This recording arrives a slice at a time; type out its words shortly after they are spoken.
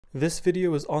This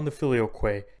video is on the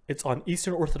Filioque. It's on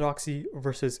Eastern Orthodoxy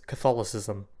versus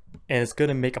Catholicism, and it's going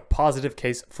to make a positive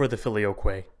case for the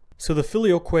Filioque. So the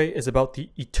Filioque is about the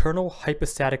eternal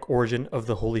hypostatic origin of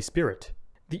the Holy Spirit.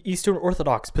 The Eastern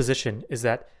Orthodox position is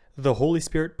that the Holy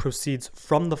Spirit proceeds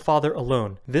from the Father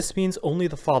alone. This means only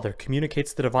the Father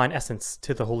communicates the divine essence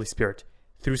to the Holy Spirit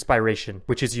through spiration,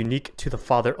 which is unique to the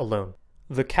Father alone.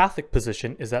 The Catholic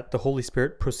position is that the Holy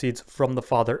Spirit proceeds from the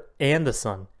Father and the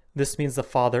Son. This means the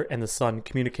Father and the Son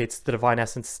communicates the divine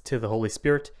essence to the Holy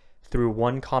Spirit through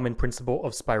one common principle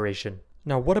of spiration.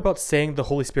 Now, what about saying the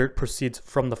Holy Spirit proceeds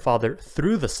from the Father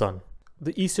through the Son?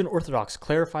 The Eastern Orthodox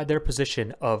clarified their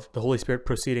position of the Holy Spirit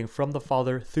proceeding from the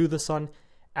Father through the Son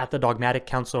at the Dogmatic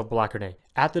Council of Blachernae.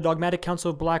 At the Dogmatic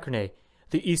Council of Blachernae,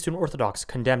 the Eastern Orthodox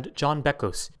condemned John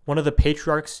Bekos, one of the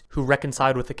patriarchs who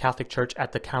reconciled with the Catholic Church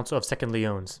at the Council of Second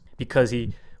Lyons, because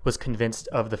he was convinced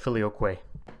of the Filioque.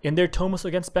 In their Tomos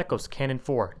against Bekos, Canon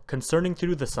 4, concerning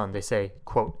through the Son, they say,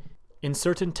 quote, "In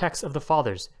certain texts of the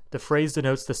Fathers, the phrase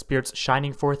denotes the Spirit's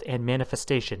shining forth and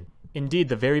manifestation. Indeed,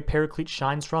 the very Paraclete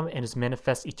shines from and is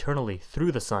manifest eternally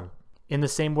through the Son, in the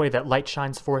same way that light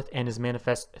shines forth and is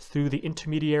manifest through the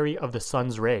intermediary of the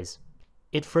Sun's rays.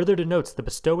 It further denotes the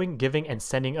bestowing, giving, and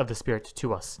sending of the Spirit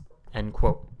to us." End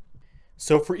quote.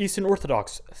 So for Eastern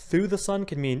Orthodox, through the Son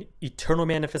can mean eternal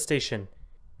manifestation,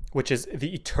 which is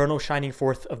the eternal shining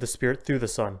forth of the Spirit through the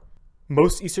Son.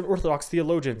 Most Eastern Orthodox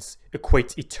theologians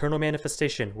equate eternal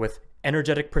manifestation with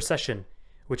energetic procession,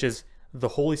 which is the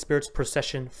Holy Spirit's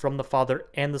procession from the Father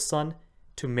and the Son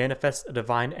to manifest a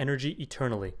divine energy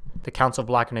eternally. The Council of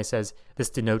Blachernae says this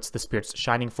denotes the Spirit's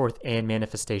shining forth and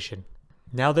manifestation.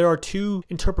 Now, there are two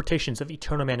interpretations of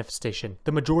eternal manifestation.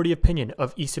 The majority opinion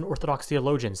of Eastern Orthodox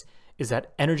theologians is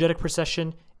that energetic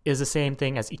procession is the same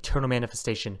thing as eternal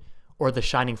manifestation, or the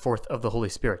shining forth of the Holy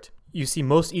Spirit. You see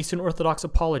most Eastern Orthodox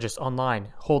apologists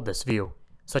online hold this view,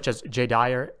 such as J.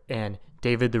 Dyer and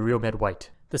David the Real Med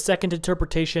White. The second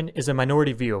interpretation is a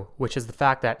minority view, which is the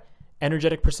fact that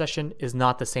energetic procession is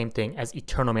not the same thing as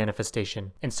eternal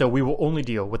manifestation. And so we will only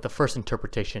deal with the first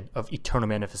interpretation of eternal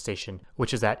manifestation,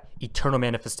 which is that eternal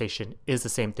manifestation is the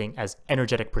same thing as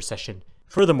energetic procession.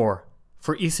 Furthermore,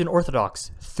 for Eastern Orthodox,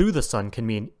 through the Son can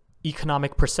mean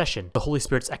economic procession, the Holy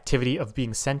Spirit's activity of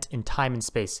being sent in time and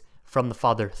space from the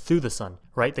Father through the Son,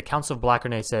 right? The Council of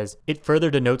Blachernae says, it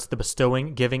further denotes the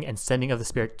bestowing, giving, and sending of the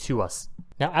Spirit to us.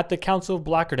 Now, at the Council of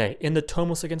Blachernae, in the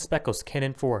Tomos against Bekos,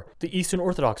 Canon 4, the Eastern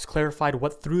Orthodox clarified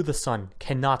what through the Son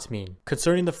cannot mean.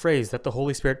 Concerning the phrase that the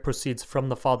Holy Spirit proceeds from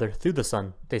the Father through the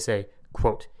Son, they say,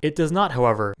 quote, "It does not,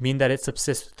 however, mean that it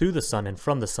subsists through the Son and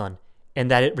from the Son,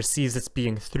 and that it receives its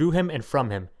being through him and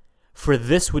from him. For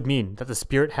this would mean that the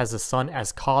Spirit has the Son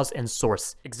as cause and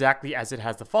source, exactly as it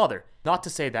has the Father. Not to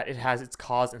say that it has its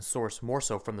cause and source more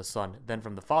so from the Son than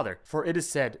from the Father. For it is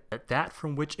said that that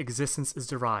from which existence is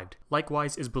derived,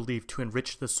 likewise is believed to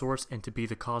enrich the source and to be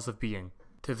the cause of being.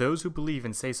 To those who believe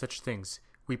and say such things,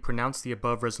 we pronounce the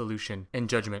above resolution and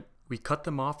judgment. We cut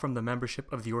them off from the membership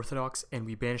of the Orthodox, and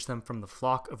we banish them from the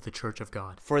flock of the Church of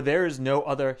God. For there is no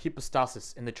other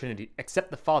hypostasis in the Trinity except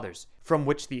the Father's, from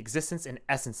which the existence and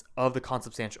essence of the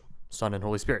consubstantial, Son and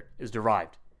Holy Spirit, is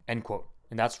derived." End quote.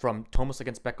 And that's from Tomos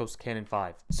against Bekos, Canon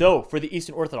 5. So, for the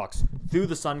Eastern Orthodox, through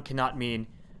the Son cannot mean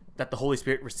that the Holy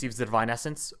Spirit receives the divine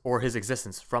essence or his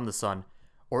existence from the Son,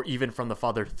 or even from the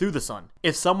Father through the Son.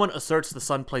 If someone asserts the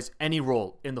Son plays any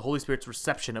role in the Holy Spirit's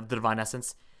reception of the divine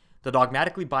essence, the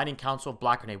dogmatically binding Council of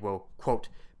Blachernae will, quote,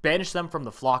 "banish them from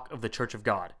the flock of the Church of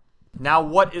God." Now,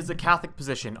 what is the Catholic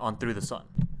position on through the Son?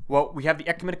 Well, we have the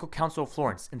Ecumenical Council of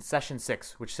Florence in Session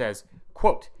 6, which says,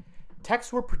 quote,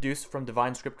 "Texts were produced from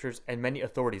divine scriptures and many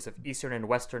authorities of Eastern and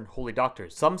Western holy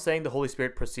doctors, some saying the Holy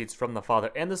Spirit proceeds from the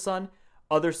Father and the Son,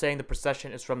 others saying the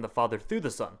procession is from the Father through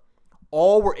the Son.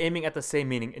 All were aiming at the same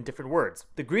meaning in different words.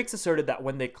 The Greeks asserted that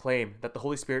when they claim that the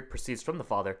Holy Spirit proceeds from the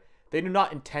Father, they do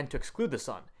not intend to exclude the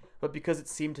Son, but because it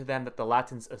seemed to them that the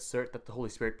Latins assert that the Holy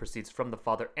Spirit proceeds from the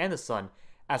Father and the Son,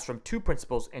 as from two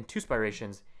principles and two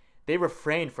spirations, they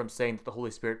refrained from saying that the Holy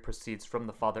Spirit proceeds from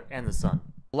the Father and the Son.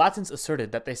 The Latins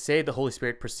asserted that they say the Holy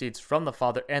Spirit proceeds from the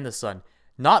Father and the Son,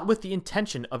 not with the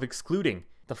intention of excluding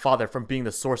the Father from being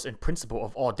the source and principle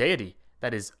of all deity,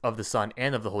 that is, of the Son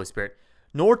and of the Holy Spirit,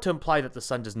 nor to imply that the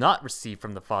Son does not receive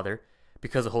from the Father,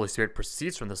 because the Holy Spirit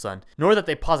proceeds from the Son, nor that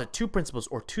they posit two principles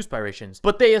or two spirations,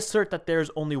 but they assert that there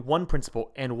is only one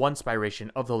principle and one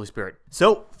spiration of the Holy Spirit.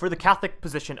 So, for the Catholic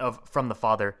position of from the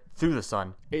Father through the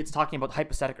Son, it's talking about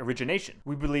hypostatic origination.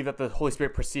 We believe that the Holy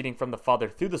Spirit proceeding from the Father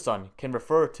through the Son can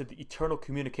refer to the eternal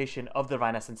communication of the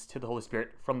divine essence to the Holy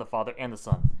Spirit from the Father and the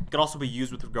Son. It can also be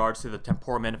used with regards to the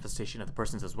temporal manifestation of the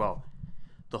persons as well.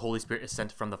 the Holy Spirit is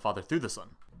sent from the Father through the Son.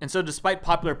 And so despite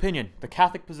popular opinion, the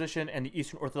Catholic position and the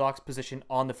Eastern Orthodox position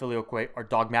on the Filioque are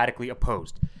dogmatically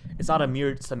opposed. It's not a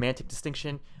mere semantic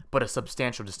distinction, but a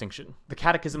substantial distinction. The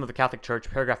Catechism of the Catholic Church,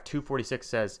 paragraph 246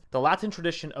 says, "The Latin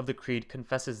tradition of the Creed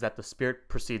confesses that the Spirit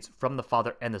proceeds from the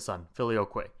Father and the Son,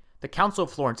 Filioque. The Council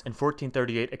of Florence in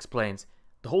 1438 explains,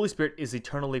 the Holy Spirit is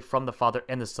eternally from the Father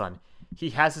and the Son.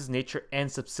 He has his nature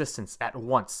and subsistence at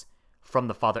once from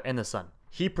the Father and the Son.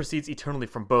 He proceeds eternally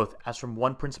from both as from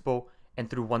one principle and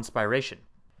through one spiration.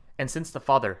 And since the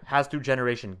Father has through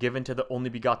generation given to the only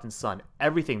begotten Son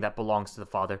everything that belongs to the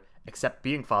Father, except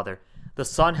being Father, the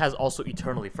Son has also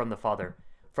eternally from the Father,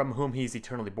 from whom he is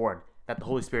eternally born, that the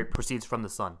Holy Spirit proceeds from the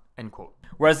Son." End quote.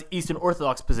 Whereas the Eastern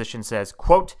Orthodox position says,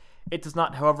 quote, "It does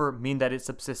not, however, mean that it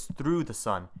subsists through the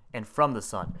Son and from the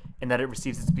Son, and that it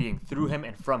receives its being through him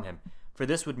and from him. For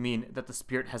this would mean that the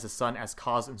Spirit has a Son as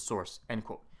cause and source." End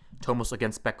quote. Tomos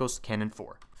Against Pecos, Canon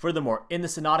 4. Furthermore, in the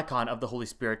Synodicon of the Holy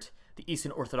Spirit, the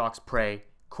Eastern Orthodox pray,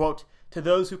 quote, "To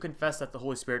those who confess that the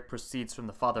Holy Spirit proceeds from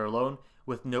the Father alone,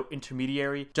 with no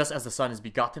intermediary, just as the Son is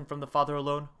begotten from the Father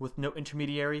alone, with no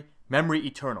intermediary, memory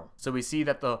eternal." So we see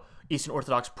that the Eastern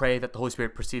Orthodox pray that the Holy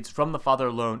Spirit proceeds from the Father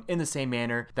alone in the same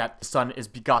manner that the Son is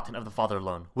begotten of the Father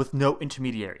alone, with no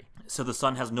intermediary. So the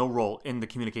Son has no role in the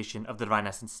communication of the divine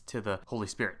essence to the Holy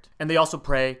Spirit. And they also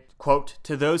pray, quote,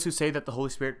 "To those who say that the Holy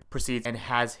Spirit proceeds and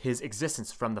has his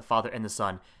existence from the Father and the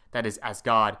Son, that is, as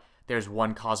God, there is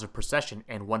one cause of procession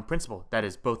and one principle, that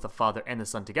is, both the Father and the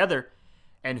Son together,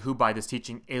 and who by this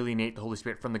teaching alienate the Holy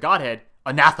Spirit from the Godhead,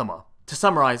 anathema." To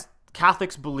summarize,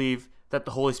 Catholics believe that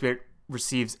the Holy Spirit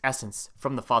receives essence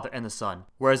from the Father and the Son,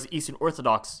 whereas the Eastern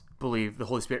Orthodox believe the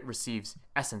Holy Spirit receives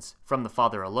essence from the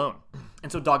Father alone.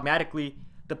 And so dogmatically,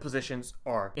 the positions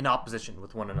are in opposition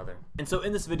with one another. And so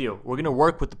in this video, we're going to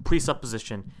work with the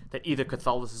presupposition that either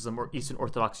Catholicism or Eastern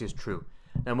Orthodoxy is true.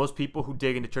 Now, most people who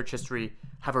dig into church history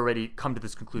have already come to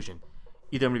this conclusion.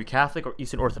 Either I'm going to be Catholic or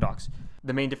Eastern Orthodox.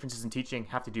 The main differences in teaching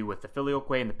have to do with the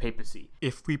Filioque and the papacy.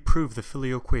 If we prove the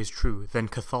Filioque is true, then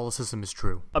Catholicism is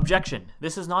true. Objection.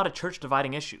 This is not a church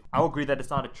dividing issue. I will agree that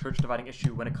it's not a church dividing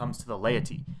issue when it comes to the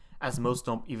laity, as most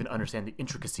don't even understand the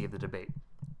intricacy of the debate,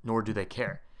 nor do they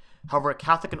care. However,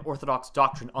 Catholic and Orthodox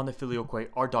doctrine on the Filioque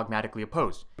are dogmatically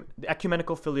opposed. The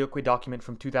Ecumenical Filioque document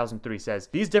from 2003 says,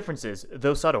 "These differences,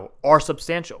 though subtle, are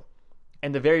substantial,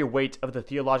 and the very weight of the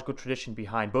theological tradition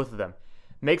behind both of them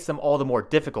makes them all the more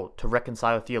difficult to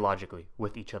reconcile theologically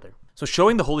with each other." So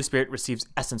showing the Holy Spirit receives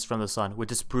essence from the Son would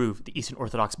disprove the Eastern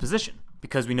Orthodox position,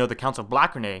 because we know the Council of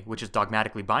Blachernae, which is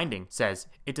dogmatically binding, says,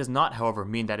 "It does not, however,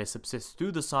 mean that it subsists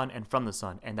through the Son and from the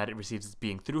Son, and that it receives its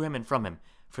being through him and from him,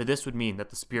 for this would mean that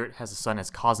the Spirit has the Son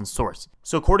as cause and source."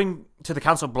 So according to the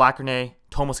Council of Blachernae,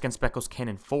 Tomos Against Pecos,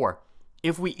 Canon 4,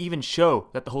 if we even show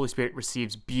that the Holy Spirit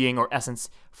receives being or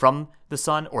essence from the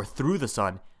Son or through the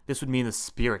Son, this would mean the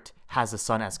Spirit has the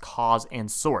Son as cause and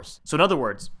source. So in other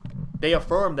words, they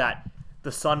affirm that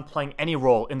the Son playing any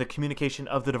role in the communication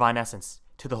of the divine essence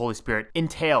to the Holy Spirit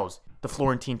entails the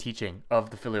Florentine teaching of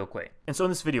the Filioque. And so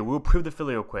in this video, we will prove the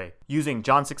Filioque using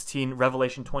John 16,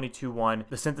 Revelation 22:1,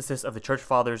 the synthesis of the Church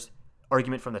Fathers,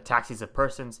 argument from the taxis of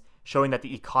persons, showing that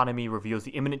the economy reveals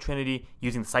the immanent Trinity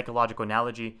using the psychological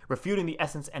analogy, refuting the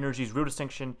essence energies real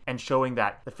distinction, and showing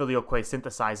that the Filioque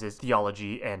synthesizes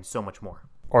theology and so much more.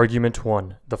 Argument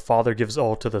 1. The Father gives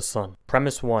all to the Son.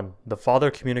 Premise 1. The Father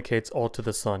communicates all to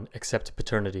the Son except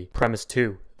paternity. Premise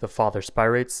 2. The Father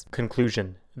spirates.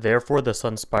 Conclusion. Therefore the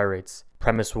Son spirates.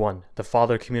 Premise 1. The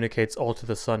Father communicates all to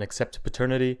the Son except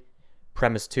paternity.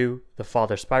 Premise 2. The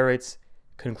Father spirates.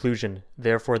 Conclusion.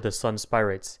 Therefore the Son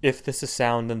spirates. If this is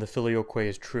sound, then the Filioque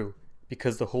is true,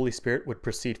 because the Holy Spirit would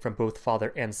proceed from both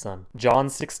Father and Son. John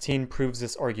 16 proves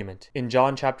this argument. In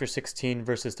John chapter 16,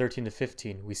 verses 13 to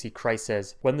 15, we see Christ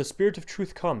says, "When the Spirit of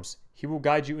truth comes, he will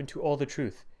guide you into all the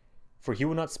truth. For he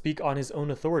will not speak on his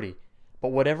own authority,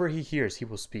 but whatever he hears he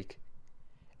will speak.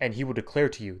 And he will declare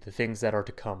to you the things that are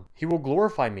to come. He will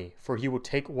glorify me, for he will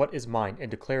take what is mine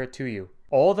and declare it to you.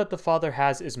 All that the Father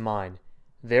has is mine.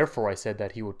 Therefore I said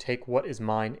that he will take what is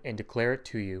mine and declare it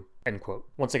to you." End quote.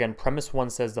 Once again, premise 1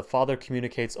 says the Father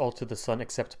communicates all to the Son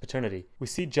except paternity. We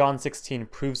see John 16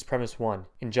 proves premise 1.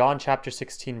 In John chapter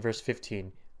 16 verse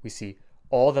 15, we see,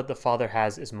 "All that the Father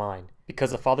has is mine." Because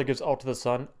the Father gives all to the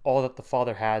Son, all that the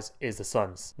Father has is the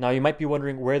Son's. Now you might be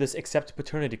wondering where this except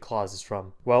paternity clause is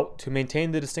from. Well, to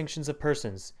maintain the distinctions of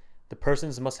persons, the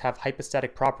persons must have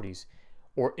hypostatic properties,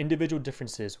 or individual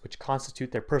differences which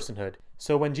constitute their personhood.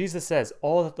 So when Jesus says,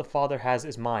 "All that the Father has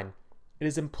is mine," it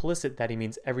is implicit that he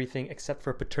means everything except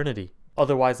for paternity.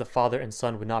 Otherwise, the Father and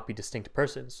Son would not be distinct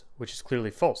persons, which is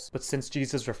clearly false. But since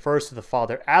Jesus refers to the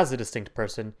Father as a distinct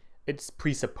person, It's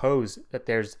presupposed that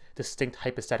there's distinct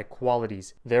hypostatic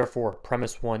qualities. Therefore,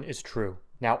 premise 1 is true.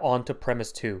 Now on to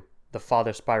premise 2. The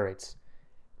Father spirates.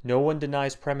 No one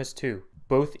denies premise 2.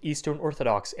 Both Eastern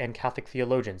Orthodox and Catholic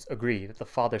theologians agree that the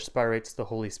Father spirates the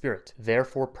Holy Spirit.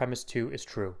 Therefore, premise 2 is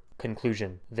true.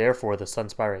 Conclusion. Therefore, the Son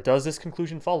spirates. Does this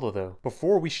conclusion follow, though?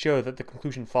 Before we show that the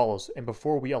conclusion follows, and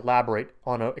before we elaborate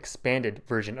on an expanded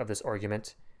version of this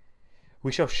argument,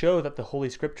 we shall show that the Holy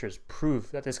Scriptures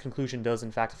prove that this conclusion does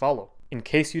in fact follow. In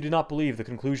case you do not believe the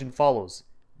conclusion follows,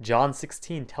 John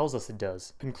 16 tells us it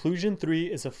does. Conclusion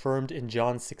 3 is affirmed in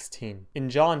John 16. In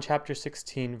John chapter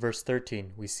 16 verse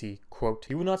 13 we see, quote,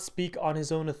 "He will not speak on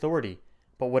his own authority,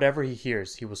 but whatever he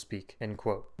hears he will speak," end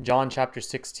quote. John chapter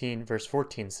 16 verse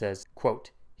 14 says,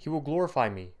 quote, "He will glorify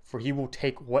me, for he will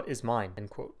take what is mine," end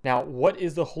quote. Now, what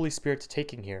is the Holy Spirit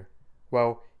taking here?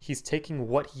 Well, he's taking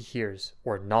what he hears,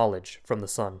 or knowledge, from the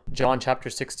Son. John chapter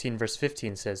 16 verse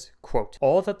 15 says, quote,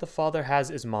 "All that the Father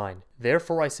has is mine.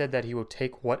 Therefore I said that he will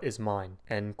take what is mine,"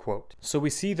 end quote. So we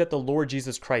see that the Lord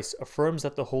Jesus Christ affirms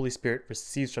that the Holy Spirit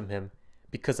receives from him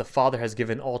because the Father has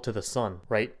given all to the Son,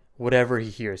 right? Whatever he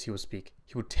hears, he will speak.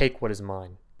 He will take what is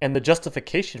mine. And the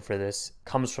justification for this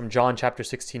comes from John chapter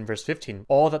 16 verse 15.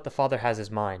 All that the Father has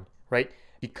is mine, right?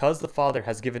 Because the Father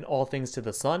has given all things to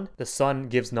the Son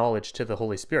gives knowledge to the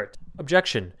Holy Spirit.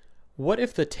 Objection. What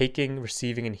if the taking,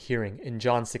 receiving, and hearing in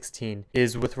John 16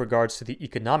 is with regards to the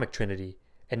economic Trinity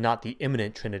and not the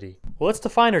immanent Trinity? Well, let's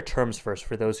define our terms first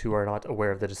for those who are not aware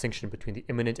of the distinction between the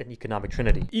immanent and economic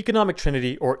Trinity. Economic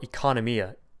Trinity, or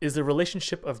economia, is the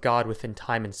relationship of God within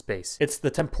time and space. It's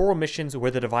the temporal missions where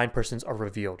the divine persons are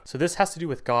revealed. So this has to do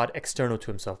with God external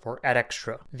to himself, or ad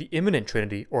extra. The immanent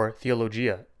Trinity, or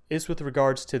theologia, is with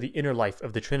regards to the inner life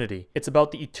of the Trinity. It's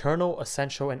about the eternal,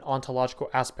 essential, and ontological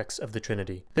aspects of the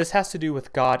Trinity. This has to do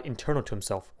with God internal to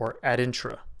himself, or ad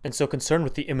intra. And so concerned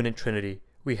with the immanent Trinity,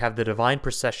 we have the divine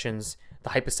processions,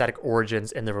 the hypostatic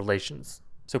origins, and the relations.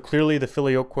 So clearly the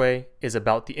Filioque is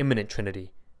about the immanent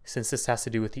Trinity, since this has to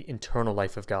do with the internal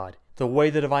life of God. The way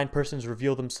the divine persons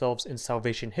reveal themselves in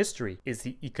salvation history is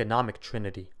the economic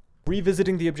Trinity.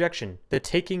 Revisiting the objection, the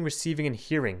taking, receiving, and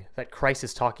hearing that Christ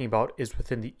is talking about is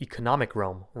within the economic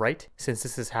realm, right? Since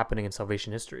this is happening in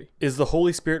salvation history. Is the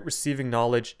Holy Spirit receiving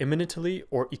knowledge immanently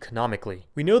or economically?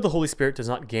 We know the Holy Spirit does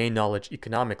not gain knowledge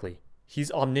economically.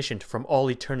 He's omniscient from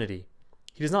all eternity.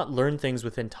 He does not learn things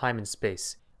within time and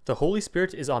space. The Holy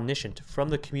Spirit is omniscient from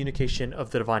the communication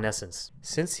of the divine essence.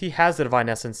 Since he has the divine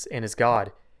essence and is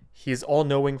God, he is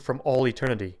all-knowing from all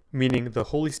eternity, meaning the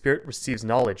Holy Spirit receives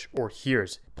knowledge, or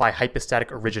hears, by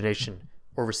hypostatic origination,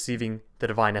 or receiving the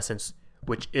divine essence,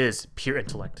 which is pure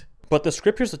intellect. But the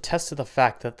scriptures attest to the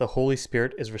fact that the Holy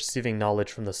Spirit is receiving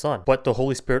knowledge from the Son, but the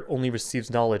Holy Spirit only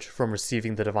receives knowledge from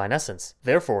receiving the divine essence.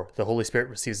 Therefore, the Holy Spirit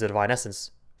receives the divine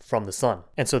essence from the Son.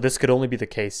 And so this could only be the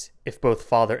case if both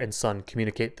Father and Son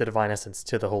communicate the divine essence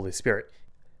to the Holy Spirit,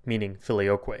 meaning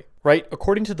Filioque. Right?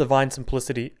 According to divine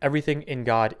simplicity, everything in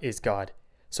God is God.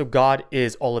 So God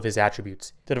is all of his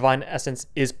attributes. The divine essence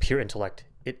is pure intellect.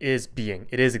 It is being.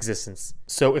 It is existence.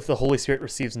 So if the Holy Spirit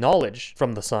receives knowledge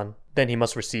from the Son, then he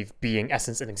must receive being,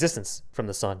 essence, and existence from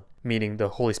the Son, meaning the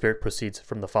Holy Spirit proceeds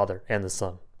from the Father and the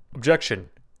Son. Objection.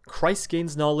 Christ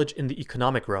gains knowledge in the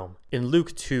economic realm. In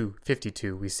Luke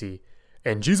 2:52 we see,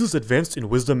 "And Jesus advanced in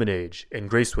wisdom and age, and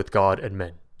grace with God and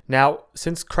men." Now,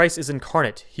 since Christ is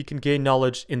incarnate, he can gain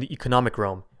knowledge in the economic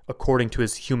realm, according to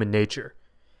his human nature.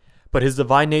 But his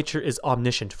divine nature is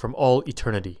omniscient from all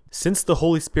eternity. Since the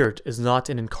Holy Spirit is not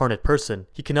an incarnate person,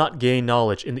 he cannot gain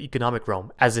knowledge in the economic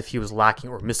realm as if he was lacking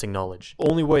or missing knowledge. The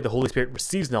only way the Holy Spirit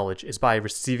receives knowledge is by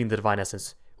receiving the divine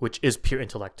essence, which is pure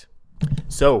intellect.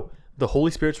 So, the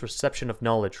Holy Spirit's reception of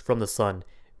knowledge from the Son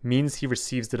means he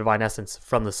receives the divine essence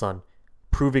from the Son,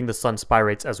 proving the Son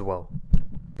spirates as well.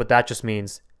 But that just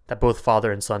means that both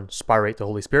Father and Son spirate the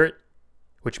Holy Spirit,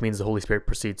 which means the Holy Spirit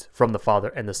proceeds from the Father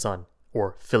and the Son,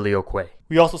 or Filioque.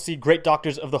 We also see great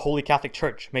doctors of the Holy Catholic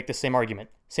Church make the same argument.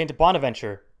 Saint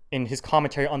Bonaventure, in his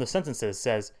commentary on the sentences,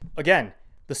 says, "Again,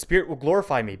 the Spirit will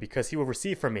glorify me because he will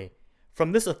receive from me.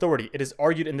 From this authority it is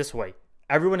argued in this way.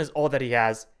 Everyone is all that he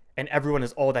has, and everyone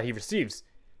is all that he receives.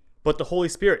 But the Holy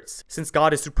Spirit, since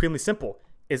God is supremely simple,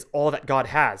 is all that God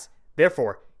has.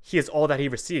 Therefore, he is all that he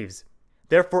receives.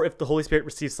 Therefore, if the Holy Spirit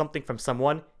receives something from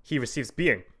someone, he receives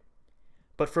being.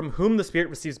 But from whom the Spirit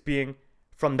receives being,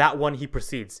 from that one he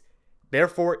proceeds.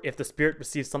 Therefore, if the Spirit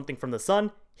receives something from the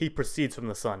Son, he proceeds from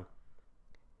the Son.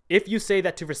 If you say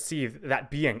that to receive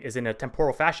that being is in a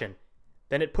temporal fashion,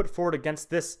 then it put forward against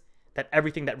this that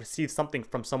everything that receives something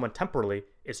from someone temporally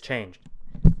is changed,"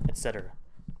 etc.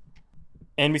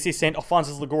 And we see St.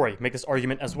 Alphonsus Liguori make this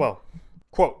argument as well.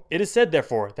 Quote, "It is said,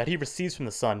 therefore, that he receives from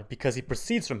the Son because he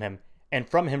proceeds from him, and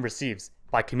from him receives,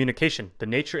 by communication, the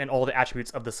nature and all the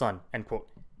attributes of the Son." End quote.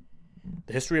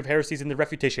 The History of Heresies in the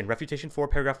Refutation. Refutation 4,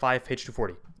 paragraph 5, page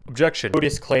 240. Objection.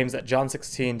 Photius claims that John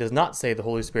 16 does not say the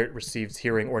Holy Spirit receives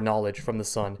hearing or knowledge from the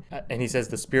Son, and he says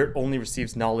the Spirit only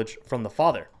receives knowledge from the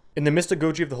Father. In the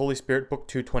Mystagogy of the Holy Spirit, book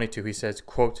 222, he says,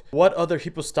 quote, "What other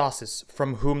hypostasis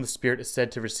from whom the Spirit is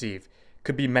said to receive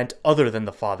could be meant other than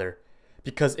the Father?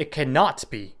 Because it cannot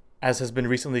be, as has been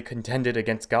recently contended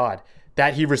against God,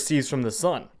 that he receives from the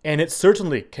Son. And it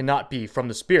certainly cannot be from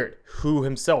the Spirit, who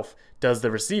himself does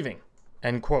the receiving."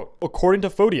 End quote. According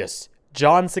to Photius,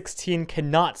 John 16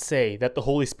 cannot say that the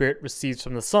Holy Spirit receives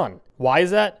from the Son. Why is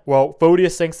that? Well,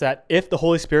 Photius thinks that if the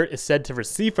Holy Spirit is said to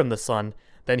receive from the Son,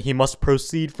 then he must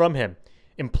proceed from him,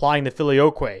 implying the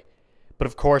Filioque. But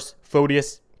of course,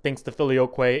 Photius thinks the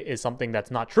Filioque is something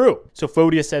that's not true. So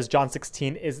Photius says John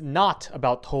 16 is not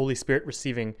about the Holy Spirit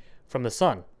receiving from the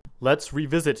Son. Let's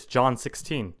revisit John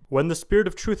 16. "When the Spirit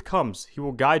of truth comes, he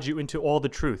will guide you into all the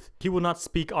truth. He will not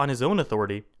speak on his own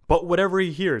authority, but whatever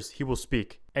he hears, he will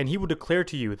speak. And he will declare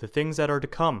to you the things that are to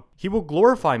come. He will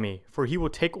glorify me, for he will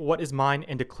take what is mine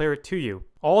and declare it to you.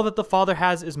 All that the Father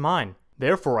has is mine.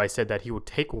 Therefore I said that he will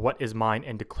take what is mine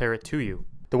and declare it to you."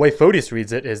 The way Photius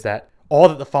reads it is that all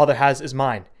that the Father has is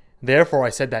mine. Therefore I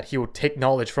said that he will take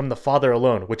knowledge from the Father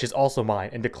alone, which is also mine,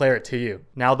 and declare it to you.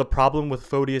 Now the problem with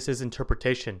Photius's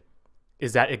interpretation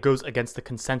is that it goes against the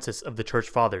consensus of the Church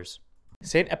Fathers.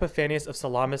 Saint Epiphanius of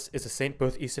Salamis is a saint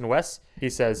both east and west. He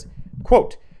says,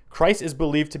 quote, "Christ is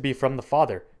believed to be from the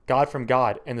Father, God from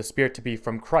God, and the Spirit to be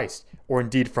from Christ, or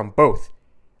indeed from both.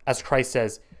 As Christ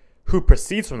says, 'Who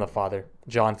proceeds from the Father,'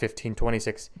 John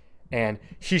 15:26, and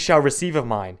 'He shall receive of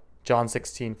mine,' John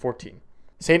 16:14.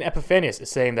 Saint Epiphanius is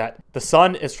saying that the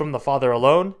Son is from the Father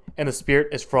alone, and the Spirit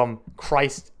is from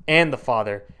Christ and the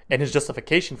Father, and his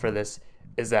justification for this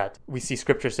is that we see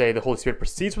Scripture say the Holy Spirit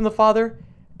proceeds from the Father,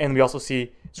 and we also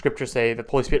see Scripture say that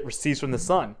the Holy Spirit receives from the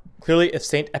Son. Clearly, if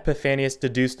Saint Epiphanius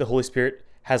deduced the Holy Spirit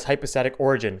has hypostatic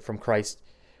origin from Christ,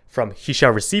 from 'He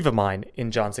shall receive of mine' in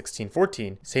John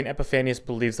 16:14, Saint Epiphanius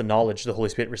believes the knowledge the Holy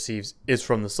Spirit receives is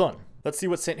from the Son. Let's see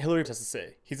what Saint Hilary has to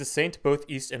say. He's a saint both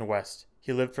east and west.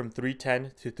 He lived from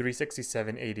 310 to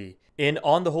 367 AD. In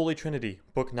On the Holy Trinity,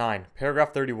 Book 9,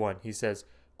 paragraph 31, he says,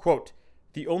 quote,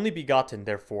 "The only begotten,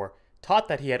 therefore, taught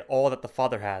that he had all that the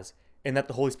Father has, and that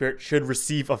the Holy Spirit should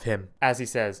receive of him. As he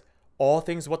says, 'All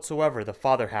things whatsoever the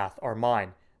Father hath are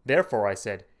mine. Therefore I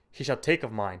said, he shall take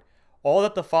of mine. All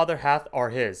that the Father hath are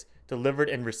his, delivered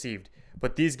and received.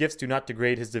 But these gifts do not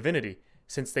degrade his divinity,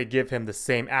 since they give him the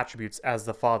same attributes as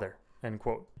the Father.'" End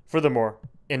quote. Furthermore,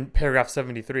 in paragraph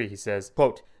 73, he says,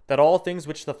 quote, "That all things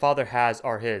which the Father has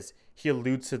are his, he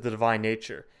alludes to the divine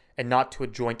nature, and not to a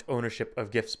joint ownership of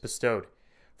gifts bestowed.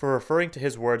 For referring to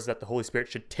his words that the Holy Spirit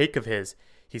should take of his,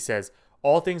 he says,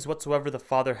 'All things whatsoever the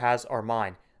Father has are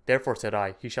mine. Therefore said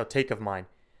I, he shall take of mine.'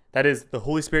 That is, the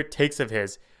Holy Spirit takes of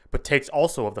his, but takes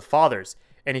also of the Father's,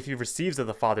 and if he receives of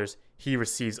the Father's, he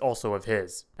receives also of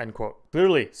his." End quote.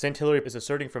 Clearly, St. Hilary is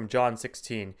asserting from John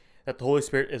 16 that the Holy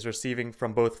Spirit is receiving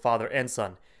from both Father and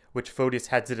Son, which Photius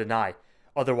had to deny,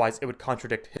 otherwise it would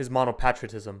contradict his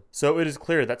monopatriotism. So it is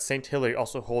clear that St. Hilary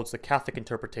also holds the Catholic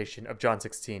interpretation of John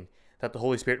 16, that the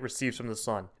Holy Spirit receives from the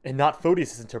Son, and not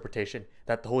Photius' interpretation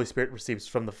that the Holy Spirit receives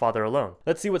from the Father alone.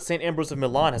 Let's see what St. Ambrose of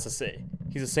Milan has to say.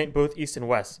 He's a saint both east and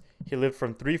west. He lived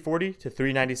from 340 to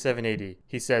 397 AD.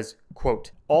 He says,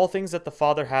 quote, "All things that the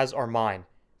Father has are mine,"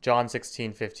 John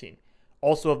 16:15.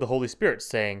 Also of the Holy Spirit,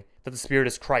 saying that the Spirit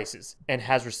is Christ's, and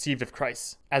has received of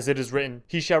Christ. As it is written,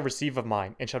 "He shall receive of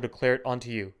mine, and shall declare it unto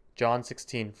you," John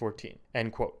 16:14.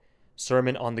 End quote.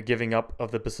 Sermon on the Giving Up of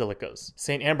the Basilicas.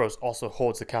 St. Ambrose also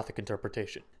holds the Catholic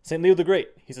interpretation. St. Leo the Great,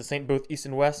 he's a saint both east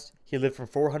and west. He lived from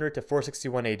 400 to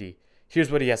 461 AD.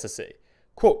 Here's what he has to say.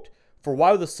 Quote, "For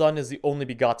while the Son is the only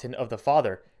begotten of the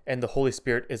Father, and the Holy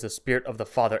Spirit is the Spirit of the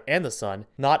Father and the Son,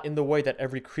 not in the way that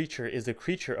every creature is the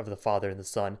creature of the Father and the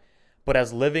Son, but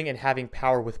as living and having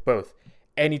power with both,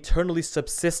 and eternally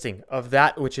subsisting of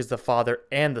that which is the Father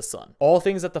and the Son. All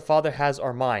things that the Father has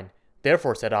are mine.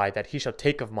 Therefore said I, that he shall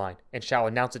take of mine, and shall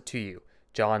announce it to you."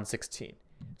 John 16.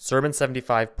 Sermon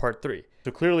 75, part 3.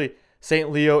 So clearly, St.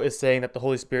 Leo is saying that the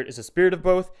Holy Spirit is the Spirit of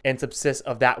both, and subsists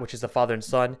of that which is the Father and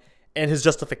Son, and his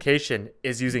justification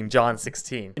is using John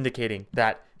 16, indicating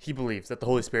that he believes that the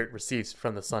Holy Spirit receives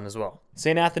from the Son as well.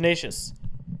 St. Athanasius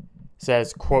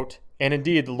says, quote, "And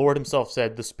indeed the Lord himself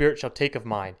said, 'The Spirit shall take of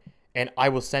mine, and I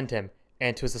will send him,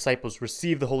 and to his disciples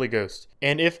receive the Holy Ghost.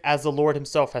 And if, as the Lord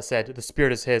himself has said, the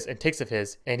Spirit is his, and takes of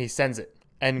his, and he sends it.'"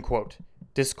 End quote.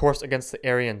 Discourse against the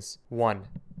Arians, 1,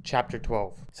 chapter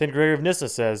 12. St. Gregory of Nyssa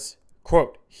says,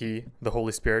 Quote, he, the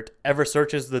Holy Spirit, ever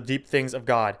searches the deep things of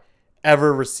God,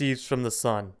 ever receives from the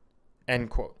Son. End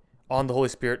quote. On the Holy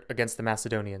Spirit against the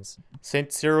Macedonians.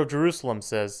 St. Cyril of Jerusalem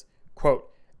says, quote,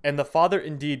 and the Father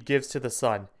indeed gives to the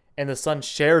Son, and the Son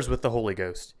shares with the Holy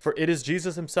Ghost. For it is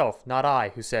Jesus himself, not I,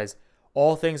 who says,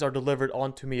 all things are delivered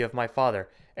unto me of my Father,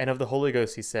 and of the Holy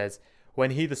Ghost he says,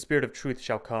 when he the Spirit of truth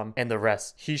shall come, and the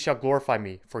rest, he shall glorify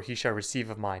me, for he shall receive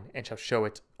of mine, and shall show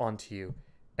it unto you.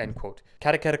 End quote.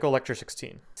 Catechetical Lecture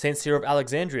 16. St. Cyril of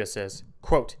Alexandria says,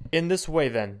 quote, in this way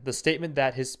then, the statement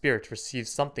that his Spirit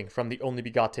receives something from the only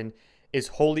begotten is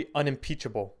wholly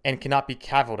unimpeachable, and cannot be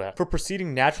cavilled at, for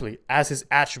proceeding naturally as his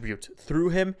attribute through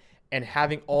him, and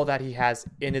having all that he has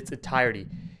in its entirety,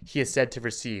 he is said to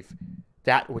receive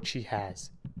that which he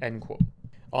has. End quote.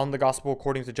 On the Gospel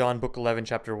according to John, Book 11,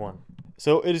 Chapter 1.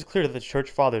 So it is clear that the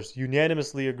Church Fathers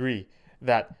unanimously agree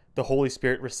that the Holy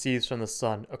Spirit receives from the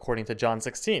Son according to John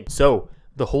 16. So,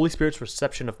 the Holy Spirit's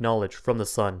reception of knowledge from the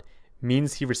Son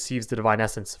means he receives the divine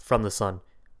essence from the Son,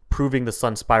 proving the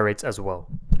Son spirates as well.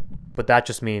 But that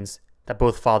just means that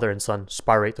both Father and Son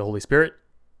spirate the Holy Spirit,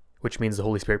 which means the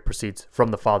Holy Spirit proceeds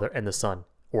from the Father and the Son,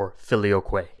 or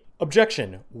Filioque.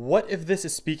 Objection. What if this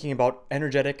is speaking about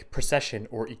energetic procession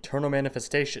or eternal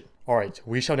manifestation? Alright,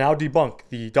 we shall now debunk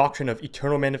the doctrine of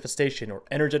eternal manifestation or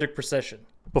energetic procession.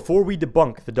 Before we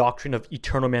debunk the doctrine of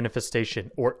eternal manifestation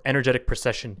or energetic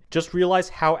procession, just realize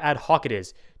how ad hoc it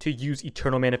is to use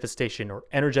eternal manifestation or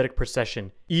energetic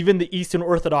procession. Even the Eastern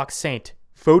Orthodox saint,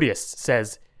 Photius,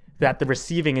 says that the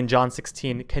receiving in John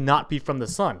 16 cannot be from the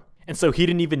Son. And so he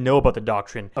didn't even know about the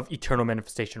doctrine of eternal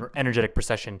manifestation or energetic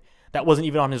procession. That wasn't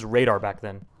even on his radar back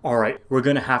then. Alright, we're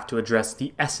going to have to address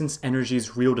the essence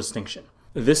energies real distinction.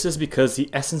 This is because the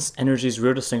essence energies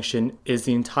real distinction is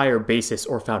the entire basis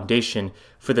or foundation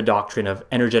for the doctrine of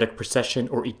energetic procession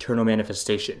or eternal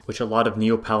manifestation, which a lot of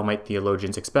Neo-Palamite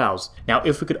theologians espouse. Now,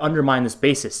 if we could undermine this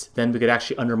basis, then we could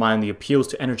actually undermine the appeals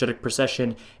to energetic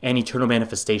procession and eternal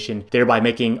manifestation, thereby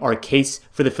making our case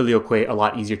for the Filioque a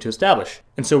lot easier to establish.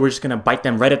 And so we're just going to bite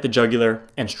them right at the jugular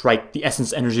and strike the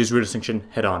essence energies real distinction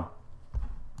head on.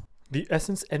 The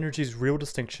essence energies real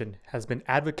distinction has been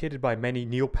advocated by many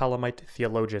Neo-Palamite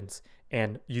theologians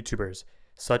and YouTubers,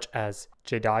 such as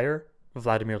Jay Dyer,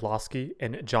 Vladimir Losky,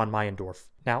 and John Meyendorff.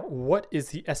 Now, what is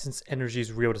the essence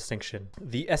energies real distinction?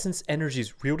 The essence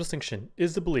energies real distinction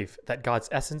is the belief that God's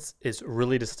essence is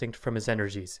really distinct from his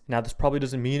energies. Now, this probably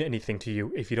doesn't mean anything to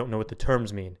you if you don't know what the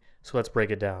terms mean, so let's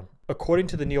break it down. According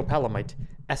to the Neo-Palamite,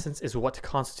 essence is what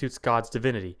constitutes God's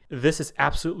divinity. This is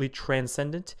absolutely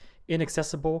transcendent,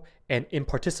 inaccessible, and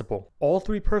imparticiple. All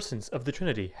three persons of the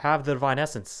Trinity have the divine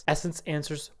essence. Essence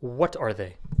answers, what are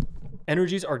they?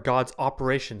 Energies are God's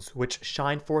operations which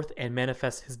shine forth and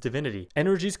manifest his divinity.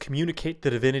 Energies communicate the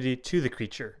divinity to the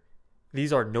creature.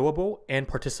 These are knowable and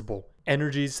participle.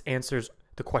 Energies answers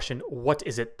the question, what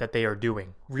is it that they are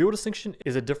doing? Real distinction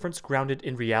is a difference grounded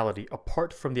in reality,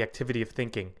 apart from the activity of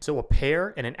thinking. So a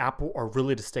pear and an apple are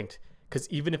really distinct, because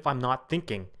even if I'm not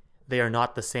thinking, they are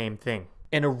not the same thing.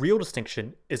 And a real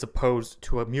distinction is opposed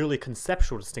to a merely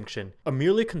conceptual distinction. A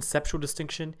merely conceptual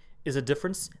distinction is a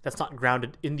difference that's not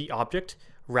grounded in the object,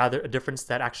 rather a difference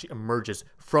that actually emerges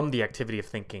from the activity of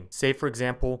thinking. Say, for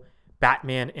example,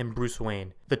 Batman and Bruce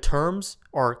Wayne. The terms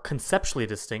are conceptually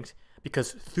distinct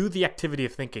because through the activity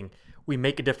of thinking, we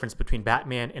make a difference between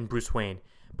Batman and Bruce Wayne.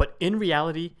 But in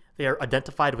reality, they are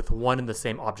identified with one and the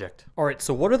same object. Alright,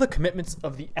 so what are the commitments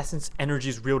of the essence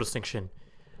energies real distinction?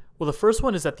 Well, the first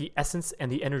one is that the essence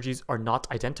and the energies are not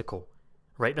identical,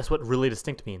 right? That's what really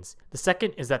distinct means. The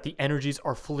second is that the energies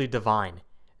are fully divine.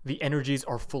 The energies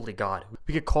are fully God.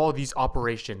 We could call these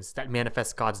operations that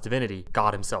manifest God's divinity,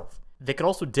 God himself. They could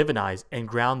also divinize and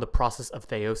ground the process of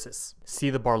theosis. See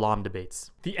the Barlaam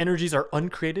debates. The energies are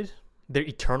uncreated, they're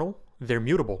eternal, they're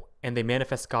mutable, and they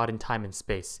manifest God in time and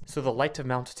space. So the light of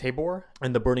Mount Tabor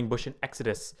and the burning bush in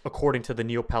Exodus, according to the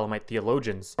Neo-Palamite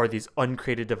theologians, are these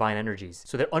uncreated divine energies.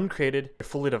 So they're uncreated, they're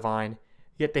fully divine,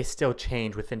 yet they still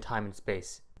change within time and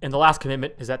space. And the last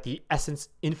commitment is that the essence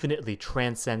infinitely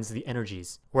transcends the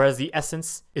energies. Whereas the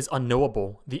essence is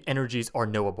unknowable, the energies are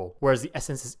knowable. Whereas the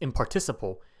essence is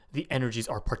imparticiple, the energies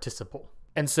are participle.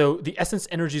 And so the essence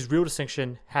energies real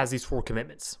distinction has these four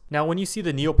commitments. Now, when you see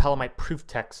the Neo-Palamite proof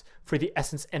text for the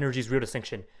essence energies real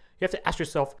distinction, you have to ask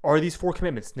yourself, are these four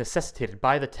commitments necessitated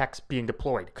by the text being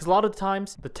deployed? Because a lot of the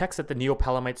times, the text that the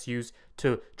Neo-Palamites use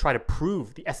to try to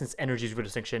prove the essence energies real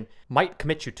distinction might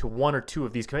commit you to one or two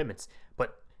of these commitments,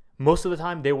 but most of the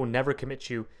time, they will never commit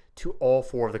you to all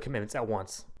four of the commitments at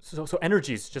once. So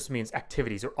energies just means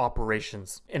activities or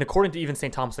operations. And according to even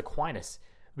St. Thomas Aquinas,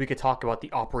 we could talk about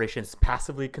the operations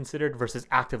passively considered versus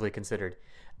actively considered.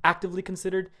 Actively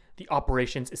considered, the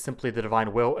operations is simply the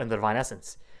divine will and the divine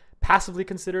essence. Passively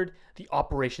considered, the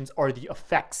operations are the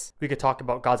effects. We could talk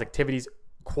about God's activities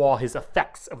qua his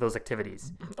effects of those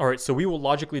activities. Alright, so we will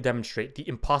logically demonstrate the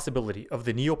impossibility of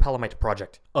the Neo-Palamite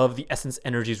project of the essence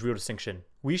energies real distinction.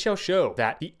 We shall show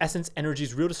that the essence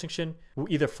energies real distinction will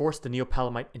either force the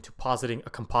Neo-Palamite into positing a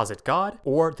composite God,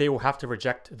 or they will have to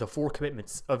reject the four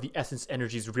commitments of the essence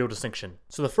energies real distinction.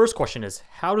 So the first question is,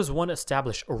 how does one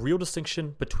establish a real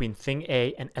distinction between thing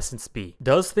A and essence B?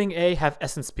 Does thing A have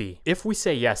essence B? If we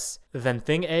say yes, then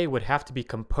thing A would have to be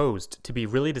composed to be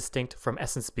really distinct from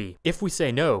essence B. If we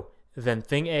say no, then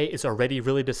thing A is already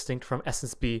really distinct from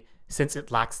essence B since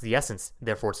it lacks the essence,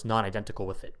 therefore it's non-identical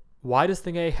with it. Why does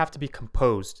thing A have to be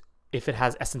composed if it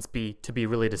has essence B to be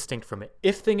really distinct from it?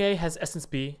 If thing A has essence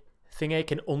B, thing A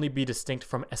can only be distinct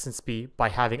from essence B by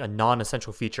having a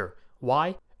non-essential feature.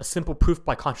 Why? A simple proof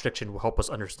by contradiction will help us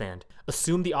understand.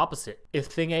 Assume the opposite. If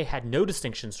thing A had no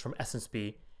distinctions from essence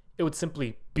B, it would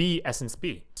simply be essence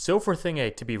B. So for thing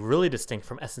A to be really distinct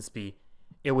from essence B,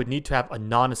 it would need to have a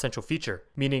non-essential feature,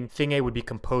 meaning thing A would be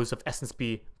composed of essence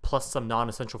B plus some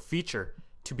non-essential feature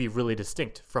to be really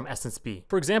distinct from essence B.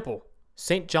 For example,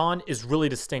 St. John is really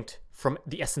distinct from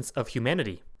the essence of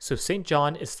humanity. So St.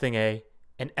 John is thing A,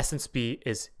 and essence B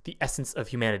is the essence of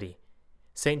humanity.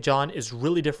 St. John is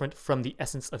really different from the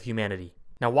essence of humanity.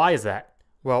 Now why is that?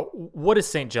 Well, what is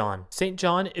St. John? St.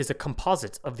 John is a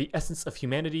composite of the essence of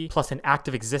humanity plus an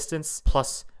active existence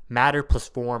plus matter plus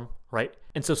form, right?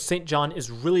 And so St. John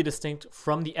is really distinct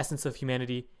from the essence of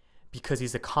humanity because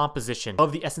he's a composition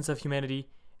of the essence of humanity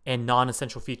and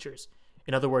non-essential features.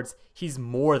 In other words, he's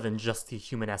more than just the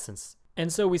human essence.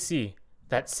 And so we see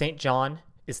that St. John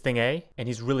is thing A, and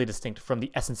he's really distinct from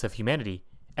the essence of humanity,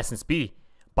 essence B,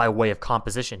 by way of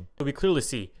composition. So we clearly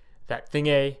see that thing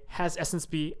A has essence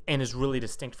B and is really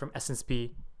distinct from essence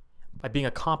B by being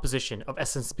a composition of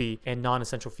essence B and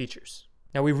non-essential features.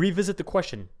 Now we revisit the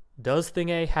question, does thing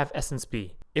A have essence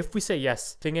B? If we say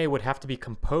yes, thing A would have to be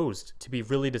composed to be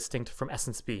really distinct from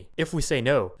essence B. If we say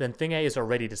no, then thing A is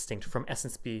already distinct from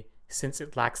essence B since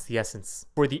it lacks the essence.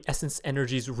 For the essence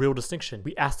energies real distinction,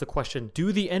 we ask the question,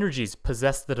 do the energies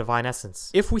possess the divine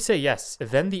essence? If we say yes,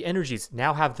 then the energies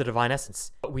now have the divine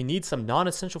essence, but we need some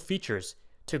non-essential features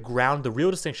to ground the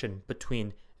real distinction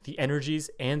between the energies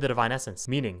and the divine essence,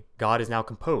 meaning God is now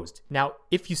composed. Now,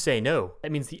 if you say no,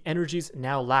 that means the energies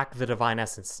now lack the divine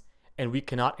essence, and we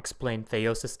cannot explain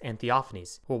theosis and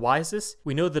theophanies. Well, why is this?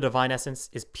 We know the divine essence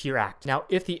is pure act. Now,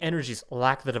 if the energies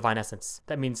lack the divine essence,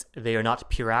 that means they are not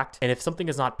pure act. And if something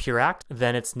is not pure act,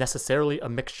 then it's necessarily a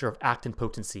mixture of act and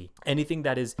potency. Anything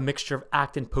that is a mixture of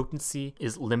act and potency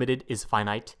is limited, is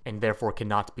finite, and therefore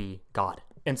cannot be God.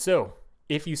 And so,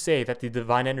 if you say that the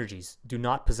divine energies do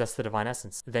not possess the divine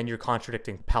essence, then you're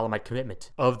contradicting Palamite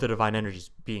commitment of the divine energies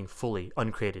being fully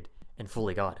uncreated and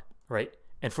fully God, right?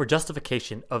 And for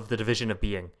justification of the division of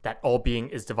being, that all being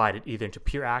is divided either into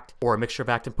pure act or a mixture of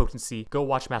act and potency, go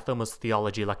watch Mathoma's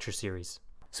Theology lecture series.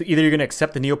 So either you're going to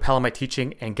accept the Neo-Palamite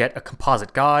teaching and get a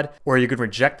composite God, or you're going to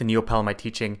reject the Neo-Palamite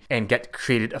teaching and get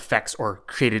created effects or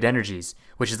created energies,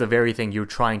 which is the very thing you're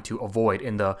trying to avoid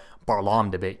in the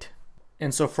Barlaam debate.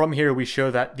 And so from here, we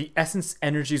show that the essence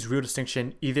energies real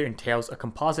distinction either entails a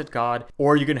composite God,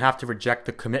 or you're going to have to reject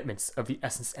the commitments of the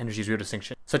essence energies real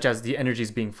distinction, such as the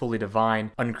energies being fully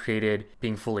divine, uncreated,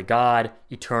 being fully God,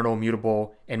 eternal,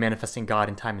 mutable, and manifesting God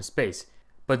in time and space.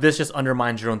 But this just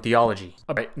undermines your own theology.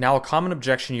 Alright, now a common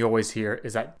objection you always hear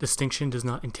is that distinction does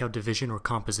not entail division or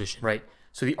composition. Right,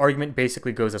 so the argument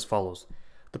basically goes as follows.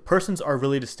 The persons are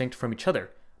really distinct from each other,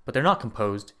 but they're not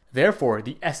composed. Therefore,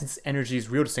 the essence energies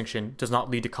real distinction does not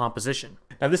lead to composition.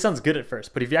 Now this sounds good at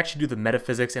first, but if you actually do the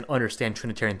metaphysics and understand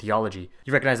Trinitarian theology,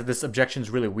 you recognize that this objection is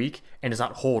really weak and does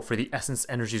not hold for the essence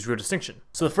energies real distinction.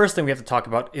 So the first thing we have to talk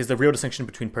about is the real distinction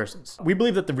between persons. We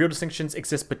believe that the real distinctions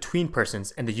exist between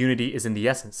persons and the unity is in the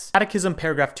essence. Catechism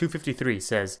paragraph 253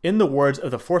 says, in the words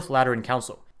of the Fourth Lateran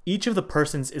Council, each of the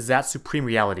persons is that supreme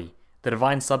reality, the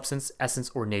divine substance, essence,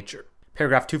 or nature.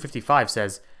 Paragraph 255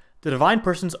 says, the divine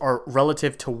persons are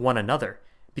relative to one another,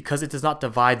 because it does not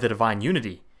divide the divine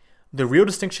unity. The real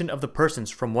distinction of the persons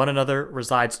from one another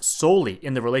resides solely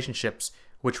in the relationships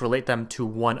which relate them to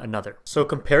one another. So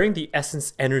comparing the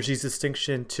essence energies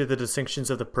distinction to the distinctions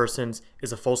of the persons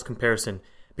is a false comparison,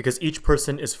 because each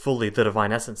person is fully the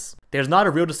divine essence. There's not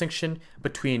a real distinction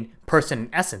between person and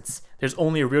essence. There's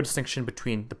only a real distinction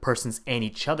between the persons and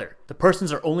each other. The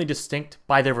persons are only distinct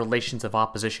by their relations of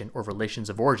opposition or relations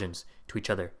of origins to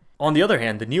each other. On the other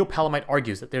hand, the Neo-Palamite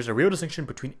argues that there's a real distinction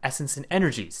between essence and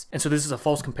energies, and so this is a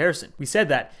false comparison. We said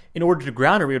that in order to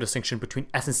ground a real distinction between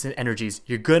essence and energies,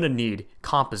 you're going to need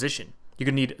composition. You're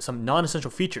going to need some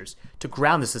non-essential features to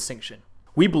ground this distinction.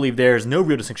 We believe there is no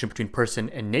real distinction between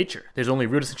person and nature. There's only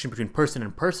real distinction between person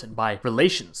and person by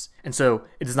relations, and so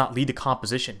it does not lead to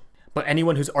composition. But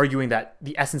anyone who's arguing that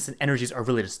the essence and energies are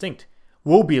really distinct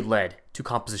will be led to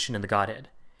composition in the Godhead.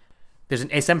 There's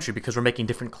an asymmetry because we're making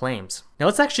different claims. Now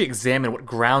let's actually examine what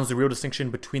grounds the real distinction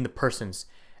between the persons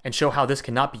and show how this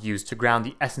cannot be used to ground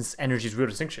the essence energies real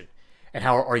distinction and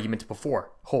how our argument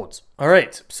before holds.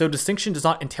 Alright, so distinction does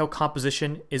not entail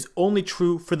composition is only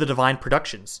true for the divine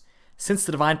productions, since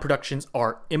the divine productions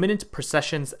are immanent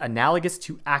processions analogous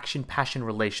to action-passion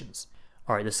relations.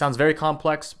 Alright, this sounds very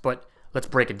complex, but let's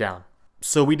break it down.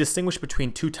 So we distinguish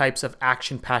between two types of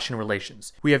action-passion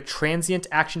relations. We have transient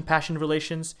action-passion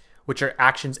relations, which are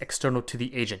actions external to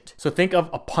the agent. So think of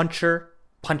a puncher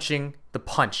punching the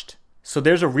punched. So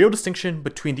there's a real distinction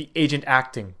between the agent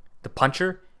acting, the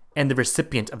puncher, and the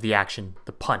recipient of the action,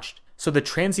 the punched. So the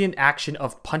transient action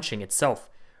of punching itself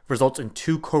results in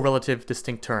two correlative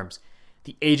distinct terms,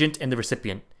 the agent and the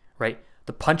recipient, right?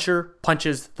 The puncher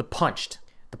punches the punched.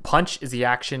 The punch is the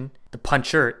action, the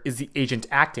puncher is the agent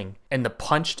acting, and the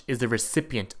punched is the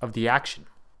recipient of the action.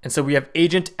 And so we have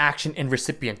agent, action, and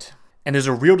recipient. And there's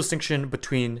a real distinction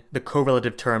between the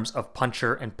correlative terms of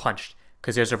puncher and punched,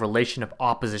 because there's a relation of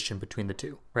opposition between the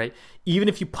two, right? Even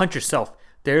if you punch yourself,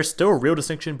 there's still a real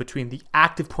distinction between the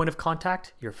active point of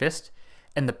contact, your fist,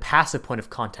 and the passive point of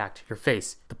contact, your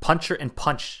face. The puncher and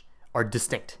punch are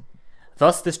distinct.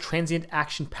 Thus, this transient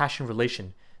action-passion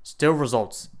relation still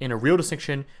results in a real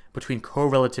distinction between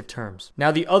correlative terms. Now,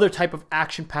 the other type of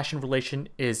action-passion relation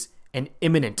is an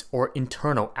immanent or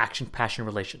internal action-passion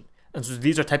relation. And so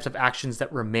these are types of actions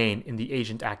that remain in the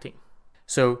agent acting.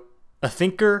 So a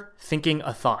thinker thinking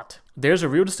a thought. There's a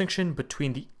real distinction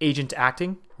between the agent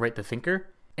acting, right, the thinker,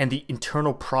 and the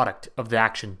internal product of the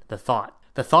action, the thought.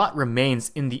 The thought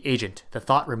remains in the agent. The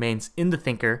thought remains in the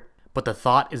thinker, but the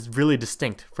thought is really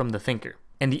distinct from the thinker.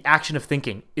 And the action of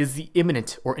thinking is the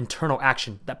immanent or internal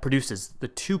action that produces the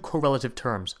two correlative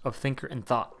terms of thinker and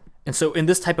thought. And so in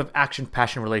this type of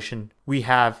action-passion relation, we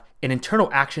have an internal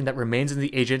action that remains in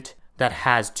the agent that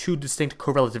has two distinct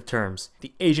correlative terms,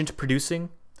 the agent producing,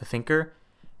 the thinker,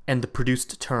 and the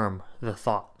produced term, the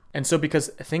thought. And so because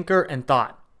thinker and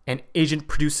thought and agent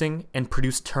producing and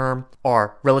produced term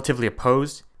are relatively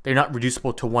opposed, they're not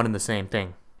reducible to one and the same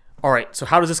thing. Alright, so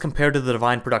how does this compare to the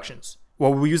divine productions?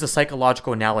 Well, we use a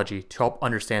psychological analogy to help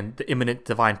understand the immanent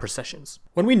divine processions.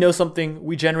 When we know something,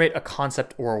 we generate a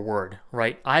concept or a word,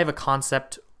 right? I have a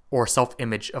concept or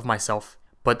self-image of myself,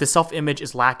 but this self-image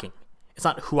is lacking. It's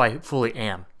not who I fully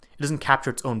am. It doesn't capture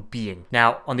its own being.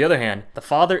 Now, on the other hand, the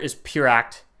Father is pure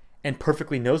act and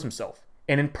perfectly knows himself.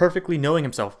 And in perfectly knowing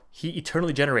himself, he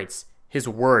eternally generates his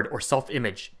word or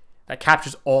self-image that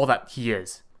captures all that he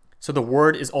is. So the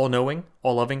word is all-knowing,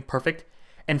 all-loving, perfect,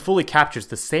 and fully captures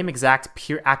the same exact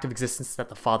pure act of existence that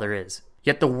the Father is.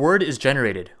 Yet the word is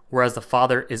generated, whereas the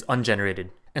Father is ungenerated.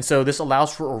 And so this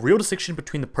allows for a real distinction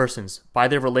between the persons by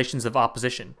their relations of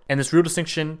opposition. And this real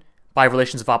distinction by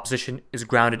relations of opposition is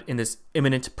grounded in this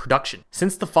immanent production.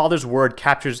 Since the Father's word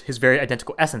captures his very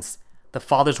identical essence, the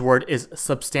Father's word is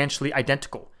substantially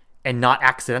identical and not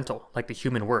accidental like the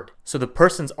human word. So the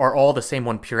persons are all the same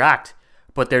one pure act,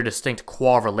 but they're distinct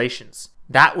qua relations.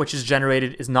 That which is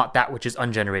generated is not that which is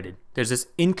ungenerated. There's this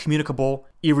incommunicable,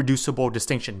 irreducible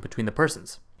distinction between the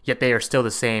persons. Yet they are still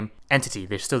the same entity,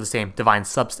 they're still the same divine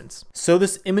substance. So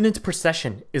this immanent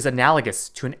procession is analogous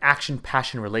to an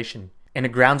action-passion relation, and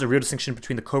it grounds a real distinction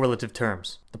between the correlative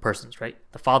terms, the persons, right?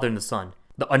 The Father and the Son,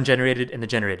 the ungenerated and the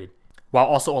generated, while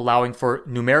also allowing for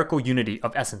numerical unity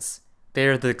of essence. They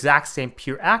are the exact same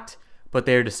pure act, but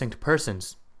they are distinct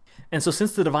persons. And so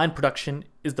since the divine production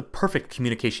is the perfect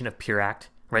communication of pure act,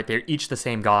 right? They're each the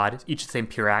same God, each the same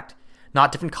pure act,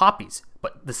 not different copies,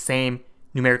 but the same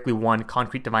numerically one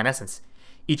concrete divine essence.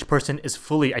 Each person is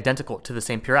fully identical to the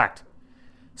same pure act.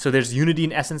 So there's unity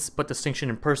in essence, but distinction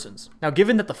in persons. Now,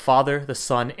 given that the Father, the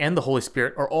Son, and the Holy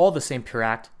Spirit are all the same pure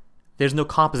act, there's no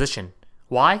composition.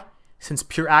 Why? Since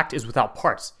pure act is without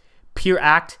parts. Pure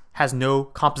act has no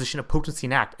composition of potency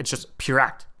in act. It's just pure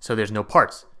act. So there's no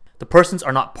parts. The persons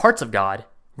are not parts of God.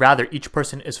 Rather, each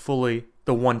person is fully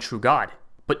the one true God.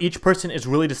 But each person is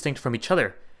really distinct from each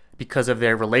other because of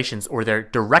their relations or their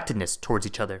directedness towards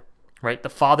each other. Right? The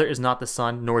Father is not the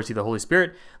Son, nor is he the Holy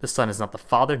Spirit. The Son is not the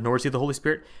Father, nor is he the Holy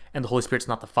Spirit. And the Holy Spirit is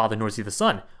not the Father, nor is he the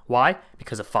Son. Why?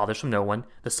 Because the Father is from no one,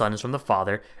 the Son is from the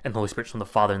Father, and the Holy Spirit is from the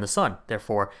Father and the Son.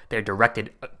 Therefore, they are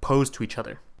directed, opposed to each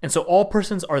other. And so all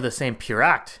persons are the same pure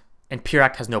act, and pure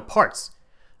act has no parts.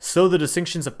 So the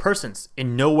distinctions of persons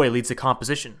in no way leads to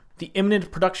composition. The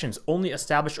immanent productions only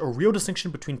establish a real distinction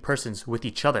between persons with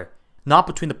each other, not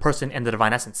between the person and the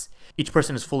divine essence. Each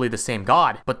person is fully the same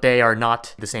God, but they are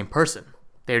not the same person.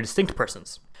 They are distinct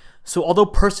persons. So although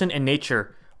person and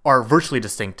nature are virtually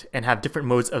distinct and have different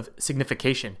modes of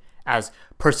signification, as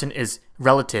person is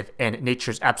relative and nature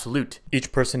is absolute,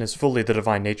 each person is fully the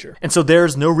divine nature. And so there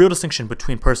is no real distinction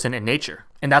between person and nature.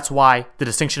 And that's why the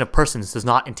distinction of persons does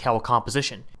not entail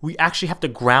composition. We actually have to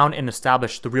ground and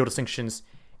establish the real distinctions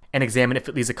and examine if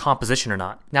it leads to composition or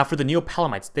not. Now for the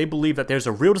Neo-Palamites, they believe that there's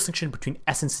a real distinction between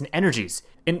essence and energies.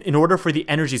 In order for the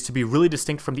energies to be really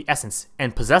distinct from the essence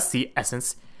and possess the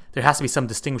essence, there has to be some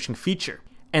distinguishing feature.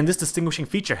 And this distinguishing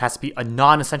feature has to be a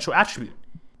non-essential attribute.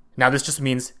 Now this just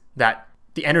means that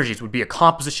the energies would be a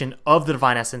composition of the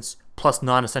divine essence plus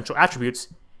non-essential attributes,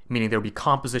 meaning there would be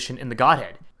composition in the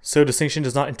Godhead. So distinction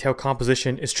does not entail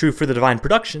composition is true for the divine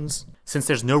productions. Since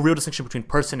there's no real distinction between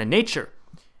person and nature,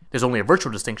 there's only a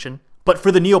virtual distinction. But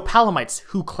for the Neo-Palamites,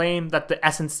 who claim that the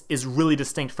essence is really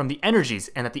distinct from the energies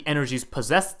and that the energies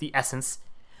possess the essence,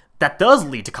 that does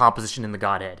lead to composition in the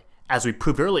Godhead, as we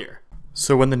proved earlier.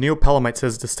 So when the Neo-Palamite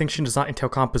says distinction does not entail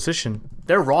composition,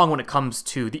 they're wrong when it comes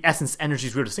to the essence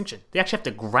energies real distinction. They actually have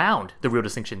to ground the real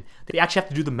distinction. They actually have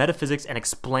to do the metaphysics and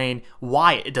explain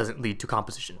why it doesn't lead to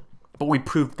composition. But we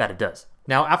proved that it does.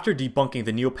 Now, after debunking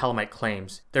the Neo-Palamite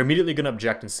claims, they're immediately going to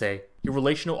object and say, your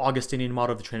relational Augustinian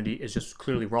model of the Trinity is just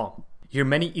clearly wrong. Here,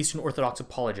 many Eastern Orthodox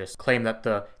apologists claim that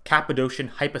the Cappadocian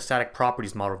hypostatic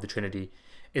properties model of the Trinity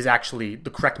is actually the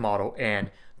correct model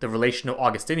and the relational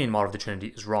Augustinian model of the Trinity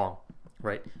is wrong.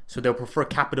 Right? So they'll prefer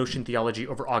Cappadocian theology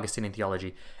over Augustinian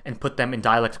theology and put them in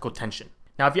dialectical tension.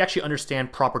 Now, if you actually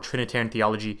understand proper Trinitarian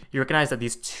theology, you recognize that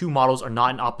these two models are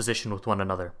not in opposition with one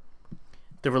another.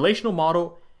 The relational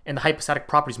model and the hypostatic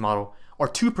properties model are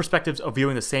two perspectives of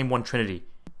viewing the same one Trinity.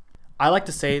 I like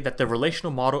to say that the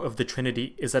relational model of the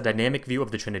Trinity is a dynamic view of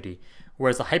the Trinity,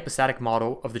 whereas the hypostatic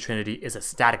model of the Trinity is a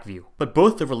static view. But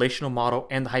both the relational model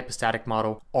and the hypostatic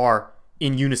model are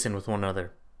in unison with one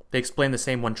another. They explain the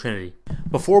same one Trinity.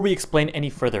 Before we explain any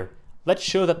further, let's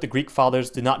show that the Greek fathers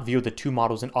did not view the two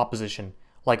models in opposition,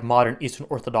 like modern Eastern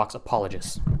Orthodox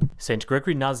apologists. Saint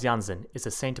Gregory Nazianzen is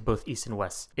a saint to both East and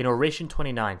West. In Oration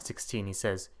 29:16 he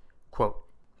says, quote,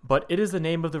 "But it is the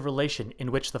name of the relation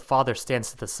in which the Father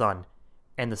stands to the Son,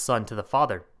 and the Son to the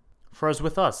Father. For as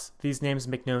with us, these names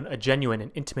make known a genuine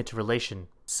and intimate relation,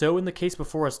 so in the case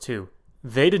before us too,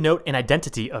 they denote an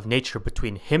identity of nature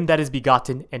between him that is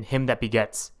begotten and him that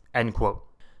begets." End quote.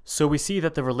 So we see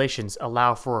that the relations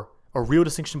allow for a real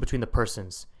distinction between the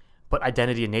persons, but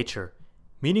identity in nature,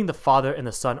 meaning the Father and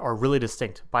the Son are really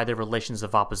distinct by their relations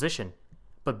of opposition,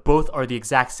 but both are the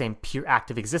exact same pure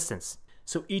active existence.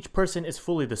 So each person is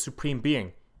fully the supreme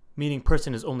being, meaning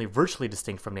person is only virtually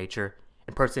distinct from nature,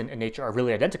 and person and nature are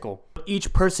really identical. But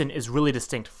each person is really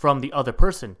distinct from the other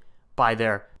person by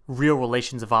their real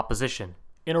relations of opposition.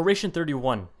 In Oration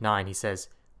 31:9 he says,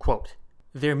 quote,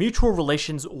 "Their mutual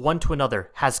relations one to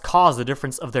another has caused the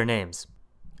difference of their names.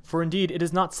 For indeed it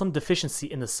is not some deficiency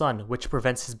in the Son which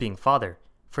prevents his being Father,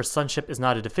 for sonship is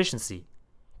not a deficiency,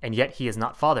 and yet he is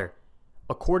not Father.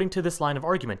 According to this line of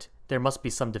argument, there must be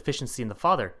some deficiency in the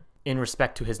Father, in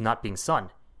respect to his not being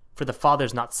Son, for the Father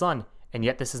is not Son, and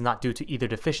yet this is not due to either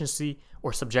deficiency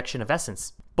or subjection of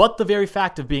essence. But the very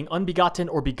fact of being unbegotten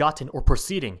or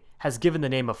proceeding has given the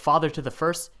name of Father to the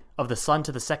first, of the Son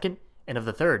to the second, and of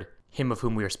the third, him of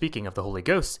whom we are speaking, of the Holy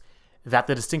Ghost, that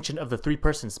the distinction of the three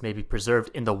persons may be preserved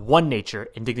in the one nature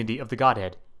and dignity of the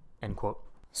Godhead." End quote.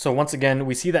 So once again,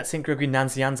 we see that St. Gregory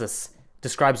Nazianzus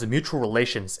describes the mutual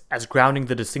relations as grounding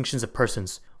the distinctions of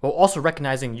persons, while also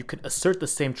recognizing you could assert the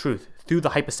same truth through the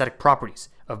hypostatic properties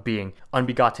of being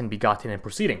unbegotten, begotten, and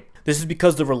proceeding. This is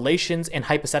because the relations and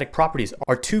hypostatic properties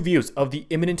are two views of the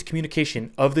immanent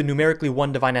communication of the numerically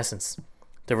one divine essence.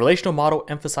 The relational model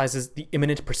emphasizes the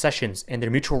immanent processions and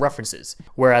their mutual references,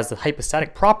 whereas the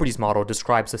hypostatic properties model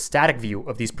describes the static view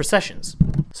of these processions.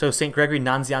 So St. Gregory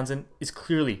Nazianzen is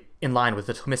clearly in line with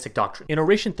the Thomistic doctrine. In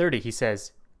Oration 30 he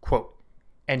says, quote,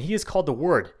 "And he is called the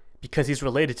Word, because he is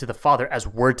related to the Father as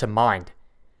word to mind,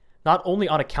 not only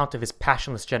on account of his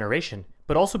passionless generation,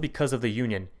 but also because of the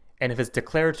union, and of his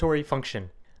declaratory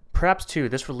function. Perhaps too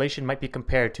this relation might be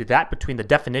compared to that between the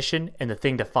definition and the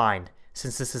thing defined,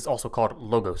 since this is also called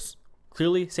logos."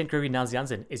 Clearly, St. Gregory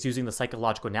Nazianzen is using the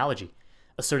psychological analogy,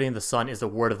 asserting the Son is the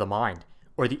word of the mind,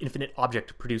 or the infinite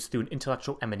object produced through an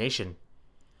intellectual emanation.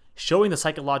 Showing the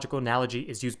psychological analogy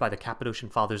is used by the Cappadocian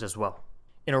Fathers as well.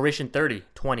 In Oration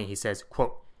 30:20 he says,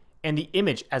 quote, "And the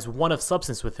image as one of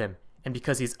substance with him, and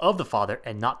because he is of the Father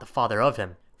and not the Father of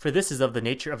him. For this is of the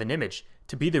nature of an image,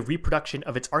 to be the reproduction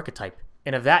of its archetype,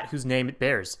 and of that whose name it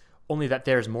bears, only that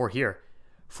there is more here.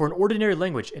 For in ordinary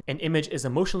language, an image is a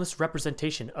motionless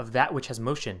representation of that which has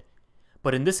motion,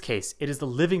 but in this case it is the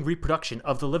living reproduction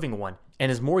of the living one,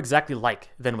 and is more exactly like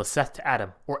than was Seth to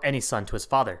Adam, or any son to his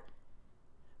father.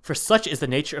 For such is the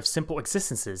nature of simple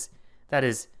existences, that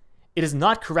is, it is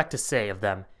not correct to say of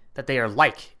them that they are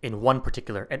like in one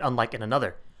particular and unlike in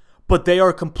another, but they are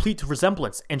a complete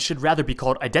resemblance and should rather be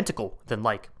called identical than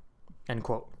like." End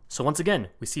quote. So once again,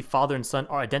 we see Father and Son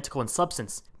are identical in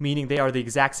substance, meaning they are the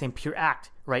exact same pure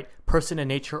act, right? Person and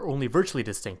nature are only virtually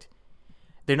distinct.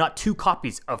 They're not two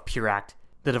copies of pure act.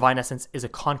 The divine essence is a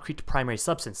concrete primary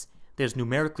substance. There's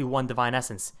numerically one divine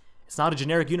essence. It's not a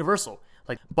generic universal,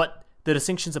 but the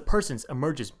distinctions of persons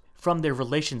emerges from their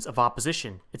relations of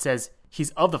opposition. It says,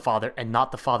 he's of the Father and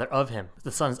not the Father of him.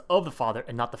 The Son is of the Father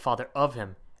and not the Father of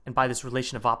him. And by this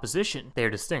relation of opposition, they are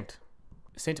distinct.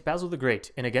 St. Basil the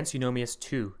Great, in Against Eunomius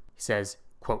 2, he says,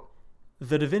 quote,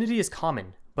 "The divinity is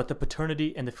common, but the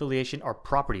paternity and the filiation are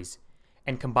properties,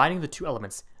 and combining the two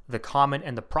elements, the common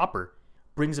and the proper,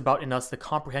 brings about in us the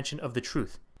comprehension of the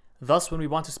truth. Thus, when we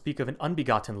want to speak of an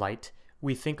unbegotten light,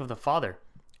 we think of the Father,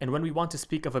 and when we want to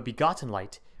speak of a begotten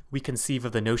light, we conceive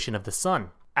of the notion of the Son.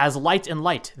 As light and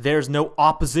light, there is no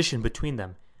opposition between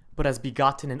them, but as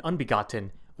begotten and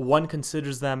unbegotten, one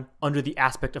considers them under the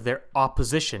aspect of their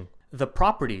opposition. The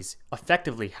properties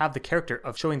effectively have the character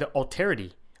of showing the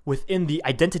alterity within the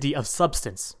identity of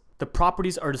substance. The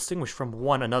properties are distinguished from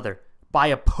one another by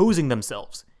opposing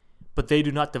themselves, but they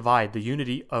do not divide the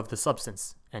unity of the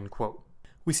substance." End quote.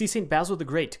 We see St. Basil the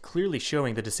Great clearly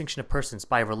showing the distinction of persons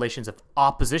by relations of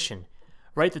opposition,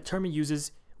 right? The term he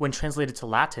uses when translated to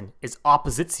Latin is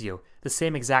oppositio, the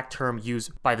same exact term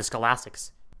used by the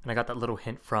scholastics. And I got that little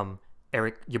hint from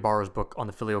Eric Ybarra's book on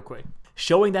the Filioque,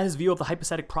 showing that his view of the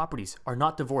hypostatic properties are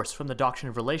not divorced from the doctrine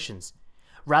of relations.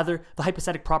 Rather, the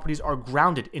hypostatic properties are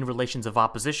grounded in relations of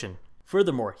opposition.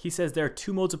 Furthermore, he says there are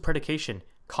two modes of predication,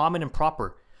 common and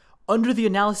proper. Under the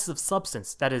analysis of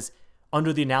substance, that is,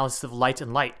 under the analysis of light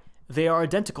and light, they are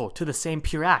identical to the same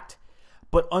pure act.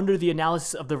 But under the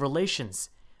analysis of the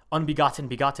relations, unbegotten,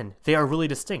 begotten, they are really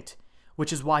distinct,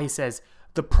 which is why he says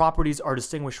the properties are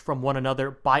distinguished from one another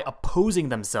by opposing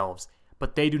themselves,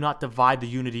 but they do not divide the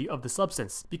unity of the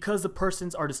substance. Because the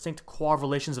persons are distinct qua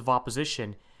relations of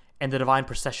opposition, and the divine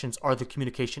processions are the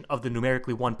communication of the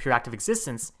numerically one pure act of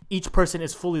existence, each person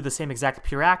is fully the same exact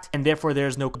pure act, and therefore there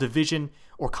is no division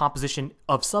or composition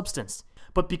of substance.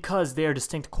 But because they are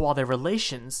distinct qua their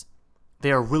relations,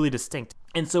 they are really distinct.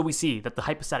 And so we see that the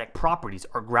hypostatic properties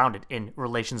are grounded in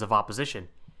relations of opposition.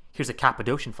 Here's a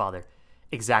Cappadocian father,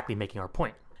 exactly making our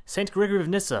point. St. Gregory of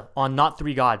Nyssa, on Not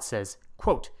Three Gods, says,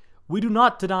 quote, "We do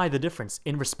not deny the difference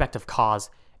in respect of cause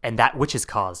and that which is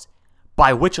caused,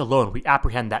 by which alone we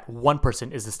apprehend that one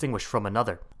person is distinguished from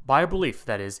another. By a belief,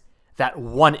 that is, that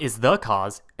one is the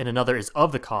cause and another is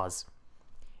of the cause.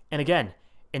 And again,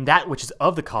 in that which is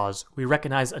of the cause, we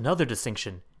recognize another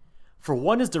distinction. For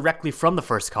one is directly from the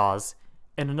first cause,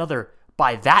 and another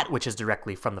by that which is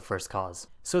directly from the first cause.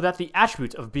 So that the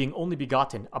attribute of being only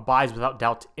begotten abides without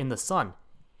doubt in the Son,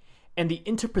 and the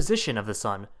interposition of the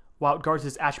Son, while it guards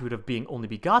his attribute of being only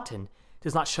begotten,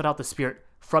 does not shut out the Spirit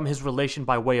from his relation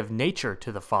by way of nature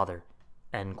to the Father."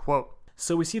 End quote.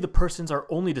 So we see the persons are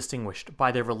only distinguished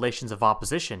by their relations of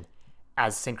opposition,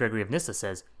 as St. Gregory of Nyssa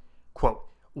says, quote,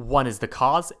 "One is the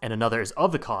cause and another is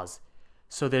of the cause."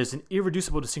 So there's an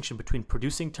irreducible distinction between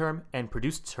producing term and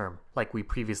produced term, like we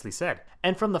previously said.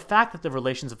 And from the fact that the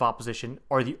relations of opposition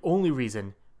are the only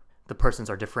reason the persons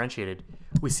are differentiated,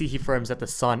 we see he affirms that the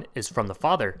Son is from the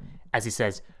Father, as he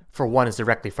says, "For one is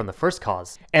directly from the first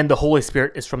cause, and the Holy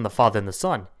Spirit is from the Father and the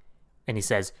Son." And he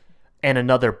says, "And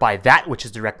another by that which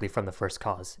is directly from the first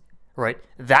cause." Right?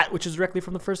 That which is directly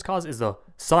from the first cause is the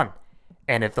Son.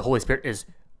 And if the Holy Spirit is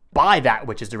by that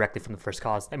which is directly from the first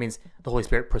cause, that means the Holy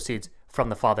Spirit proceeds from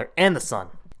the Father and the Son.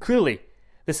 Clearly,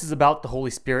 this is about the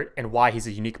Holy Spirit and why he's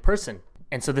a unique person.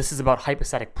 And so this is about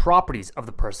hypostatic properties of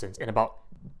the persons and about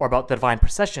the divine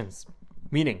processions.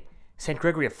 Meaning, St.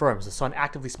 Gregory affirms the Son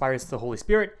actively aspires to the Holy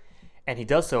Spirit, and he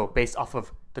does so based off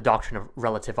of the doctrine of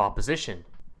relative opposition.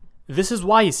 This is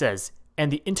why he says,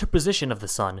 "And the interposition of the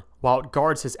Son, while it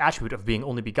guards his attribute of being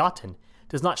only begotten,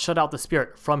 does not shut out the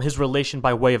Spirit from his relation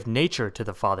by way of nature to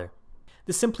the Father."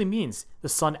 This simply means the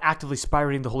Son actively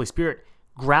spirating the Holy Spirit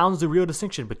grounds the real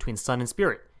distinction between Son and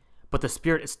Spirit, but the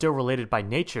Spirit is still related by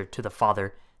nature to the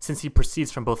Father, since he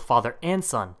proceeds from both Father and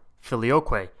Son,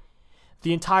 Filioque.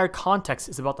 The entire context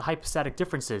is about the hypostatic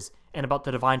differences and about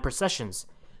the divine processions,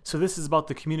 so this is about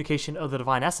the communication of the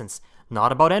divine essence,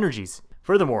 not about energies.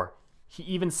 Furthermore, he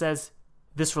even says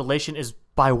this relation is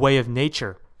by way of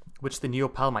nature, which the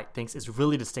Neo-Palamite thinks is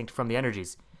really distinct from the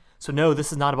energies. So no,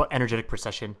 this is not about energetic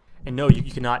procession, and no,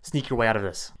 you cannot sneak your way out of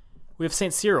this. We have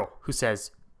St. Cyril, who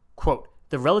says, quote,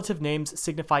 "The relative names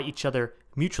signify each other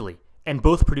mutually, and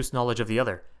both produce knowledge of the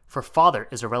other, for father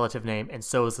is a relative name, and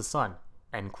so is the son,"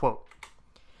 end quote.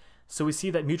 So we see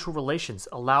that mutual relations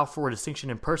allow for a distinction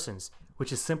in persons,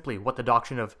 which is simply what the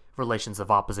doctrine of relations of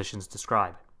oppositions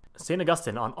describe. St.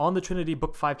 Augustine, on the Trinity,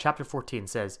 Book 5, Chapter 14,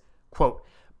 says, quote,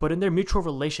 "But in their mutual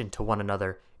relation to one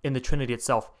another, in the Trinity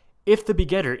itself, if the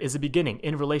begetter is a beginning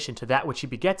in relation to that which he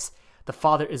begets, the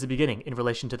Father is a beginning in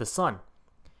relation to the Son."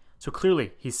 So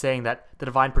clearly, he's saying that the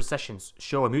divine processions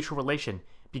show a mutual relation,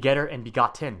 begetter and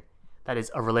begotten, that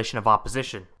is, a relation of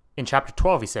opposition. In chapter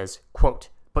 12, he says, quote,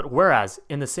 "But whereas,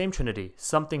 in the same Trinity,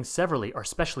 some things severally are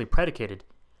specially predicated,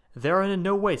 they are in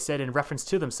no way said in reference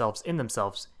to themselves in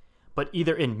themselves, but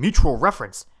either in mutual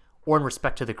reference or in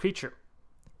respect to the creature.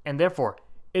 And therefore,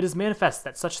 it is manifest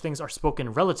that such things are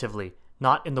spoken relatively,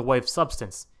 not in the way of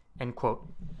substance," end quote.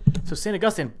 So St.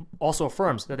 Augustine also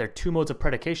affirms that there are two modes of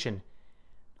predication.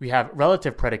 We have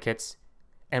relative predicates,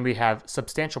 and we have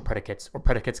substantial predicates, or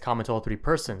predicates common to all three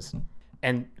persons.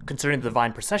 And concerning the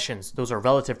divine processions, those are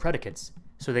relative predicates,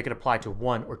 so they could apply to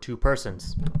one or two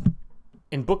persons.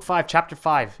 In Book 5, Chapter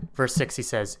 5, verse 6, he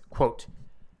says, quote,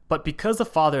 "But because the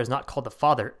Father is not called the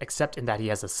Father, except in that he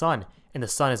has a Son, and the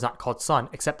Son is not called Son,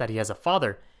 except that he has a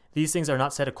Father, these things are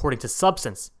not said according to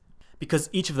substance, because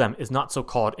each of them is not so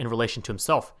called in relation to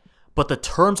himself, but the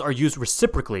terms are used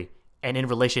reciprocally, and in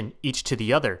relation each to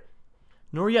the other,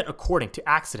 nor yet according to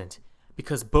accident,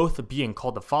 because both the being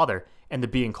called the Father and the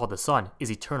being called the Son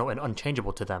is eternal and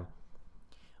unchangeable to them.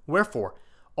 Wherefore,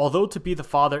 although to be the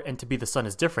Father and to be the Son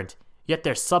is different, yet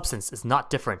their substance is not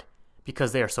different,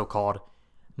 because they are so called,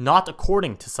 not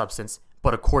according to substance,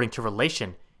 but according to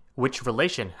relation, which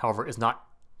relation, however, is not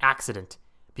accident,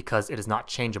 because it is not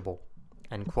changeable,"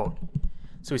 end quote.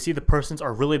 So we see the persons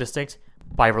are really distinct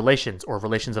by relations, or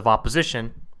relations of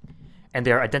opposition, and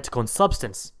they are identical in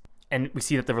substance. And we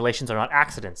see that the relations are not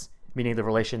accidents, meaning the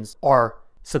relations are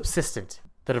subsistent.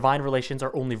 The divine relations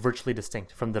are only virtually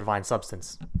distinct from the divine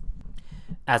substance,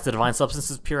 as the divine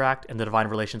substance is pure act and the divine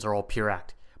relations are all pure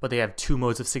act, but they have two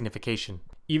modes of signification.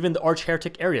 Even the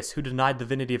arch-heretic Arius, who denied the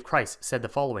divinity of Christ, said the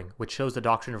following, which shows the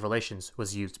doctrine of relations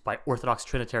was used by Orthodox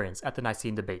Trinitarians at the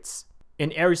Nicene debates.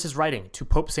 In Arius' writing to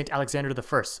Pope St. Alexander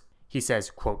I, he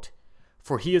says, quote,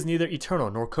 "For he is neither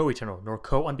eternal nor co-eternal nor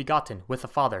co-unbegotten with the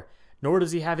Father, nor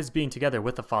does he have his being together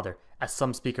with the Father, as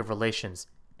some speak of relations,"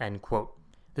 end quote.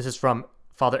 This is from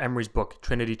Father Emery's book,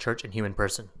 Trinity, Church, and Human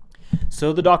Person.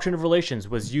 So the doctrine of relations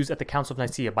was used at the Council of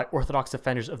Nicaea by Orthodox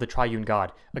defenders of the triune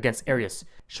God against Arius,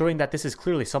 showing that this is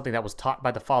clearly something that was taught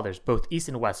by the Fathers, both East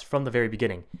and West, from the very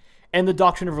beginning. And the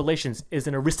doctrine of relations is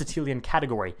an Aristotelian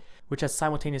category, which has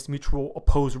simultaneous mutual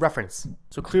opposed reference.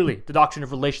 So clearly, the doctrine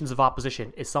of relations of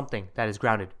opposition is something that is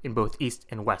grounded in both East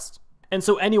and West. And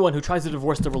so anyone who tries to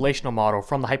divorce the relational model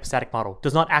from the hypostatic model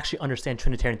does not actually understand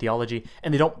Trinitarian theology,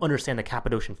 and they don't understand the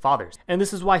Cappadocian Fathers. And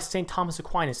this is why St. Thomas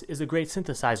Aquinas is a great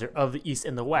synthesizer of the East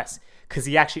and the West, because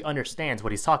he actually understands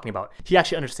what he's talking about. He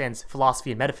actually understands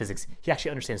philosophy and metaphysics. He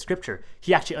actually understands scripture.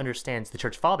 He actually understands the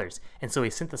Church Fathers, and so he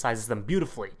synthesizes them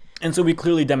beautifully. And so we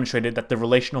clearly demonstrated that the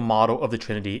relational model of the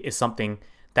Trinity is something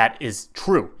that is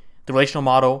true. The relational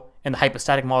model and the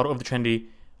hypostatic model of the Trinity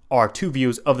are two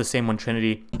views of the same one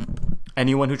Trinity.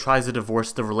 Anyone who tries to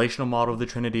divorce the relational model of the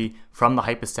Trinity from the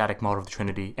hypostatic model of the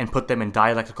Trinity and put them in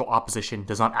dialectical opposition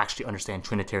does not actually understand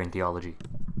Trinitarian theology.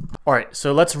 Alright,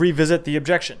 so let's revisit the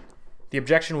objection. The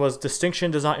objection was distinction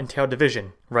does not entail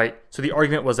division, right? So the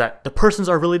argument was that the persons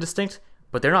are really distinct,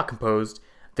 but they're not composed.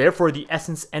 Therefore, the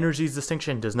essence energies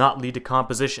distinction does not lead to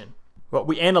composition. Well,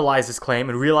 we analyzed this claim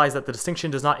and realized that the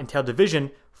distinction does not entail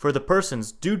division for the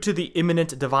persons due to the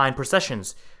immanent divine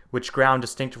processions, which ground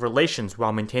distinct relations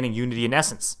while maintaining unity in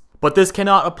essence. But this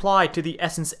cannot apply to the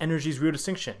essence energies real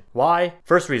distinction. Why?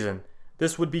 First reason,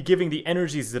 this would be giving the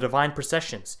energies the divine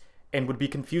processions and would be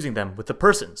confusing them with the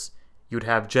persons. You would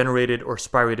have generated or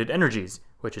spirated energies,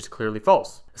 which is clearly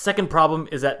false. The second problem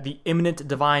is that the immanent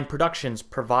divine productions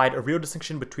provide a real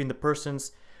distinction between the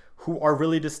persons who are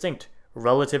really distinct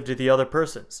relative to the other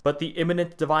persons. But the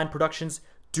immanent divine productions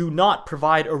do not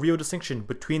provide a real distinction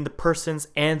between the persons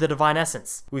and the divine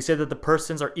essence. We say that the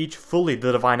persons are each fully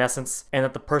the divine essence, and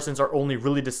that the persons are only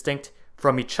really distinct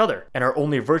from each other, and are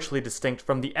only virtually distinct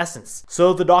from the essence.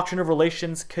 So the doctrine of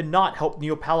relations cannot help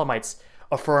Neo-Palamites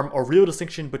affirm a real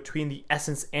distinction between the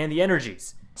essence and the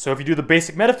energies. So if you do the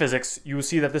basic metaphysics, you will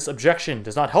see that this objection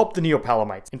does not help the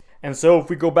Neo-Palamites. And so if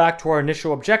we go back to our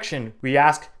initial objection, we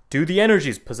ask, do the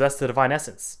energies possess the divine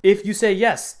essence? If you say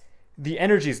yes, The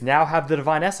energies now have the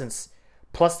divine essence,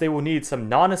 plus they will need some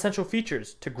non-essential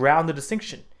features to ground the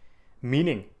distinction,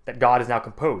 meaning that God is now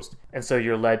composed, and so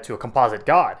you're led to a composite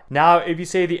God. Now, if you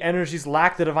say the energies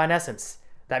lack the divine essence,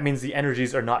 that means the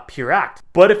energies are not pure act.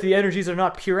 But if the energies are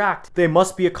not pure act, they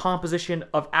must be a composition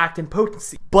of act and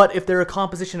potency. But if they're a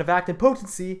composition of act and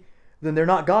potency, then they're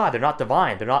not God, they're not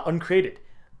divine, they're not uncreated.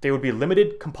 They would be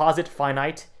limited, composite,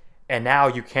 finite, and now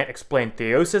you can't explain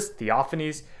theosis,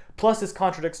 theophanies, plus this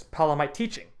contradicts Palamite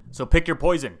teaching. So pick your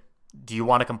poison. Do you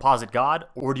want a composite God,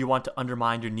 or do you want to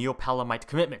undermine your Neo-Palamite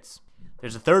commitments?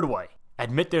 There's a third way.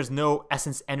 Admit there's no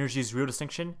essence energies real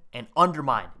distinction, and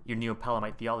undermine your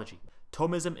Neo-Palamite theology.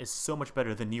 Thomism is so much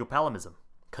better than Neo-Palamism,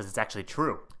 because it's actually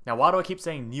true. Now, why do I keep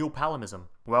saying Neo-Palamism?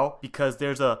 Well, because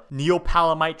there's a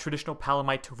Neo-Palamite, traditional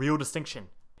Palamite real distinction.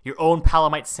 Your own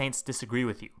Palamite saints disagree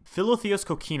with you. Philotheos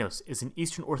Kokkinos is an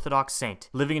Eastern Orthodox saint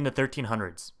living in the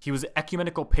 1300s. He was the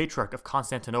ecumenical patriarch of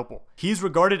Constantinople. He is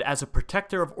regarded as a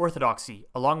protector of orthodoxy,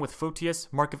 along with Photius,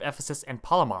 Mark of Ephesus, and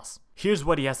Palamos. Here's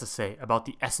what he has to say about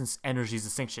the essence energies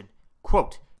distinction.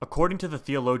 Quote, according to the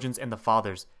theologians and the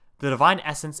fathers, the divine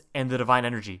essence and the divine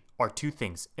energy are two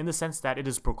things, in the sense that it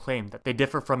is proclaimed that they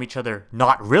differ from each other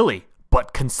not really,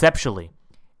 but conceptually,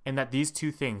 and that these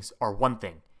two things are one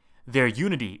thing. Their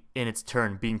unity, in its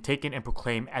turn, being taken and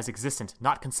proclaimed as existent,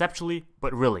 not conceptually,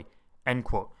 but really. End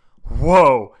quote.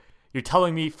 Whoa! You're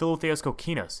telling me Philotheos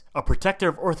Kokkinos, a protector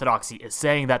of orthodoxy, is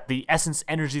saying that the essence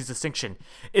energies distinction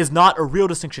is not a real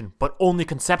distinction, but only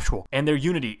conceptual, and their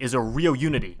unity is a real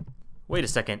unity. Wait a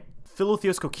second.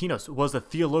 Philotheos Kokkinos was the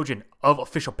theologian of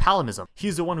official Palamism.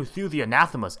 He's the one who threw the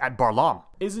anathemas at Barlaam.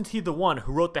 Isn't he the one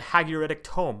who wrote the Hagioretic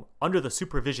tome under the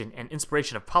supervision and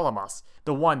inspiration of Palamos,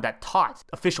 the one that taught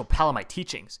official Palamite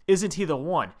teachings? Isn't he the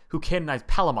one who canonized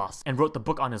Palamos and wrote the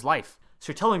book on his life?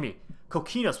 So you're telling me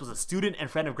Kokkinos was a student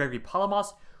and friend of Gregory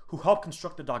Palamos who helped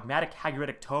construct the dogmatic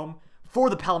Hagioretic tome for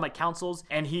the Palamite councils,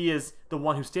 and he is the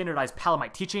one who standardized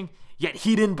Palamite teaching, yet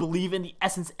he didn't believe in the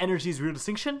essence energies real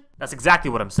distinction? That's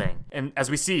exactly what I'm saying. And as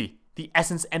we see, the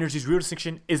essence energies real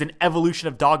distinction is an evolution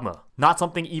of dogma, not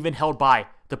something even held by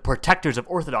the protectors of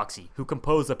orthodoxy who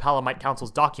composed the Palamite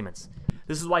council's documents.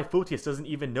 This is why Photius doesn't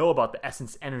even know about the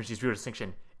essence energies real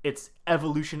distinction. It's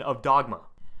evolution of dogma.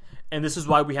 And this is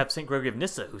why we have St. Gregory of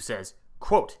Nyssa who says,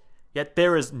 quote, yet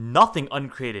there is nothing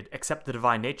uncreated except the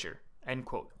divine nature. End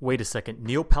quote. Wait a second,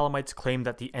 Neo-Palamites claim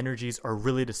that the energies are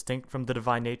really distinct from the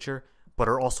divine nature, but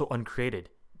are also uncreated.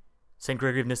 St.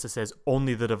 Gregory of Nyssa says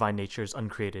only the divine nature is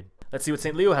uncreated. Let's see what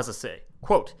St. Leo has to say.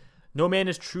 Quote, no man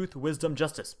is truth, wisdom,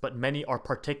 justice, but many are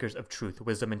partakers of truth,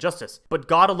 wisdom, and justice. But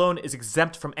God alone is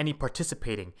exempt from any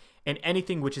participating, and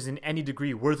anything which is in any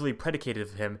degree worthily predicated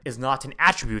of him is not an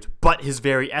attribute, but his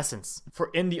very essence. For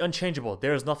in the unchangeable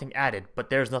there is nothing added, but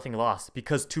there is nothing lost,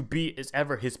 because to be is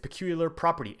ever his peculiar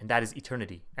property, and that is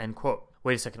eternity. End quote.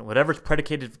 Wait a second, whatever's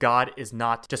predicated of God is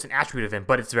not just an attribute of him,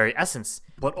 but its very essence.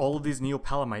 But all of these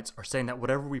Neo-Palamites are saying that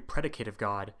whatever we predicate of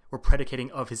God, we're predicating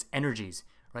of his energies.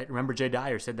 Right? Remember, J.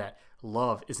 Dyer said that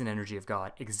love is an energy of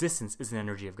God. Existence is an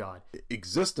energy of God.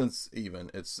 Existence, even,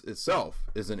 itself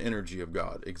is an energy of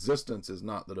God. Existence is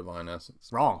not the divine essence.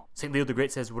 Wrong. St. Leo the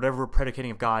Great says whatever we're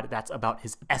predicating of God, that's about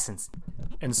his essence.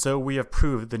 And so we have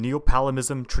proved the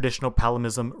Neo-Palamism, traditional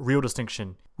Palamism, real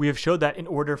distinction. We have showed that in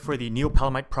order for the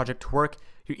Neo-Palamite project to work,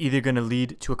 you're either going to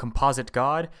lead to a composite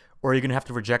God, or you're going to have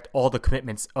to reject all the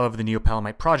commitments of the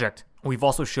Neo-Palamite project. We've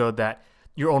also showed that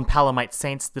your own Palamite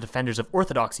saints, the defenders of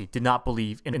orthodoxy, did not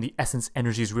believe in the essence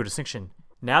energies real distinction.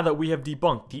 Now that we have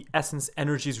debunked the essence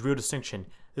energies real distinction,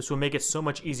 this will make it so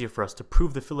much easier for us to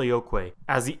prove the Filioque,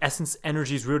 as the essence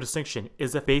energies real distinction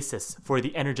is a basis for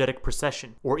the energetic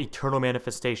procession, or eternal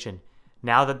manifestation.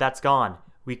 Now that that's gone,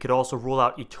 we could also rule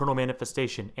out eternal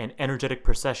manifestation and energetic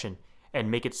procession,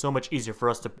 and make it so much easier for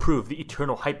us to prove the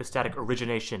eternal hypostatic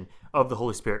origination of the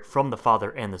Holy Spirit from the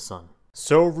Father and the Son.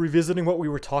 So, revisiting what we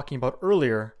were talking about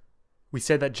earlier, we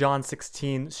said that John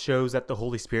 16 shows that the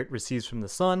Holy Spirit receives from the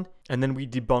Son, and then we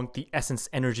debunked the essence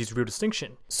energies real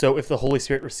distinction. So if the Holy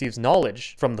Spirit receives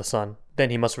knowledge from the Son, then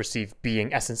he must receive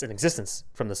being, essence, and existence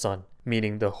from the Son,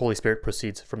 meaning the Holy Spirit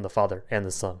proceeds from the Father and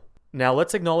the Son. Now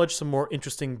let's acknowledge some more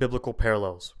interesting biblical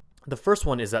parallels. The first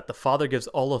one is that the Father gives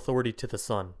all authority to the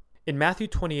Son. In Matthew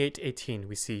 28:18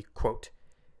 we see, quote,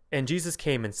 and Jesus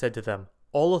came and said to them,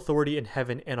 all authority in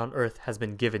heaven and on earth has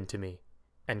been given to me.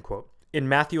 End quote. In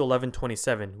Matthew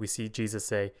 11:27, we see Jesus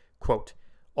say, quote,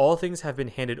 all things have been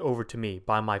handed over to me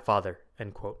by my Father.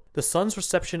 End quote. The Son's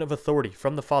reception of authority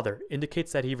from the Father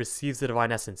indicates that he receives the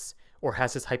divine essence, or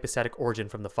has his hypostatic origin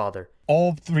from the Father.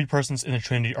 All three persons in the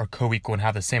Trinity are co-equal and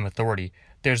have the same authority.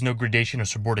 There's no gradation or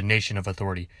subordination of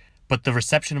authority. But the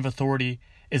reception of authority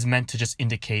is meant to just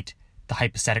indicate the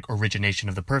hypostatic origination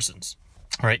of the persons.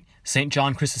 All right, St.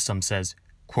 John Chrysostom says,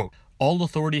 quote, "All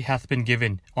authority hath been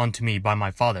given unto me by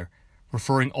my Father,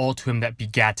 referring all to him that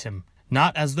begat him,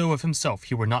 not as though of himself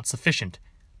he were not sufficient,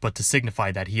 but to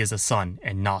signify that he is a son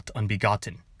and not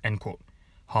unbegotten." End quote.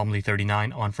 Homily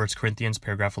 39 on 1 Corinthians,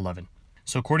 paragraph 11.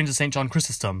 So according to St. John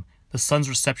Chrysostom, the Son's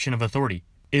reception of authority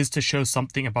is to show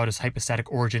something about his hypostatic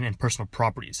origin and personal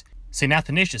properties. St.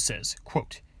 Athanasius says,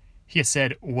 quote, "He has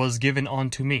said, was given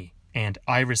unto me, and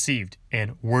I received,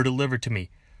 and were delivered to me,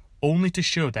 only to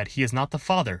show that he is not the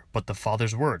Father, but the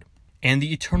Father's Word, and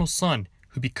the eternal Son,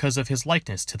 who because of his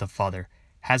likeness to the Father,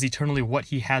 has eternally what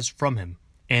he has from him,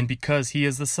 and because he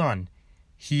is the Son,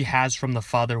 he has from the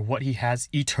Father what he has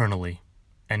eternally."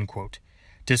 End quote.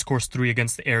 Discourse 3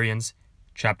 against the Arians,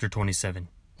 chapter 27.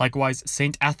 Likewise,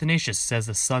 St. Athanasius says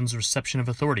the Son's reception of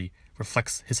authority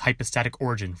reflects his hypostatic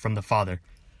origin from the Father,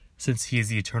 since he is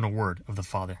the eternal Word of the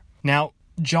Father. Now,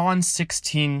 John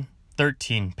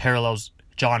 16:13 parallels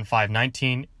John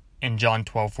 5:19 and John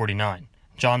 12:49.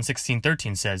 John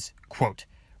 16:13 says, quote,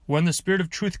 "When the Spirit of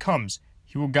truth comes,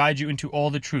 he will guide you into all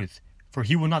the truth, for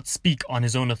he will not speak on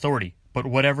his own authority, but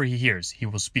whatever he hears, he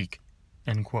will speak."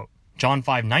 End quote. John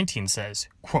 5:19 says,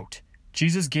 quote,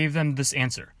 "Jesus gave them this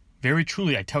answer, Very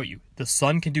truly I tell you, the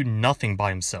Son can do nothing by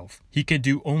himself. He can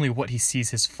do only what he sees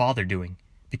his Father doing,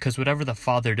 because whatever the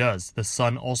Father does, the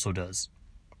Son also does."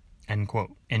 End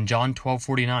quote. And John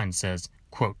 12:49 says,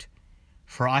 quote,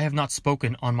 "For I have not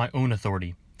spoken on my own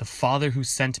authority. The Father who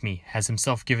sent me has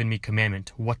himself given me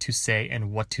commandment what to say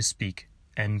and what to speak."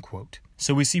 End quote.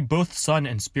 So we see both Son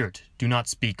and Spirit do not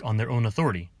speak on their own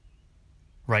authority.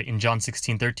 Right, in John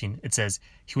 16:13 it says,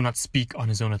 "He will not speak on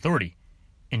his own authority."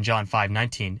 In John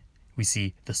 5:19 we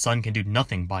see the Son can do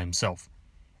nothing by himself.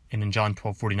 And in John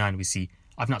 12:49 we see,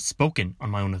 "I've not spoken on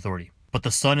my own authority." But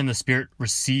the Son and the Spirit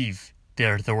receive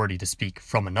their authority to speak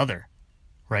from another.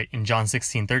 Right, in John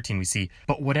 16:13 we see,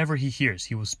 "But whatever he hears,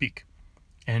 he will speak."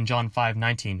 And in John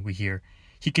 5:19 we hear,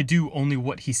 "He could do only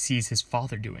what he sees his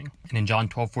Father doing." And in John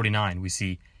 12:49 we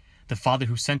see, "The Father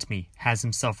who sent me has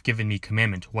himself given me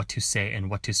commandment what to say and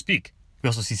what to speak." We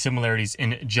also see similarities in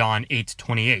John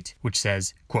 8:28, which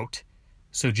says, quote,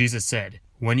 "So Jesus said,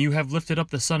 When you have lifted up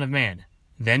the Son of Man,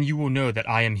 then you will know that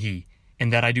I am he,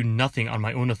 and that I do nothing on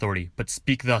my own authority, but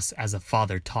speak thus as the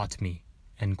Father taught me."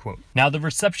 End quote. Now the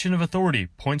reception of authority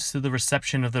points to the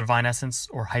reception of the divine essence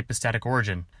or hypostatic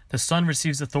origin. The Son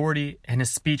receives authority and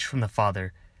his speech from the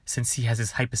Father, since he has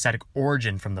his hypostatic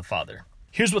origin from the Father.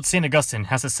 Here's what St. Augustine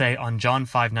has to say on John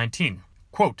 5:19.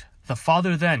 Quote, "The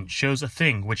Father then shows a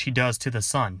thing which he does to the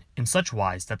Son, in such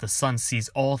wise that the Son sees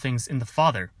all things in the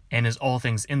Father, and is all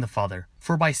things in the Father.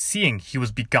 For by seeing he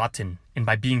was begotten, and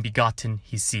by being begotten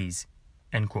he sees."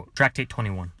 End quote. Tractate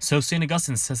 21. So St.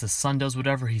 Augustine says the Son does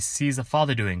whatever he sees the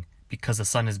Father doing, because the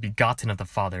Son is begotten of the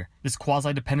Father. This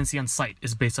quasi-dependency on sight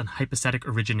is based on hypostatic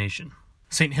origination.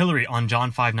 St. Hilary on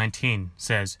John 5:19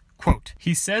 says, quote,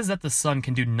 "He says that the Son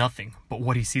can do nothing but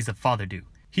what he sees the Father do.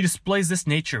 He displays this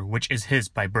nature which is his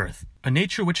by birth, a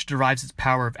nature which derives its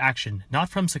power of action not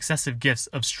from successive gifts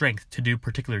of strength to do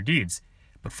particular deeds,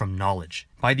 but from knowledge.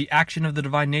 By the action of the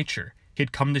divine nature, he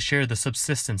had come to share the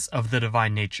subsistence of the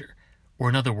divine nature, or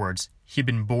in other words, he had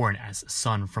been born as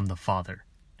Son from the Father."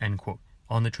 End quote.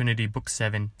 On the Trinity, Book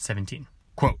 7:17.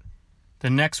 Quote, "The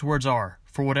next words are,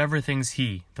 for whatever things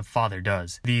he, the Father,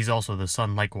 does, these also the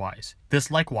Son likewise.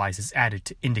 This likewise is added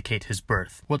to indicate his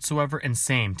birth, whatsoever and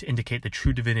same to indicate the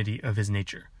true divinity of his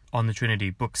nature." On the Trinity,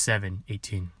 Book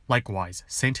 7:18. Likewise,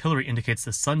 St. Hilary indicates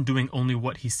the Son doing only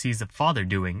what he sees the Father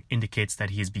doing indicates that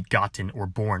he is begotten or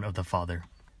born of the Father.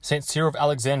 St. Cyril of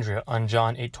Alexandria on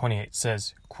John 8:28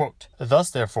 says, quote, "Thus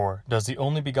therefore does the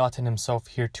only begotten himself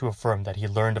hereto affirm that he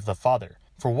learned of the Father.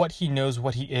 For what he knows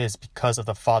what he is because of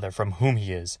the Father from whom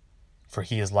he is. For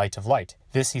he is light of light.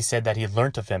 This he said that he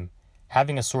learnt of him,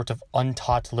 having a sort of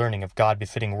untaught learning of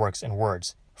God-befitting works and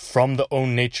words, from the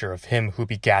own nature of him who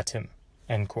begat him."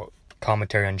 End quote.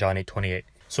 Commentary on John 8:28.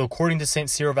 So according to St.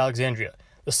 Cyril of Alexandria,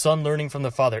 the Son learning from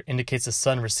the Father indicates the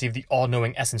Son received the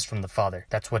all-knowing essence from the Father.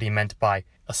 That's what he meant by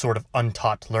a sort of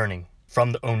untaught learning,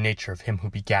 from the own nature of him who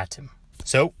begat him.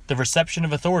 So, the reception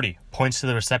of authority points to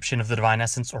the reception of the divine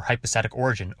essence or hypostatic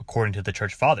origin according to the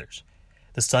Church Fathers.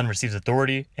 The Son receives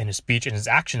authority and his speech and his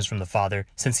actions from the Father,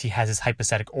 since he has his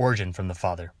hypostatic origin from the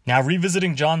Father. Now,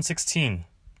 revisiting John 16,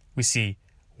 we see,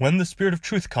 "When the Spirit of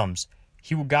truth comes,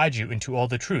 he will guide you into all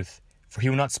the truth, for he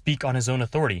will not speak on his own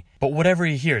authority, but whatever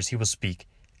he hears he will speak,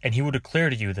 and he will declare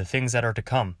to you the things that are to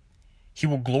come. He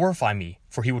will glorify me,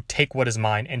 for he will take what is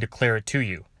mine and declare it to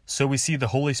you." So we see the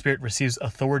Holy Spirit receives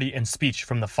authority and speech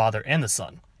from the Father and the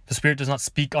Son. The Spirit does not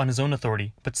speak on his own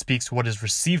authority, but speaks what is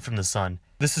received from the Son,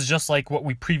 This is just like what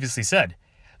we previously said.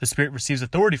 The Spirit receives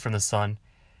authority from the Son,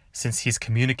 since he's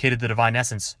communicated the divine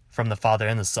essence from the Father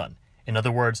and the Son. In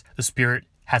other words, the Spirit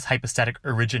has hypostatic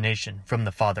origination from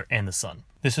the Father and the Son.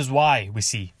 This is why we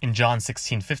see in John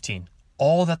 16:15,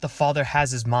 all that the Father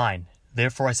has is mine,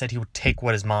 therefore I said he would take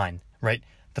what is mine, right?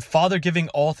 The Father giving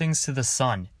all things to the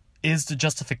Son is the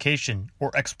justification or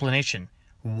explanation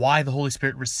why the Holy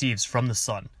Spirit receives from the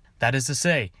Son. That is to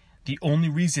say, the only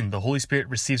reason the Holy Spirit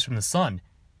receives from the Son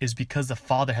is because the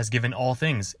Father has given all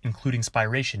things, including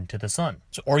spiration, to the Son.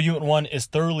 So argument 1 is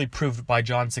thoroughly proved by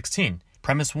John 16.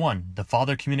 Premise 1, the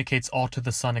Father communicates all to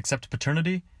the Son except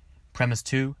paternity. Premise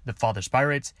 2, the Father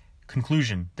spirates.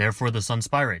 Conclusion, therefore the Son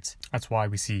spirates. That's why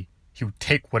we see he would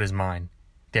take what is mine.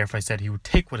 Therefore I said he would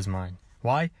take what is mine.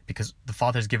 Why? Because the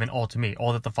Father has given all to me.